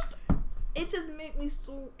 and it just made me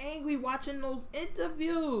so angry watching those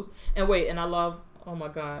interviews. And wait, and I love, oh my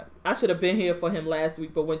God, I should have been here for him last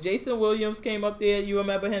week, but when Jason Williams came up there, you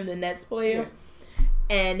remember him, the Nets player? Yeah.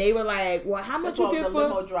 And they were like, well, how much you get for...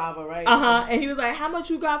 limo driver, right? Uh-huh. And he was like, how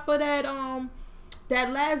much you got for that,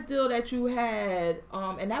 that last deal that you had,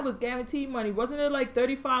 and that was guaranteed money. Wasn't it like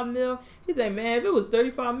 35 mil? He said, man, if it was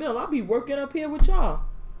 35 mil, I'll be working up here with y'all.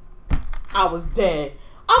 I was dead.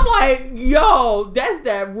 I'm like, yo, that's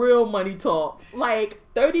that real money talk. Like,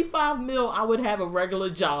 35 mil, I would have a regular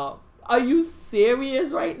job. Are you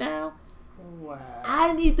serious right now? Wow.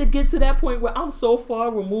 I need to get to that point where I'm so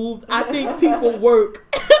far removed. I think people work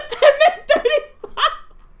and make 35.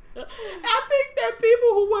 I think that people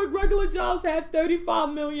who work regular jobs have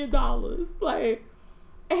 $35 million. Like,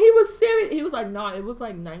 and he was serious. He was like, nah, it was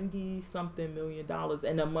like 90 something million dollars,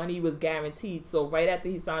 and the money was guaranteed. So right after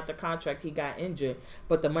he signed the contract, he got injured,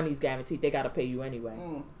 but the money's guaranteed. They got to pay you anyway.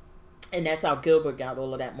 And that's how Gilbert got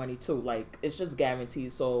all of that money too. Like, it's just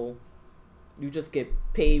guaranteed. So you just get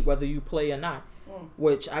paid whether you play or not.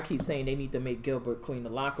 Which I keep saying they need to make Gilbert clean the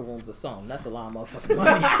locker rooms or something. That's a lot of motherfucking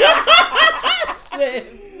money.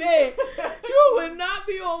 Man, you would not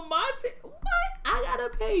be on my team. What? I gotta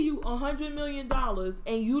pay you $100 million,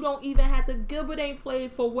 and you don't even have to. Gilbert ain't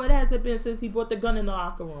played for what has it been since he brought the gun in the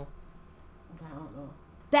locker room? I don't know.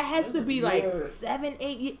 That has to be like 7,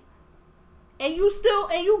 8 years. And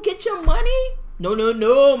you get your money?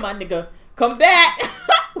 No, my nigga, come back.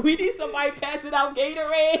 We need somebody passing out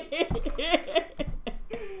Gatorade.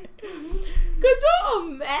 Could you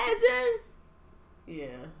imagine?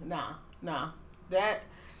 Yeah, nah. That,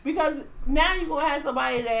 because now you're gonna have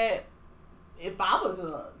somebody that, if I was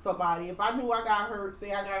somebody, if I knew I got hurt,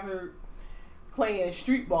 say I got hurt playing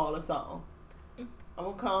street ball or something, I'm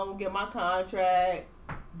gonna come get my contract,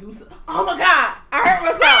 do some, oh my God, I hurt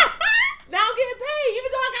myself. Now I'm getting paid,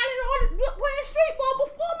 even though I got it on playing street ball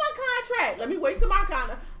before my contract. Let me wait till my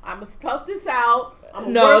contract. I'm gonna tough this out.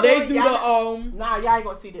 No, they do Nah, y'all ain't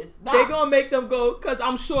gonna see this. Nah. They gonna make them go, because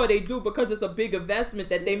I'm sure they do, because it's a big investment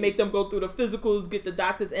that they make them go through the physicals, get the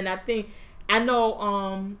doctors, and I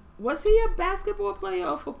know, was he a basketball player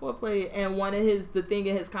or football player? And the thing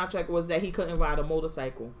in his contract was that he couldn't ride a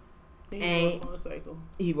motorcycle. He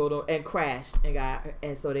rode and crashed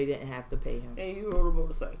and so they didn't have to pay him. And he rode a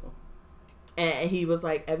motorcycle. And he was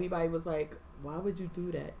like, everybody was like, why would you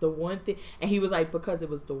do that? The one thing, and he was like, because it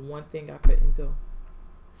was the one thing I couldn't do.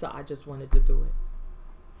 So I just wanted to do it.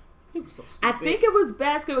 He was so stupid. I think it was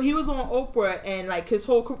basketball. He was on Oprah, and like his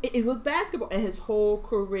whole it was basketball, and his whole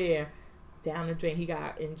career down the drain. He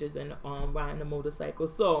got injured in riding a motorcycle.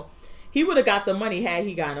 So he would have got the money had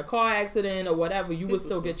he got in a car accident or whatever. You would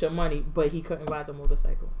still get your money, but he couldn't ride the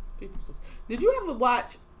motorcycle. Did you ever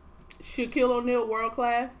watch Shaquille O'Neal World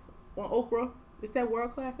Class on Oprah? Is that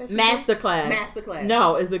World Class? Masterclass.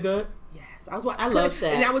 No, is it good? Yes. I love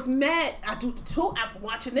Shaq. And I was mad. I do too. I'm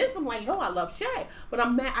watching this. I'm like, yo, I love Shaq. But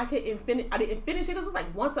I'm mad I didn't finish it. It was like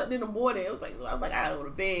 1 something in the morning. I was like, I gotta go to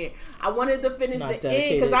bed. I wanted to finish the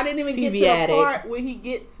end because I didn't even get to the part where he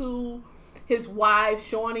get to his wife,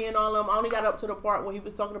 Shawnee, and all them. I only got up to the part where he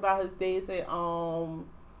was talking about his days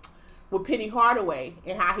with Penny Hardaway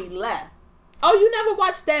and how he left. Oh, you never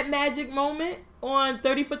watched that magic moment on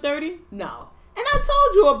 30 for 30? No. And I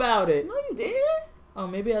told you about it. No, you didn't. Oh,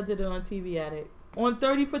 maybe I did it on TV Addict. On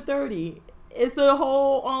 30 for 30. It's a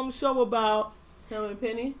whole show about him and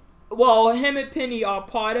Penny. Well, him and Penny are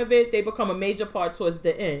part of it. They become a major part towards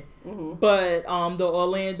the end. Mm-hmm. But the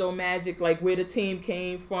Orlando Magic, like where the team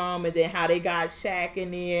came from, and then how they got Shaq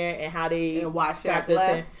in there, and how they got the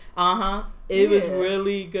team. It was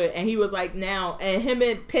really good. And he was like, now, and him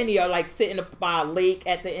and Penny are like sitting by a lake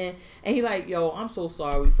at the end. And he like, yo, I'm so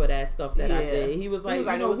sorry for that stuff that I did. He was like,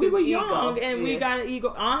 you know, we were young and we got an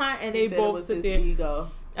ego. And they both sit there. Ego.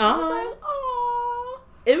 I was like, oh.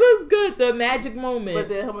 It was good, the magic moment. But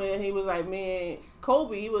then he was like, man,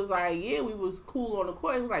 Kobe, he was like, yeah, we was cool on the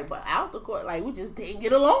court. He was like, but out the court, like, we just didn't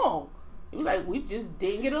get along. He was like, we just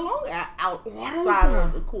didn't get along outside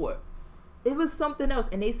of the court. It was something else.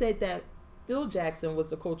 And they said that Phil Jackson was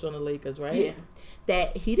the coach on the Lakers, right? Yeah.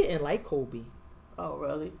 That he didn't like Kobe. Oh,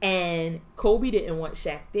 really? And Kobe didn't want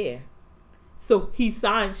Shaq there. So he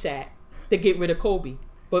signed Shaq to get rid of Kobe.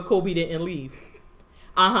 But Kobe didn't leave.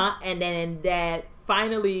 And then that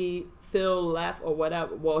finally Phil left or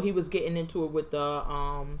whatever. Well, he was getting into it with the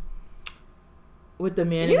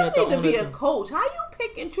man. You don't need to be a coach. How you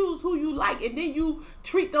pick and choose who you like and then you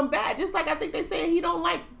treat them bad? Just like I think they said he didn't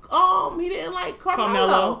like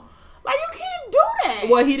Carmelo. Like, you can't do that.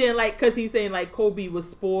 Well, he didn't like, because he's saying like Kobe was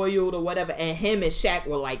spoiled or whatever, and him and Shaq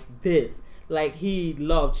were like this. Like, he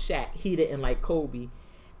loved Shaq. He didn't like Kobe.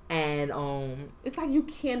 And it's like you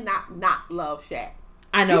cannot not love Shaq.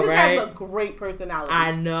 I know, right? He just has a great personality.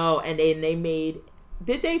 I know. And then they made...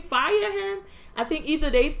 Did they fire him? I think either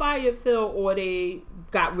they fired Phil or they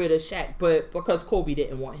got rid of Shaq, but because Kobe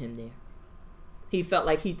didn't want him there. He felt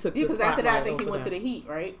like he took the spotlight. Because after that, I think he went to the Heat,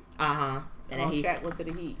 right? And then Shaq went to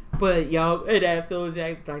the Heat. But y'all, that Phil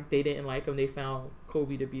Jack, like, they didn't like him. They found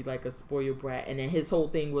Kobe to be like a spoiled brat, and then his whole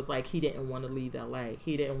thing was like he didn't want to leave LA.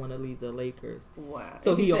 He didn't want to leave the Lakers. Wow.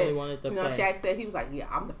 So he only wanted to play. Shaq said he was like, "Yeah,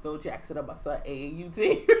 I'm the Phil Jackson of my son AAU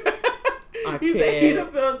team." He said he's the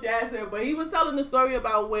Phil Jackson, but he was telling the story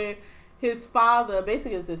about when his father,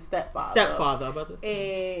 basically, is his stepfather. About this.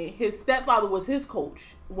 And his stepfather was his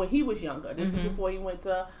coach when he was younger. This is before he went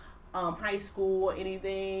to high school or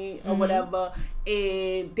anything or whatever,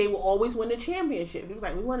 and they will always win the championship. He was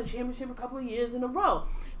like, we won the championship a couple of years in a row,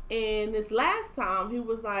 and this last time he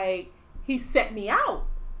was like, he set me out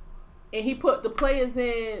and he put the players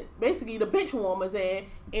in, basically the bench warmers in,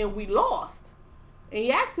 and we lost. And he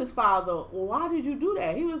asked his father, well, why did you do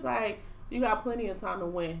that? He was like, you got plenty of time to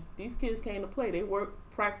win. These kids came to play. They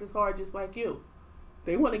practice hard just like you.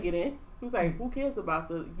 They want to get in. He was like, who cares about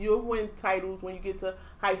you'll win titles when you get to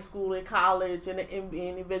high school and college and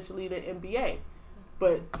eventually the NBA.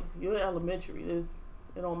 But you're elementary. It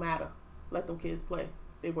don't matter. Let them kids play.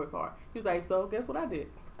 They work hard. He was like, so guess what I did?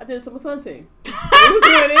 I did it to my son's team. They was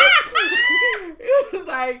winning. It was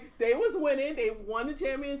like, they was winning. They won the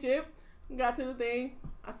championship. Got to the thing.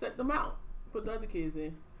 I set them out. Put the other kids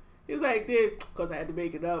in. He was like, because I had to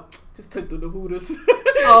make it up. Just took them to Hooters.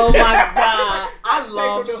 Oh my God. I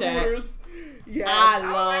love Shaq. Yes. I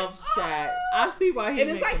love Shaq. I see why he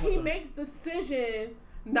and it's like he makes decisions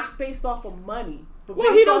not based off of money. But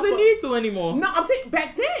well, he doesn't need to anymore. No, I'm saying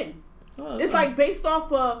back then. It's like based off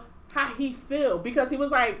of how he feel. Because he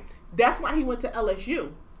was like, that's why he went to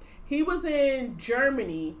LSU. He was in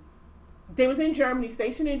Germany. They was in Germany,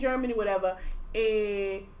 stationed in Germany, whatever.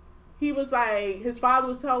 And he was like, his father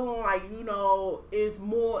was telling him, like, it's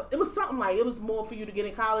more, it was something like, it was more for you to get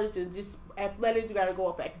in college than just athletics. You got to go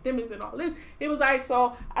off academics and all this. He was like,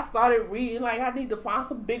 so I started reading, like, I need to find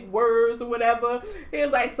some big words or whatever. He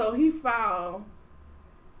was like, so he found,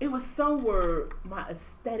 it was some word, my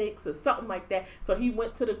aesthetics or something like that. So he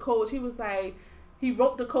went to the coach. He was like, he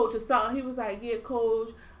wrote the coach or something. He was like, yeah,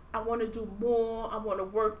 coach, I want to do more. I want to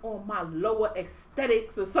work on my lower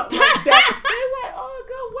aesthetics or something like that. He was like, oh,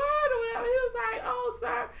 good word or whatever. He was like, oh,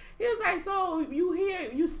 sir. He was like, so you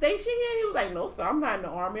here? You stationed here? He was like, no, sir. I'm not in the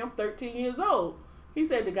Army. I'm 13 years old. He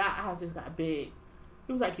said the guy's eyes just got big.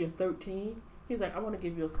 He was like, you're 13? He's like, I want to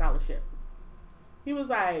give you a scholarship. He was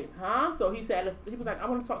like, huh? So he said, he was like, I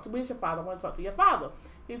want to talk to, where's your father? I want to talk to your father.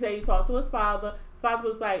 He said he talked to his father. His father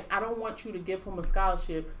was like, I don't want you to give him a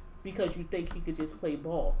scholarship because you think he could just play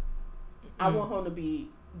ball. I want him to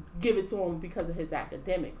give it to him because of his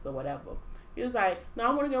academics or whatever. He was like, no, I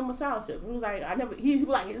want to give him a scholarship. He was like, he was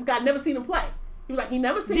like, this guy never seen him play. He was like, he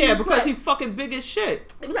never seen me play. Yeah, because he fucking big as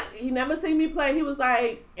shit. He was like, he never seen me play. He was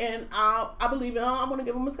like, and I believe in him. I want to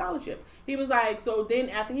give him a scholarship. He was like, so then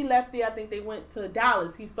after he left there, I think they went to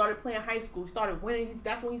Dallas. He started playing high school. He started winning.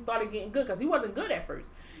 That's when he started getting good because he wasn't good at first.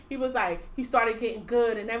 He was like, he started getting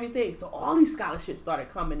good and everything. So all these scholarships started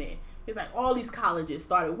coming in. He's like, all these colleges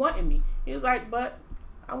started wanting me. He was like, but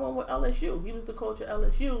I went with LSU. He was the coach at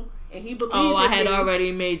LSU, and he believed. Oh, I had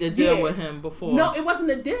already made the deal with him before. No, it wasn't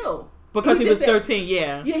a deal. Because he was 13,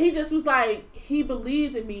 yeah. Yeah, he just was like, he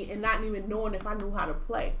believed in me and not even knowing if I knew how to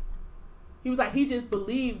play. He was like, he just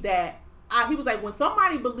believed that. He was like, when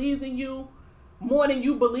somebody believes in you more than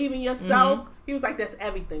you believe in yourself, he was like, that's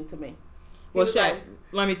everything to me. Well, Shaq, like,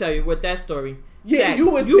 let me tell you, with that story, yeah,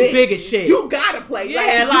 Shaq, you big as shit. You gotta play.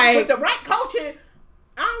 Yeah, like with the right coaching,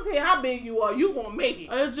 I don't care how big you are, you gonna make it.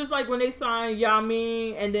 It's just like when they signed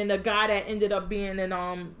Yamin and then the guy that ended up being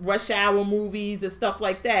in Rush Hour movies and stuff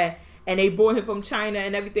like that, and they brought him from China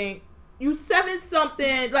and everything. You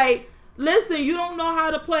 7-something, like, listen, you don't know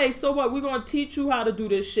how to play, so what? We're gonna teach you how to do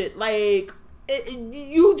this shit. Like,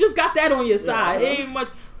 you just got that on your side. It ain't much.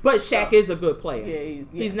 But Shaq is a good player. Yeah,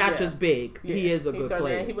 he's not just big. Yeah. He is a good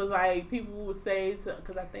player. He was like, people would say,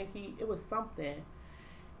 because I think it was something,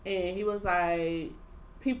 and he was like,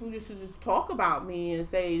 people used to just talk about me and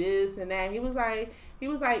say this and that. He was like,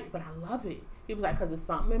 but I love it. He was like, because there's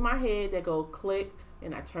something in my head that go click,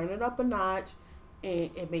 and I turn it up a notch,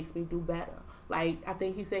 and it makes me do better. Like, I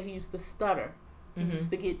think he said he used to stutter. He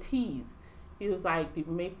used to get teased. He was like,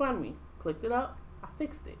 people made fun of me. Clicked it up, I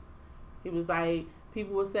fixed it. He was like,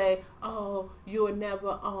 people would say, oh, you'll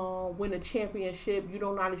never win a championship. You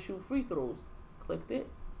don't know how to shoot free throws. Clicked it.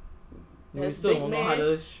 You still don't know how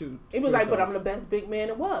to shoot. It was like, but I'm the best big man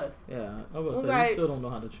it was. Yeah, I was like, you still don't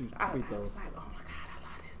know how to shoot free throws. I was like, oh my God, I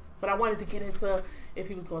love this. But I wanted to get into if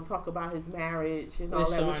he was going to talk about his marriage and all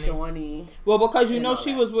that with Shawnee. Well, because you know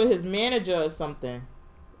she was with his manager or something.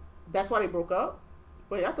 That's why they broke up?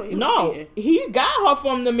 Wait, I thought he was cheating. He got her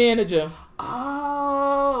from the manager.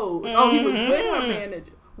 Oh, he was with her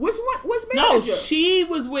manager. Which one? Which manager? No, she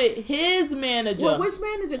was with his manager. Well, which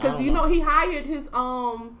manager? Because you know he hired his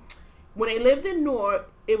when they lived in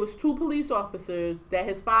Newark. It was 2 police officers that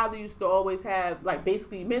his father used to always have, like,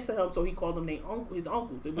 basically mentor him. So he called them his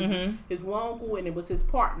uncles. It was his one uncle and it was his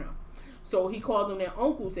partner. So he called them their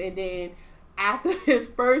uncles. And then after his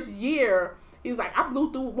first year, he was like, I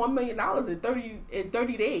blew through $1 million in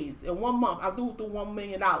 30 days. In 1 month, I blew through $1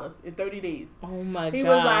 million in 30 days. Oh my God. He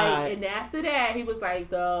was like, and after that, he was like,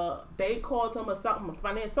 the bank called him or something.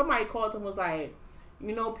 Somebody called him, was like,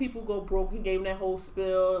 you know, people go broke. He gave him that whole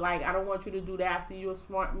spill. Like, I don't want you to do that. I see you're a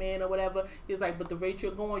smart man or whatever. He was like, but the rate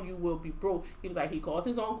you're going, you will be broke. He was like, he called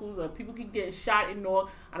his uncles. People keep getting shot in North.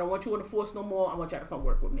 I don't want you on the force no more. I want y'all to come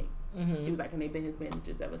work with me. He was like, and they've been his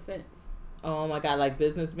managers ever since. Oh my God, like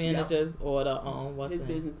business managers or the what's his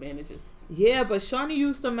business managers. Yeah, but Shawnee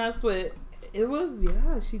used to mess with. It was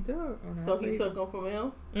she did. So he took them from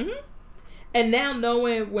him. And now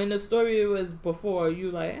knowing when the story was before, you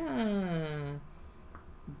like,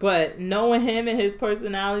 but knowing him and his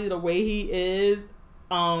personality, the way he is,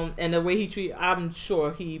 and the way he treat, I'm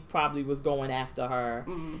sure he probably was going after her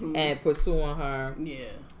and pursuing her.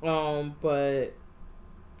 Yeah. But.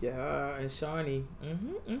 Yeah, and Shawnee.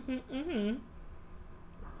 Oh,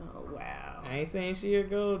 wow. I ain't saying she a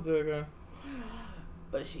gold digger.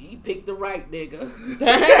 But she picked the right nigga.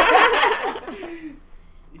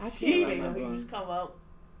 She made him come up.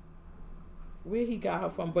 Where he got her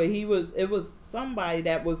from, but it was somebody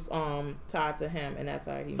that was tied to him, and that's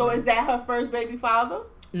how he. So is that her first baby father?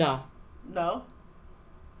 No.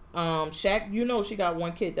 Shaq, you know she got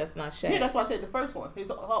 1 kid that's not Shaq. Yeah, that's why I said the first one. Her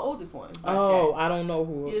oldest one. Oh, Shaq. I don't know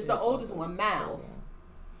who. It's the oldest one, Miles.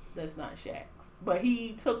 That's not Shaq's. But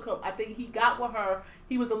he took her, I think he got with her,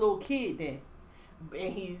 he was a little kid then.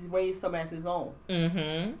 And he's raised him as his own.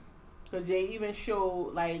 Because they even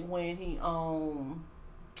showed, like, when he, I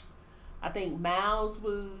think Miles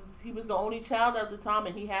he was the only child at the time,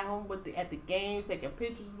 and he had him at the games, taking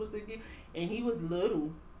pictures with the game, and he was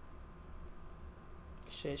little.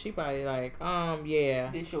 Shit, she probably like, yeah.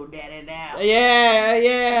 They show daddy now.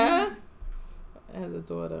 Yeah. As a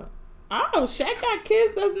daughter. Oh, Shaq got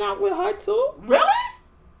kids that's not with her too? Really?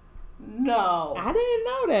 No. I didn't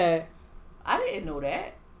know that. I didn't know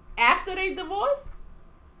that. After they divorced?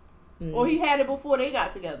 Or he had it before they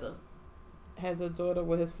got together? Has a daughter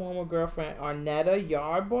with his former girlfriend, Arnetta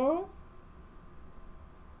Yarborough.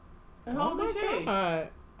 And how old is she? I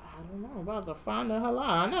don't know. I'm about to find the hell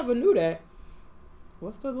out. I never knew that.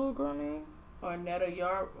 What's the little girl name? Arnetta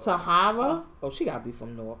Yarborough. Tahava? Oh, she gotta be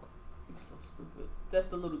from Newark. You're so stupid. That's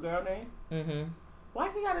the little girl name? Why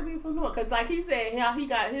she gotta be from Newark? Because like he said, how he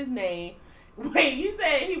got his name. Wait, you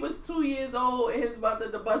said he was 2 years old and his mother,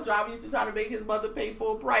 the bus driver, used to try to make his mother pay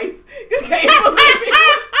full price.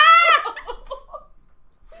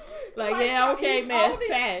 Like, yeah, okay, miss,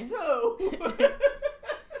 pass.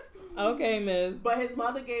 Okay, miss. But his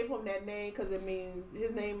mother gave him that name because it means,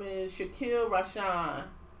 his name is Shaquille Rashan.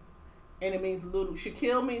 And it means little.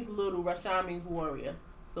 Shaquille means little, Rashan means warrior.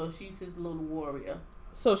 So she's his little warrior.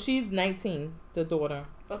 So she's 19, the daughter.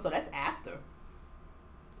 Oh, so that's after.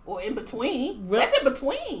 Or in between. Really? That's in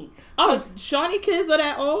between. Oh, Shawnee kids are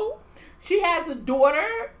that old? She has a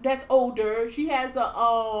daughter that's older. She has a,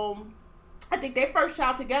 I think their first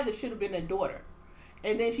child together should have been a daughter.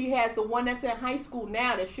 And then she has the one that's in high school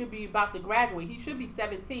now that should be about to graduate. He should be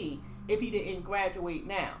 17 if he didn't graduate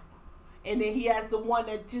now. And then he has the one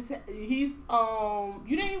that he's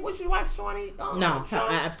you didn't what you watch Shawnee? No,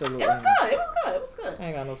 absolutely. It was good. I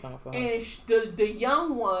ain't got no time for her. And the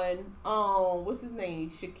young one, what's his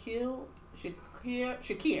name?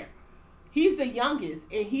 Shakir. He's the youngest,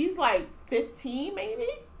 and he's like 15, maybe.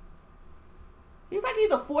 He's like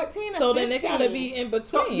either 14 or 15. So then they gotta be in between.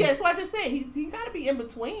 So, yeah, that's what I just said. He gotta be in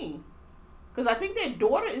between. Because I think their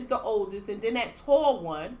daughter is the oldest, and then that tall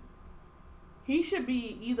one, he should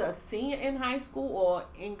be either a senior in high school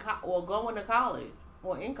or going to college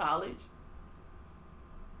or in college.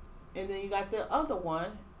 And then you got the other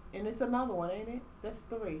one, and it's another one, ain't it? That's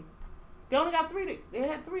 3. They only got 3. They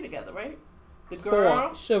had 3 together, right? The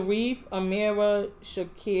girl, 4. Sharif, Amira,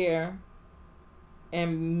 Shakir,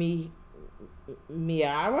 and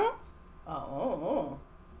Miara. Oh.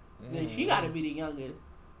 Then she got to be the youngest.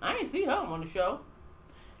 I ain't see her on the show.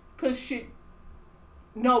 I think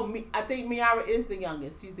Miara is the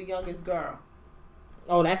youngest. She's the youngest girl.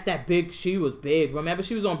 Oh, that's that big. She was big. Remember,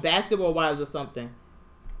 she was on Basketball Wives or something.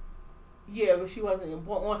 Yeah, but she wasn't.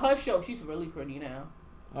 On her show, she's really pretty now.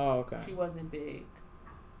 Oh, okay. She wasn't big.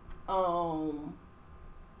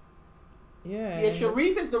 Yeah,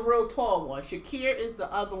 Sharif is the real tall one. Shakir is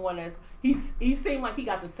the other one he seemed like he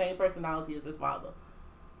got the same personality as his father.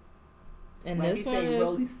 And like this one is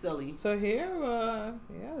really silly. So here,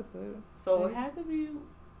 so it had to be.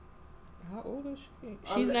 How old is she?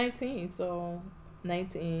 She's 19, so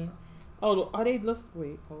 19. Oh, are they?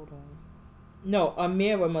 Wait, hold on. No,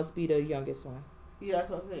 Amira must be the youngest one. Yeah, that's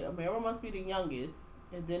what I said. Amira must be the youngest,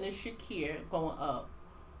 and then it's Shakir going up,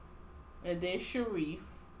 and then Sharif,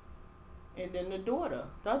 and then the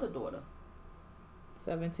other daughter.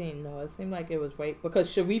 17. No, it seemed like it was right because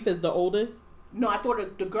Sharif is the oldest. No, I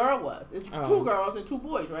thought the girl was. It's 2 girls and 2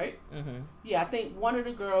 boys, right? Mm-hmm. Yeah, I think one of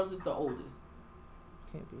the girls is the oldest.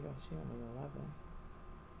 Can't be her. She only 11.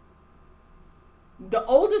 The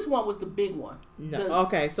oldest one was the big one. No,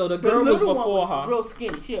 okay, so the girl was before her. Real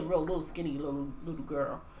skinny. She a real little skinny little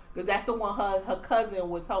girl. Because that's the one her cousin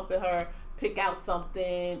was helping her pick out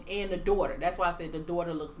something, and the daughter. That's why I said the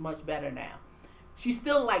daughter looks much better now. She's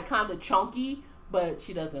still like kind of chunky, but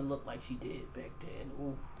she doesn't look like she did back then.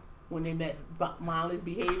 Ooh. When they met Molly's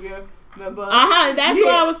behavior, remember? That's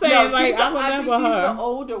what I was saying. I remember I think her. She's the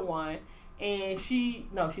older one, and she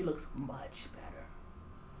looks much better.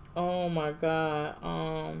 Oh my god.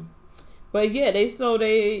 But yeah,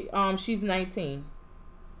 she's 19,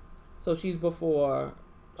 so she's before.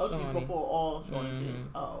 Shawnee. She's before all Shawnee kids.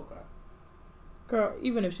 Oh, okay. Girl,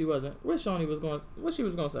 even if she wasn't, what she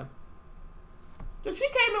was gonna say? Cause she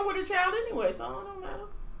came in with a child anyway, so it don't matter.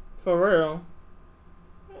 For real.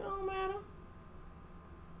 It don't matter.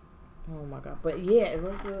 Oh my god! But yeah, it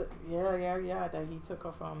was that he took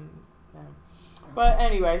her from them. But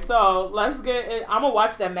anyway, so let's get it. I'm gonna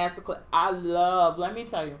watch that masterclass. Let me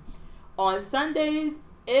tell you, on Sundays,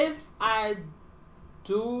 if I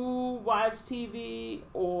do watch TV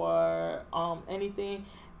or anything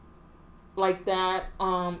like that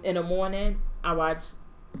in the morning, I watch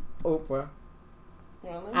Oprah.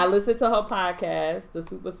 Really? I listen to her podcast, the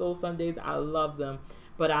Super Soul Sundays. I love them,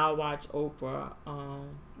 but I'll watch Oprah.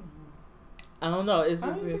 I don't know. It's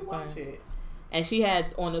just really fun. And she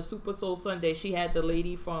had on the Super Soul Sunday, she had the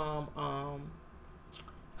lady from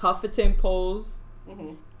Huffington Post,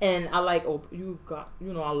 and I like Oprah.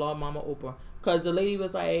 I love Mama Oprah. Because the lady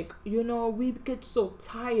was like, we get so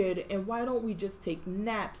tired, and why don't we just take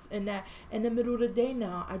naps and that in the middle of the day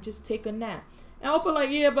now? I just take a nap. And Oprah like,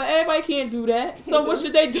 yeah, but everybody can't do that. So what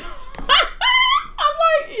should they do? I'm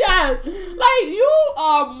like, yes. Like, you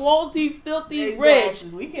are multi-filthy rich.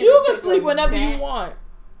 You can sleep whenever you want.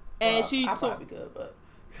 And she I probably could, but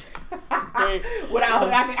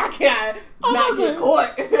without I can't not get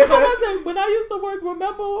caught. When I used to work,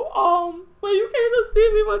 remember when you came to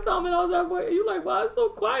see me one time and I was at work, and you like, why it's so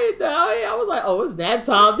quiet down here? I was like, oh, it's nap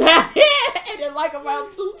time down here. And then like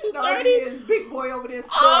around 2:30, this big boy over there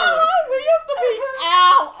snoring. We used to be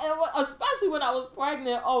out, and especially when I was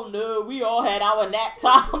pregnant. Oh no, we all had our nap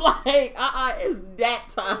time. Like, it's nap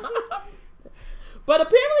time. But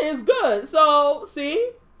apparently it's good. So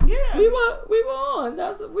see. Yeah, we were on.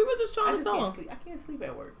 We were just trying to tell him. I can't sleep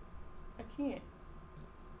at work. I can't.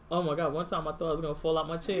 Oh my god! One time I thought I was gonna fall out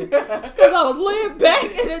my chair because I was laying back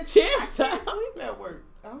in the chair. I can't sleep at work.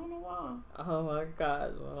 I don't know why. Oh my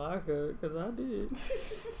god! Well, I could because I did.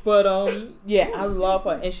 But yeah, I love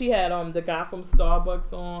her, and she had the guy from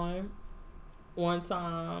Starbucks on one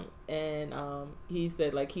time, and he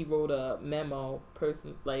said like he wrote a memo,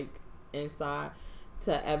 inside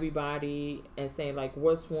to everybody and saying like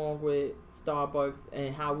what's wrong with Starbucks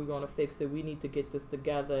and how we gonna fix it. We need to get this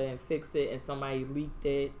together and fix it, and somebody leaked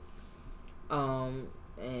it.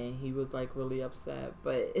 And he was like really upset.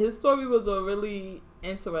 But his story was a really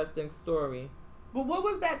interesting story. But what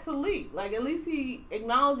was that to leak? Like, at least he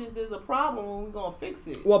acknowledges there's a problem and we're going to fix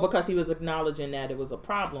it. Well, because he was acknowledging that it was a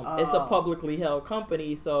problem. It's a publicly held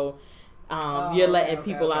company, so you're letting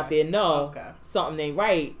people out there know something ain't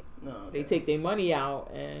right. They take their money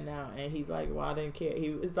out, and he's like, well, I didn't care. He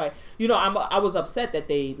was like, I was upset that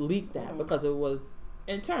they leaked that because it was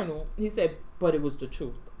internal. He said, but it was the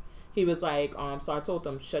truth. He was like, so I told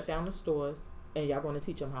them, shut down the stores, and y'all going to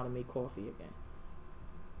teach them how to make coffee again.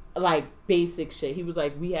 Like basic shit. He was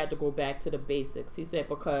like, we had to go back to the basics. He said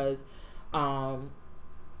because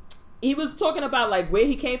he was talking about like where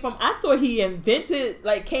he came from. I thought he invented,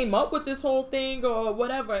 like came up with this whole thing or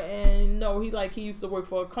whatever. And no, he used to work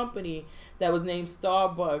for a company that was named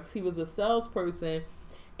Starbucks. He was a salesperson.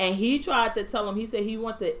 And he tried to tell him, he said he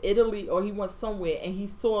went to Italy or he went somewhere and he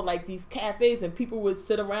saw like these cafes and people would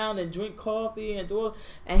sit around and drink coffee and do it.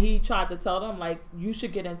 And he tried to tell them like, you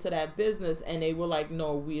should get into that business. And they were like,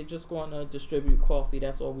 no, we're just going to distribute coffee.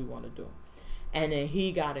 That's all we want to do. And then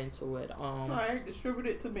he got into it. All right, distribute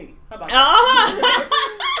it to me. How about that?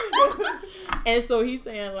 And so he's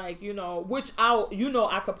saying like, which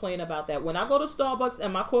I complain about that. When I go to Starbucks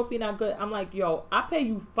and my coffee not good, I'm like, yo, I pay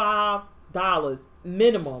you $5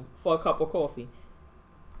 minimum for a cup of coffee.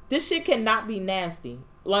 This shit cannot be nasty.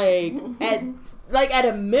 Like at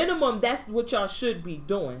a minimum, that's what y'all should be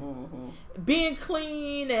doing. Being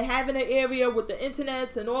clean and having an area with the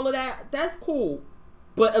internets and all of that, that's cool.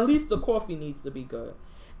 But at least the coffee needs to be good.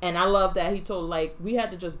 And I love that he told, like, we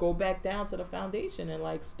had to just go back down to the foundation and,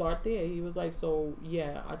 like, start there. He was like, so,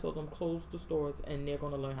 yeah, I told them close the stores and they're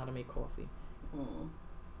going to learn how to make coffee.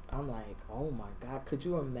 I'm like, oh, my God. Could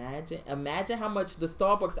you imagine? Imagine how much the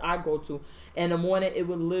Starbucks I go to, in the morning, it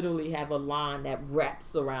would literally have a line that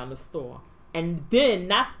wraps around the store. And then,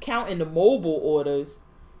 not counting the mobile orders,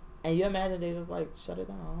 and you imagine they just, like, shut it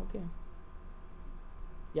down. I don't care.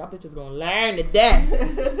 Y'all bitches gonna learn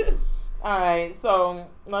today. Alright, so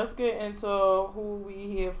let's get into who we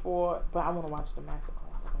here for. But I want to watch the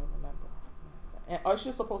masterclass. I don't remember. And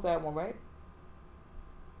Usher's supposed to have one, right?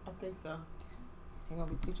 I think so. He gonna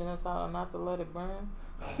be teaching us how not to let it burn.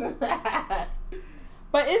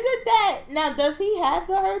 But is it that now? Does he have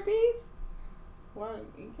the herpes? Well,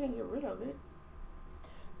 you can't get rid of it.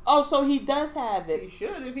 Oh, so he does have it. He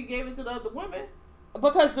should if he gave it to the other women.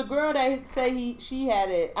 Because the girl that said she had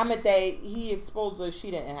it, I mean, he exposed her, she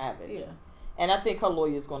didn't have it. Yeah. And I think her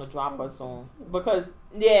lawyer's going to drop her soon. Because,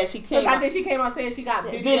 yeah, she came out. I think she came out saying she got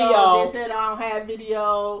video. They said, I don't have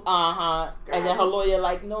video. Uh-huh. And then her lawyer,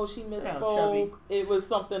 like, no, she misspoke. It was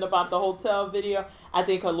something about the hotel video. I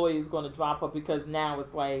think her lawyer's going to drop her because now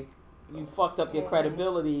it's like, you fucked up your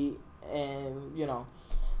credibility and,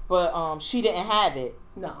 But she didn't have it.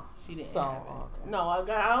 No. She didn't have it. Okay. No,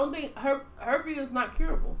 I don't think herpes is not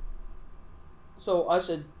curable. So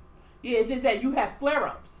Usher. Yeah, it's just that you have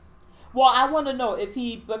flare-ups. Well, I want to know if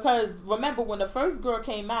because remember when the first girl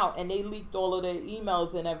came out and they leaked all of the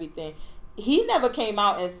emails and everything, he never came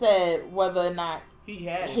out and said whether or not he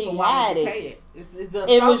had it.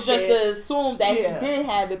 It was just assumed that he did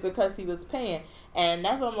have it because he was paying, and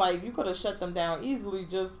that's what I'm like. You could have shut them down easily.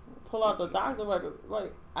 Just pull out the doctor record.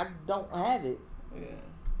 Like, I don't have it. Yeah.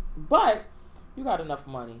 But you got enough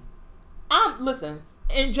money. Listen,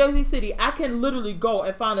 in Jersey City, I can literally go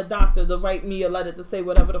and find a doctor to write me a letter to say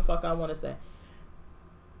whatever the fuck I want to say.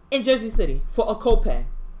 In Jersey City, for a copay.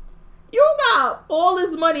 You got all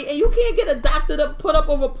this money and you can't get a doctor to put up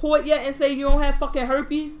a report yet and say you don't have fucking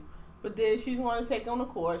herpes? But then she's going to take on the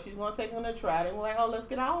court. She's going to take on the trial. And we're like, let's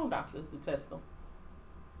get our own doctors to test them.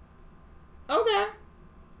 Okay.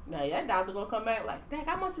 Now that doctor going to come back like, dang,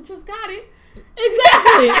 I must have just got it.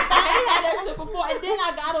 Exactly. I ain't had that shit before. And then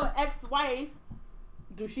I got an ex-wife.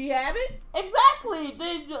 Do she have it? Exactly.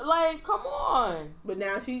 Come on. But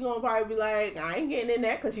now she's going to probably be like, I ain't getting in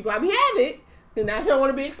that because she probably have it. Then now she don't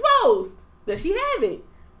want to be exposed. Does she have it?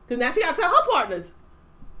 Because now she got to tell her partners.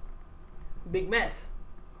 Big mess.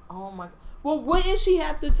 Oh my. Well, wouldn't she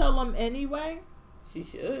have to tell them anyway? She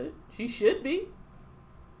should. She should be.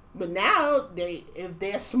 But now, if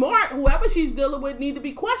they're smart, whoever she's dealing with need to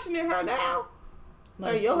be questioning her now.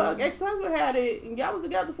 Like, your ex-husband had it, and y'all was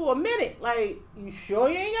together for a minute. Like, you sure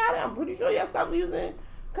you ain't got it? I'm pretty sure y'all stopped using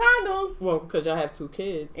condoms. Well, because y'all have 2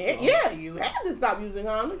 kids. So. Yeah, you had to stop using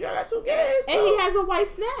condoms. Y'all got 2 kids. And he has a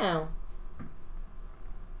wife now.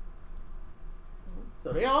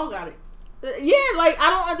 So they all got it. Yeah, like, I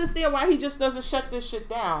don't understand why he just doesn't shut this shit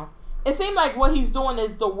down. It seemed like what he's doing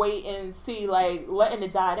is to wait and see, like, letting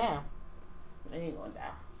it die down. They ain't gonna die.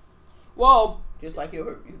 Well, just like your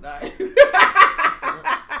herpes died.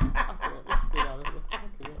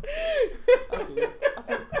 can't.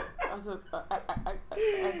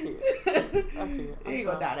 He ain't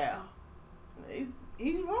gonna die now.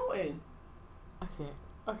 He's rolling. I can't.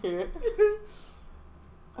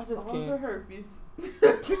 I just can't. For herpes.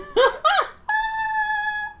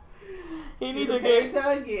 He need to get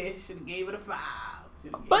again. Should have gave it a 5.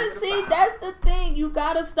 But see, that's the thing. You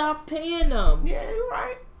gotta stop paying them. Yeah, you're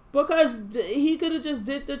right. Because he could have just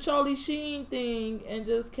did the Charlie Sheen thing and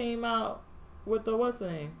just came out with the what's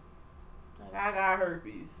the name? Like, I got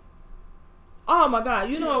herpes. Oh my God!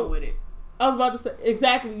 You know, with it. I was about to say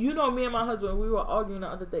exactly. You know, me and my husband, we were arguing the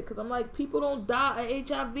other day because I'm like, people don't die of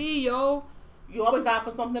HIV, yo. You always die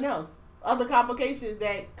for something else. Other complications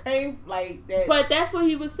that came like that. But that's what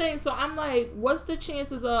he was saying. So I'm like, what's the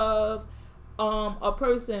chances of a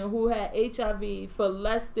person who had HIV for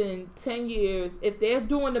less than 10 years, if they're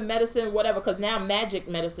doing the medicine, whatever, because now magic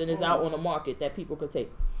medicine is out on the market that people could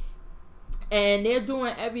take, and they're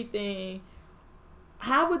doing everything,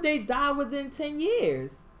 how would they die within 10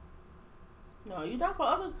 years? No, you die for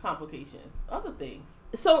other complications, other things.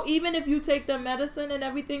 So even if you take the medicine and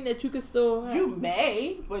everything, that you could still have? You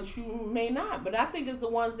may, but you may not. But I think it's the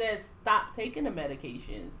ones that stop taking the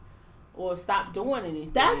medications or stop doing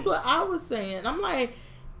anything. That's what I was saying. I'm like,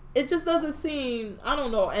 it just doesn't seem, I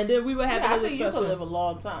don't know. And then we were having a discussion. You can live a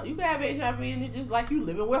long time. You can have HIV and it's just like you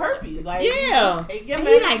living with herpes. Like, yeah. Take your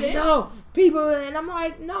medicine. He like, no, people, and I'm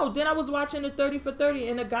like, no. Then I was watching the 30 for 30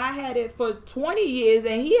 and the guy had it for 20 years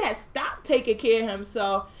and he had stopped taking care of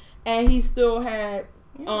himself and he still had,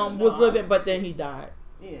 was living, but then he died.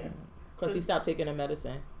 Yeah. Because he stopped taking the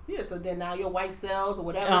medicine. Yeah, so then now your white cells or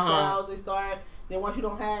whatever cells, they start. Then once you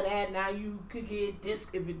don't have that, now you could get this.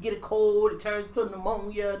 If you get a cold, it turns to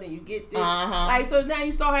pneumonia. Then you get this. Like, so now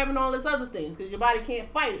you start having all these other things because your body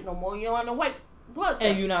can't fight it no more. You're on the white blood cells.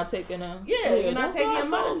 And you're not taking them. Yeah, you're not taking your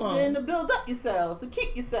medicine to build up your cells, to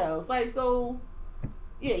kick your cells. Like, so,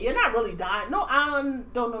 yeah, you're not really dying. No, I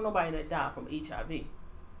don't know nobody that died from HIV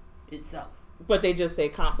itself. But they just say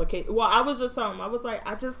complicated. Well, I was just I was like,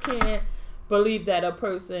 I just can't believe that a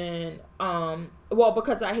person, well,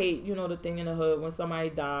 because I hate, the thing in the hood when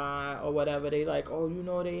somebody die or whatever, they like, oh,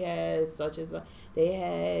 they had such as they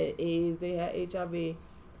had AIDS, they had HIV,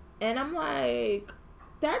 and I'm like,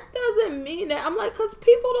 that doesn't mean that. I'm like, cause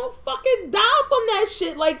people don't fucking die from that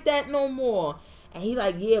shit like that no more. And he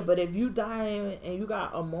like, yeah, but if you die and you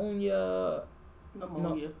got pneumonia.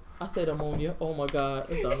 No, I said ammonia. Oh my God,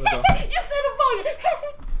 it's on the door. You said ammonia.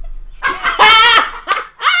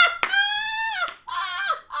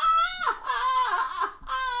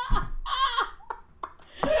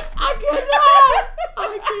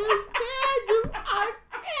 I can't stand you. I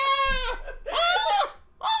can't. You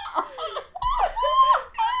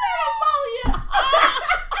said ammonia.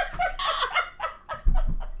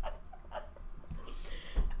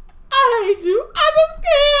 I hate you. I just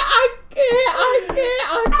can't.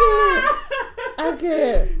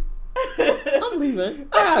 I'm leaving.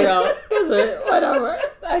 Alright, y'all. That's it. Whatever.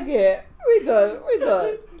 I can't. We done.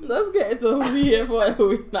 Let's get into who we here for and who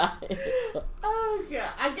we not here for. Oh, God.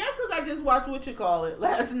 I guess because I just watched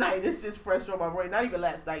last night. It's just fresh on my brain. Not even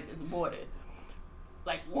last night, this morning.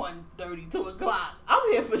 Like 1:30, 2 o'clock.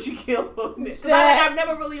 I'm here for Shaquille O'Neal. I've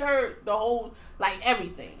never really heard the whole,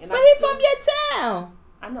 everything. And but he's from your town.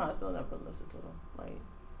 I know. I still never listened to him.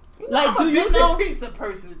 Like, I'm do you know? Piece of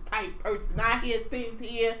type person. I hear things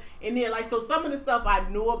here and there. Like, so some of the stuff I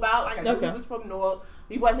knew about. Like, I knew he was from North.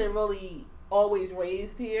 He wasn't really always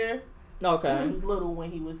raised here. Okay. He was little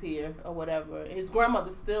when he was here or whatever. His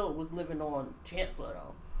grandmother still was living on Chancellor,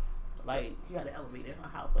 though. Like, she had an elevator in her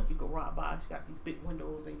house. Like, you could ride by. She got these big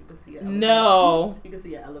windows and you could see an elevator. No. You could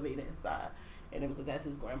see an elevator inside. And it was that's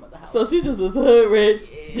his grandmother's house. So she just was hood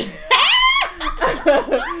rich. Yeah.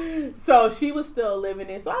 So she was still living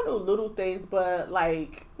in. So I knew little things, but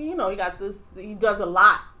he got this. He does a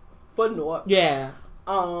lot for North. Yeah.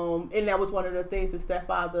 And that was one of the things his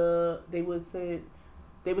stepfather. They was in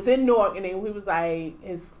North, and then he was like,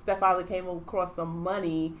 his stepfather came across some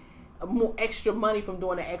money. More extra money from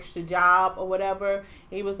doing an extra job or whatever.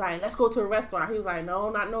 He was like, let's go to a restaurant. He was like, no,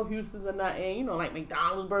 not no Houston's or nothing. Like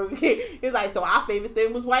McDonald's, Burger King. He was like, so our favorite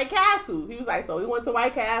thing was White Castle. He was like, so we went to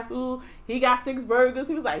White Castle. He got 6 burgers.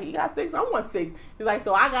 He was like, he got 6. I want 6. He's like,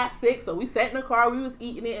 so I got 6. So we sat in the car. We was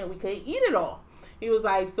eating it and we couldn't eat it all. He was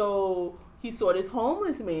like, so he saw this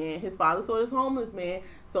homeless man. His father saw this homeless man.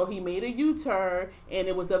 So he made a U-turn, and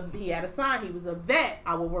he had a sign. He was a vet.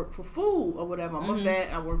 I will work for food or whatever. I'm a vet.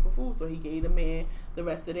 I work for food. So he gave the man the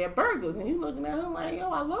rest of their burgers. And he's looking at him like, yo,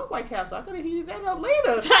 I love White Castle. I could have heated that up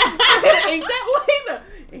later. I could have ate that later.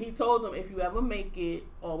 And he told him, if you ever make it,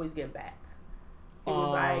 always give back. He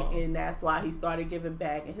was like, and that's why he started giving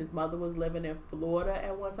back. And his mother was living in Florida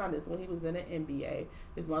at one time. This is when he was in the NBA.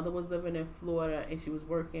 His mother was living in Florida, and she was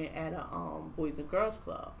working at a Boys and Girls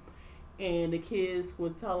Club. And the kids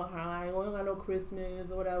was telling her, I don't got no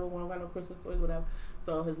Christmas or whatever. We don't got no Christmas toys, whatever.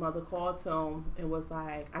 So his mother called to him and was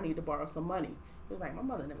like, I need to borrow some money. He was like, my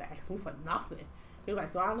mother never asked me for nothing. He was like,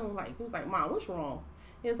 so I don't like. He was like, Mom, what's wrong?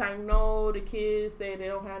 He was like, no, the kids say they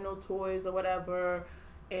don't have no toys or whatever.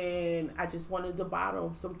 And I just wanted to buy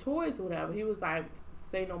them some toys or whatever. He was like,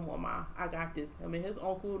 say no more, Ma. I got this. Him and his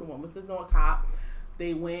uncle, the one was the North cop,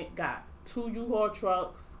 they went, got 2 U-Haul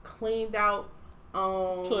trucks, cleaned out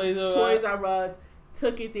Toys R Us,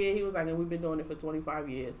 took it there. He was like, and we've been doing it for 25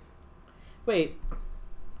 years. Wait.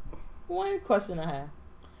 One question I have.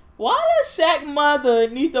 Why does Shaq's mother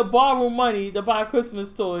need to borrow money to buy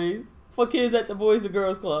Christmas toys for kids at the Boys and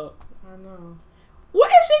Girls Club? I know.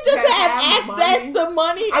 What if she just have access to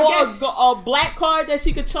money or a black card that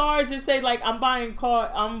she could charge and say like I'm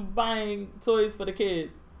buying toys for the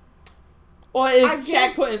kids? Or is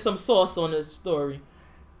Shaq putting some sauce on this story?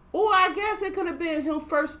 Well, I guess it could have been him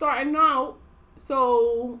first starting out.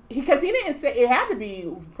 So, because he didn't say, it had to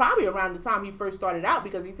be probably around the time he first started out,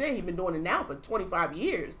 because he said he's been doing it now for 25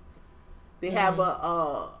 years. They have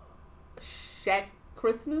a Shaq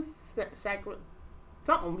Christmas, Shaq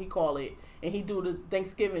something he call it, and he do the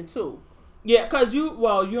Thanksgiving too. Yeah, because you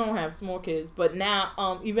don't have small kids, but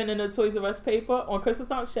now, even in the Toys R Us paper, on Christmas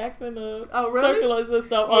time, Shaq's in the circulars and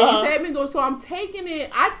stuff. Yeah, he said been doing, so I'm taking it,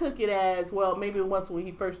 I took it as, well, maybe once when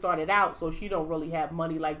he first started out, so she don't really have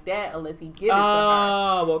money like that unless he give it to her.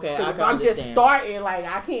 Oh, okay, I can understand. Just starting, like,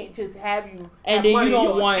 I can't just have you and then you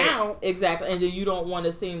don't want account. Exactly, and then you don't want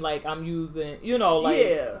to seem like I'm using,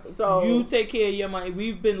 so you take care of your money.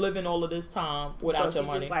 We've been living all of this time without your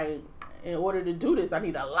money. Just like, in order to do this, I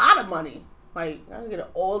need a lot of money. Like, I can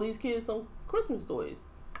get all these kids some Christmas toys.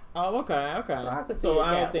 Oh, okay. So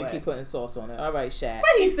I don't think he putting sauce on it. All right, Shaq.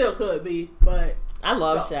 But he still could be. But I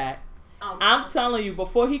love Shaq. I'm telling you,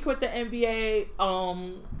 before he quit the NBA,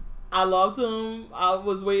 I loved him. I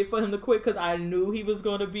was waiting for him to quit because I knew he was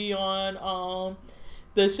going to be on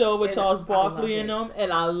the show with Charles Barkley and them,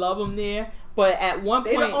 and I love him there. But at one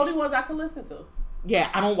point, they're the only ones I can listen to.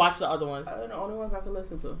 Yeah, I don't watch the other ones. They're the only ones I can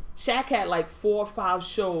listen to. Shaq had like 4 or 5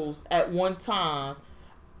 shows at one time,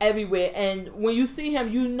 everywhere. And when you see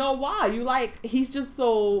him, you know why. You like, he's just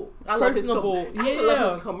so personable. I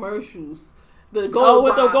love his commercials. The gold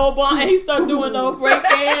with the gold bond, and he started doing the break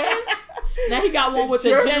dance. Now he got one with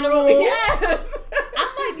the general. Yes.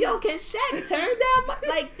 I'm like, yo, can Shaq turn down?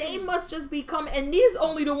 Like, they must just be coming. And these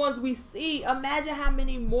only the ones we see. Imagine how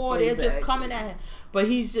many more they're just coming at him. But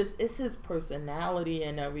he's just, it's his personality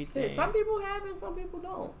and everything. Yeah, some people have it, some people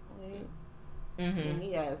don't. And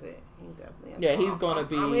he has it. He definitely has it. Yeah, he's going to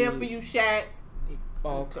be. I'm here for you, Shaq.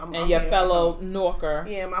 Okay. I'm your fellow Norker.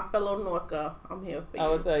 Yeah, my fellow Norker. I'm here for you. I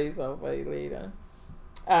will tell you something funny later.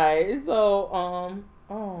 Alright, so,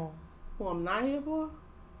 who I'm not here for?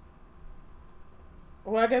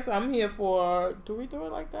 Well, I guess I'm here for, do we do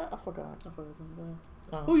it like that? I forgot.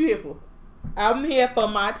 Who you here for? I'm here for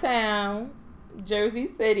my town, Jersey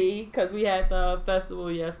City, because we had the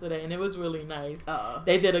festival yesterday and it was really nice.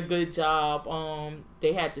 They did a good job.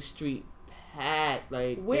 They had the street packed.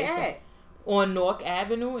 Like, where at? On North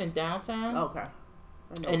Avenue in downtown. Okay.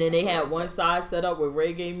 And then they had one side set up with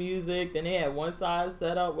reggae music. Then they had one side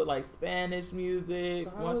set up with like Spanish music.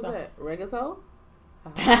 So how was that? Reggaeton?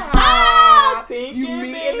 You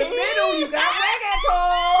meet in the middle. You got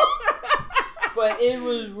reggaeton. But it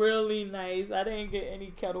was really nice. I didn't get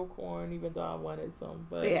any kettle corn, even though I wanted some.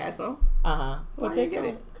 But they had some. So but they get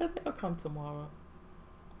it because they'll come tomorrow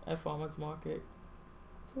at Farmers Market.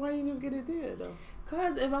 So why you just get it there though?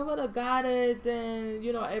 Because if I would have got it, then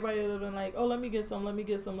everybody would have been like, "Oh, let me get some. Then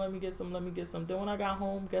when I got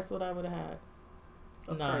home, guess what I would have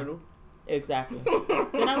had? None. Exactly.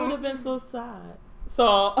 Then I would have been so sad.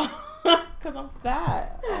 So, because I'm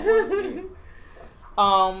fat.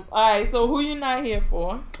 All right. So who you not here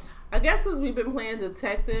for? I guess because we've been playing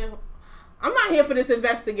detective. I'm not here for this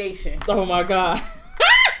investigation. Oh my God.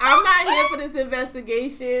 I'm not here for this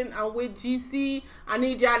investigation. I'm with GC. I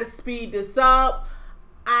need y'all to speed this up.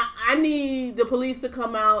 I need the police to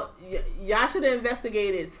come out. Y'all should have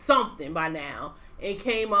investigated something by now and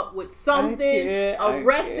came up with something.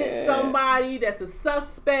 Arrested somebody that's a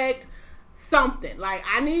suspect. Something. Like,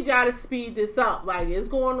 I need y'all to speed this up. Like, it's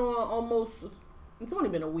going on almost. It's only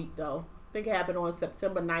been a week though. I think it happened on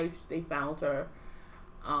September 9th. They found her.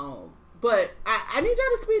 But I need y'all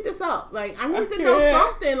to speed this up. Like, I need to know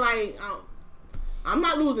something. Like, I'm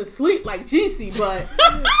not losing sleep like GC, but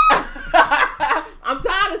I'm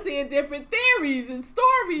tired of seeing different theories and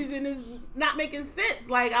stories, and it's not making sense.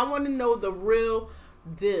 Like, I want to know the real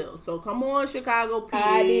deal. So come on, Chicago PD.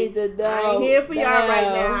 I need to know. I ain't here for y'all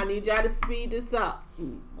right now. I need y'all to speed this up.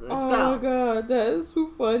 Let's go. Oh my God, that is too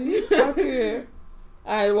funny. I can't.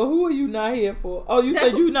 All right, well, who are you not here for? Oh, you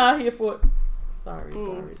said you not here for. Sorry.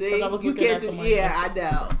 See, I was you can't do. Yeah, I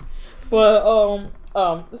know. But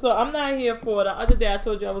so I'm not here for. The other day I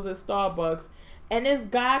told you I was at Starbucks, and this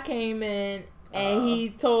guy came in and he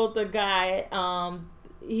told the guy,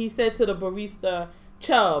 he said to the barista,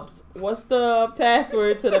 Chubbs, what's the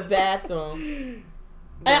password to the bathroom?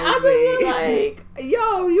 And I just was like,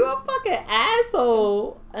 yo, you a fucking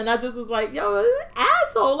asshole. And I just was like, yo,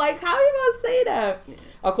 asshole. Like, how you gonna say that? Yeah.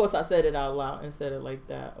 Of course, I said it out loud and said it like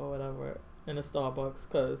that or whatever in the Starbucks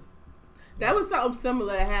because. That was something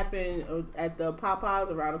similar that happened at the Popeyes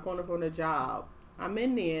around the corner from the job. I'm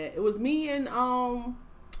in there. It was me and 2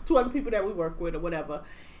 other people that we work with or whatever.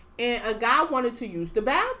 And a guy wanted to use the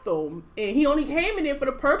bathroom. And he only came in there for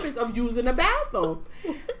the purpose of using the bathroom.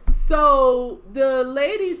 So the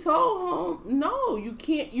lady told him, no, you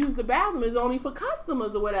can't use the bathroom. It's only for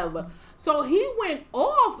customers or whatever. So he went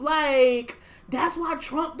off like, that's why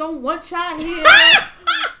Trump don't want y'all here.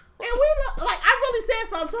 And we, like, I really said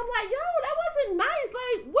something to him, like, yo, that wasn't nice.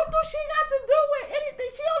 Like, what do she got to do with anything?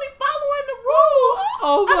 She only following the rules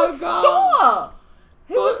of the store.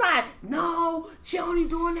 He was like, no, she only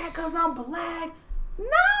doing that because I'm black.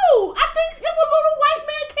 No, I think if a little white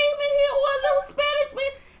man came in here or a little Spanish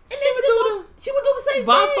man, and she would do the same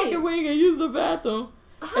buy thing. Fucking wing and use the bathroom.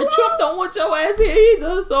 And Trump don't want your ass here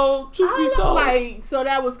either, so truth be told. Like, so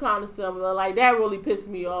that was kind of similar. Like, that really pissed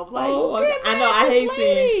me off. Like, I know, I hate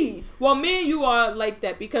seeing. Well, me and you are like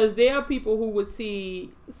that because there are people who would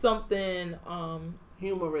see something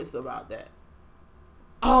humorous about that.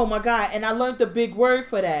 Oh my God, and I learned the big word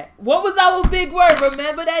for that. What was our big word?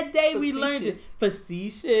 Remember that day we learned it?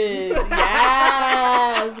 Facetious. Yes.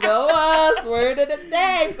 Go us. Word of the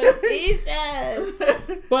day. Facetious.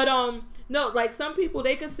 But no, like some people,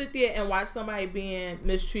 they can sit there and watch somebody being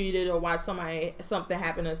mistreated or watch something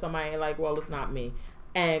happen to somebody and like, well, it's not me.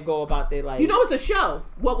 And go about their life. You know it's a show.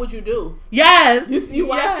 What would you do? Yes. You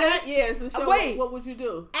watch that? Yeah, it's a show. Wait. What would you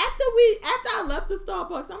do? After I left the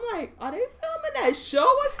Starbucks, I'm like, are they filming that show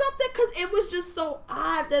or something? Because it was just so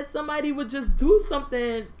odd that somebody would just do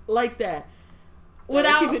something like that.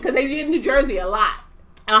 Because they did in New Jersey a lot.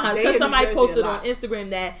 Because somebody posted on Instagram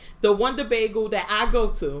that the Wonder Bagel that I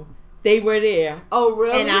go to, they were there. Oh,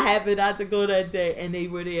 really? And I happened not to go that day, and they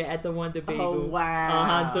were there at the Wonder Bagel. Oh,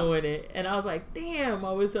 wow. Doing it. And I was like, damn,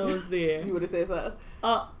 I wish I was there. You would have said something?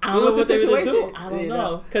 I don't know what they would do. I don't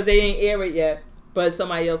know. Because they ain't air it yet. But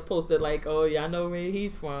somebody else posted like, oh, yeah, I know where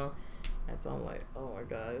he's from. And so I'm like, oh, my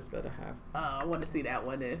God, it's going to happen. I want to see that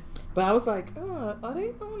one then. But I was like, are they?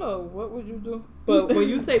 I don't know. What would you do? But when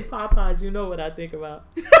you say Popeyes, you know what I think about.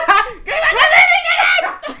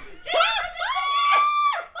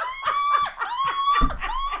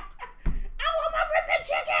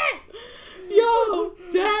 Yo,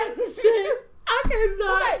 that shit, I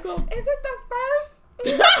cannot go. Is it the first?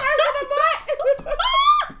 Is it the first of the month?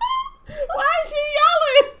 Why is she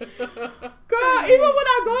yelling? Girl, even when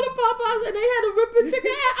I go to Popeyes and they had a ripping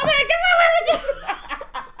chicken, I'm like, give me a ripping chicken.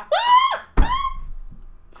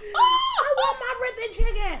 I want my ripping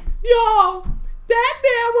chicken. Yo, that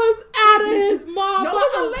man was out of his mind. No, it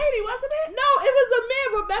was a lady, wasn't it? No, it was a man,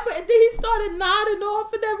 remember? And then he started nodding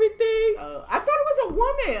off and everything. I thought it was a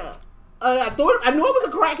woman. I knew it was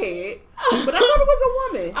a crackhead, but I thought it was a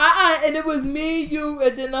woman. And it was me, you,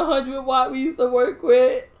 and then 100 Watt we used to work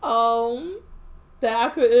with. That I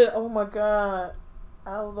could. Oh my God,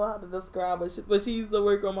 I don't know how to describe it, but she used to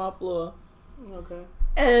work on my floor. Okay.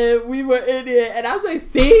 And we were in there, and I was like,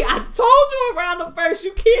 "See, I told you around the first,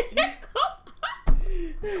 you can't come."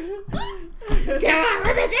 Get on,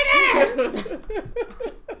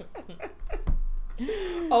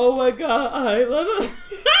 oh my God! All right,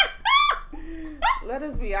 let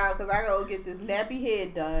us be out because I gotta get this nappy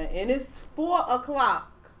head done, and it's 4:00.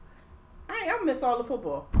 I'm gonna miss all the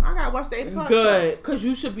football. I gotta watch the 8 o'clock. Good, because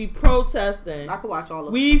you should be protesting. I can watch all of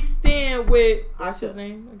it. We stand with what's his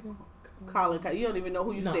name again? Colin. You don't even know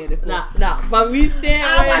who you standing for. No, but we stand.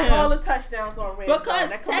 I watch all the touchdowns on Red because Zone.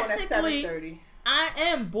 That come on at 7:30. I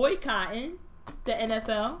am boycotting the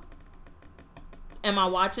NFL. Am I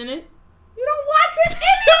watching it? You don't watch it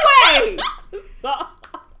anyway. So,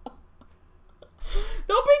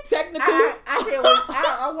 don't be technical. I can't wait.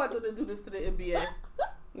 I want them to do this to the NBA.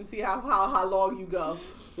 And see how long you go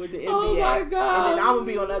with the NBA. Oh my God. And then I'm gonna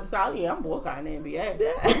be on the other side. Yeah, I'm boycotting the NBA.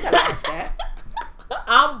 You gotta watch that.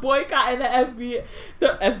 boycotting the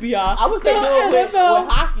FBI. I wish they do it with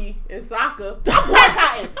hockey and soccer. I'm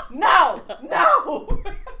boycotting. No.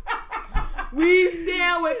 We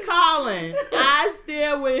stand with Colin. I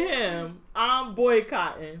stand with him. I'm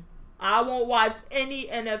boycotting. I won't watch any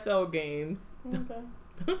NFL games. Okay.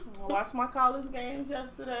 I watched my college games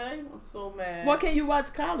yesterday. I'm so mad. Why can't you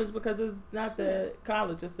watch college? Because it's not the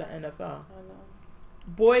college, it's the NFL. I know.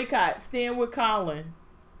 Boycott. Stand with Colin.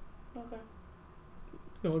 Okay.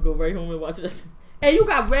 You want to go right home and watch this? Hey, you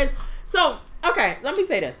got red. So, okay, let me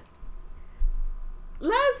say this.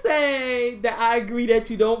 Let's say that I agree that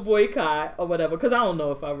you don't boycott or whatever, because I don't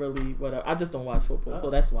know if I really, whatever. I just don't watch football, so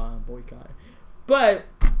that's why I'm boycotting. But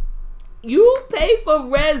you pay for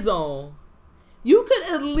Red Zone. You could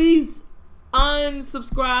at least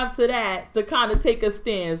unsubscribe to that to kind of take a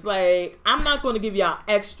stance. Like, I'm not going to give y'all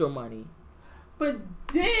extra money. But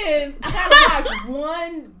then I gotta watch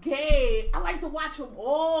one game. I like to watch them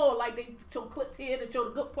all. Like, they show clips here to show the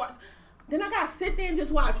good parts. Then I gotta sit there and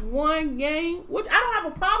just watch one game, which I don't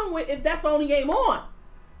have a problem with if that's the only game on.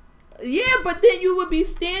 Yeah, but then you would be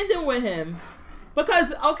standing with him.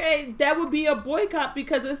 Because, okay, that would be a boycott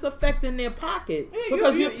because it's affecting their pockets. Yeah,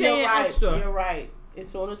 because you're paying extra. You're right. As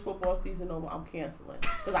soon as football season over, I'm canceling.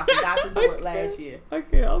 Because I forgot to do it last year. I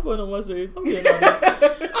can't. I'm going to watch it.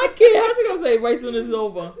 I can't. How's she going to say right soon it's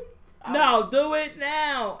over? No, do it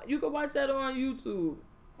now. You can watch that on YouTube.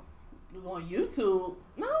 On YouTube?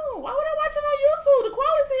 No. Why would I watch it on YouTube? The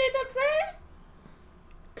quality ain't that same.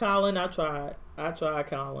 Colin, I tried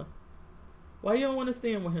Colin. Why you don't want to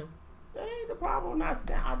stand with him? That ain't the problem. Not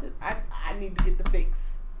stand. I need to get the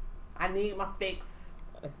fix. I need my fix.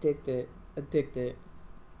 Addicted.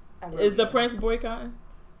 Really Is the Prince boycotting?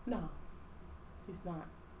 No, he's not.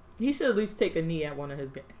 He should at least take a knee at one of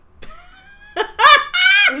his games.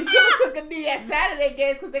 He should have took a knee at Saturday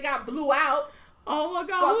games because they got blew out. Oh my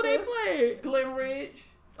God, who they played? Glen Ridge.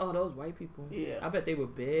 Oh, those white people. Yeah. I bet they were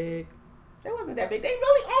big. They wasn't that big. They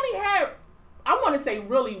really only had, I want to say,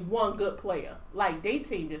 really one good player. Like, they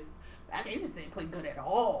team they just didn't play good at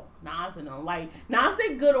all. Nas and them. Like, Nas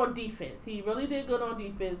did good on defense. He really did good on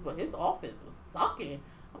defense, but his offense was sucking.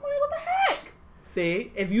 I'm like, what the heck?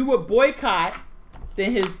 See, if you would boycott,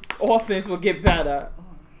 then his offense would get better.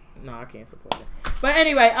 No, I can't support that. But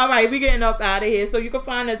anyway, all right, we getting up out of here. So you can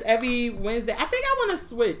find us every Wednesday. I think I want to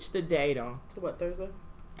switch the day, though. To what, Thursday?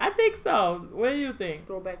 I think so. What do you think?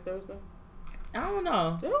 Throwback Thursday? I don't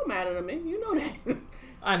know. It don't matter to me. You know that.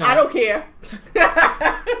 I know. I don't care.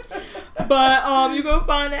 But you can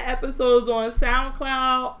find the episodes on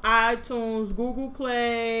SoundCloud, iTunes, Google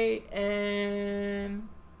Play, and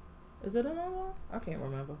is it another one? I can't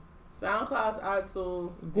remember. SoundCloud,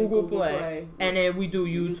 iTunes, Google Play. And then we do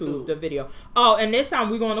YouTube, the video. Oh, and this time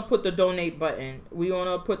we're going to put the donate button. We're going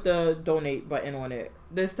to put the donate button on it.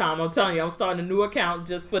 This time, I'm telling you, I'm starting a new account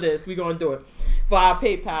just for this. We're going to do it for our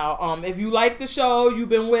PayPal. If you like the show, you've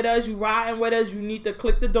been with us, you riding with us, you need to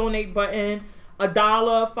click the donate button. $1,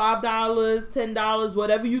 $5, $10,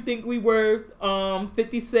 whatever you think we worth.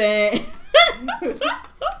 50 cents.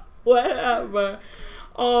 Whatever.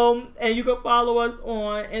 And you can follow us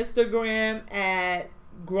on Instagram at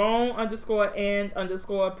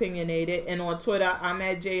grown_and_opinionated. And on Twitter, I'm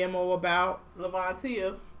at JMO about.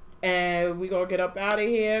 Levantia. And we're going to get up out of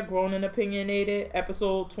here. Grown and Opinionated,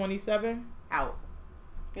 episode 27. Out.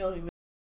 You don't even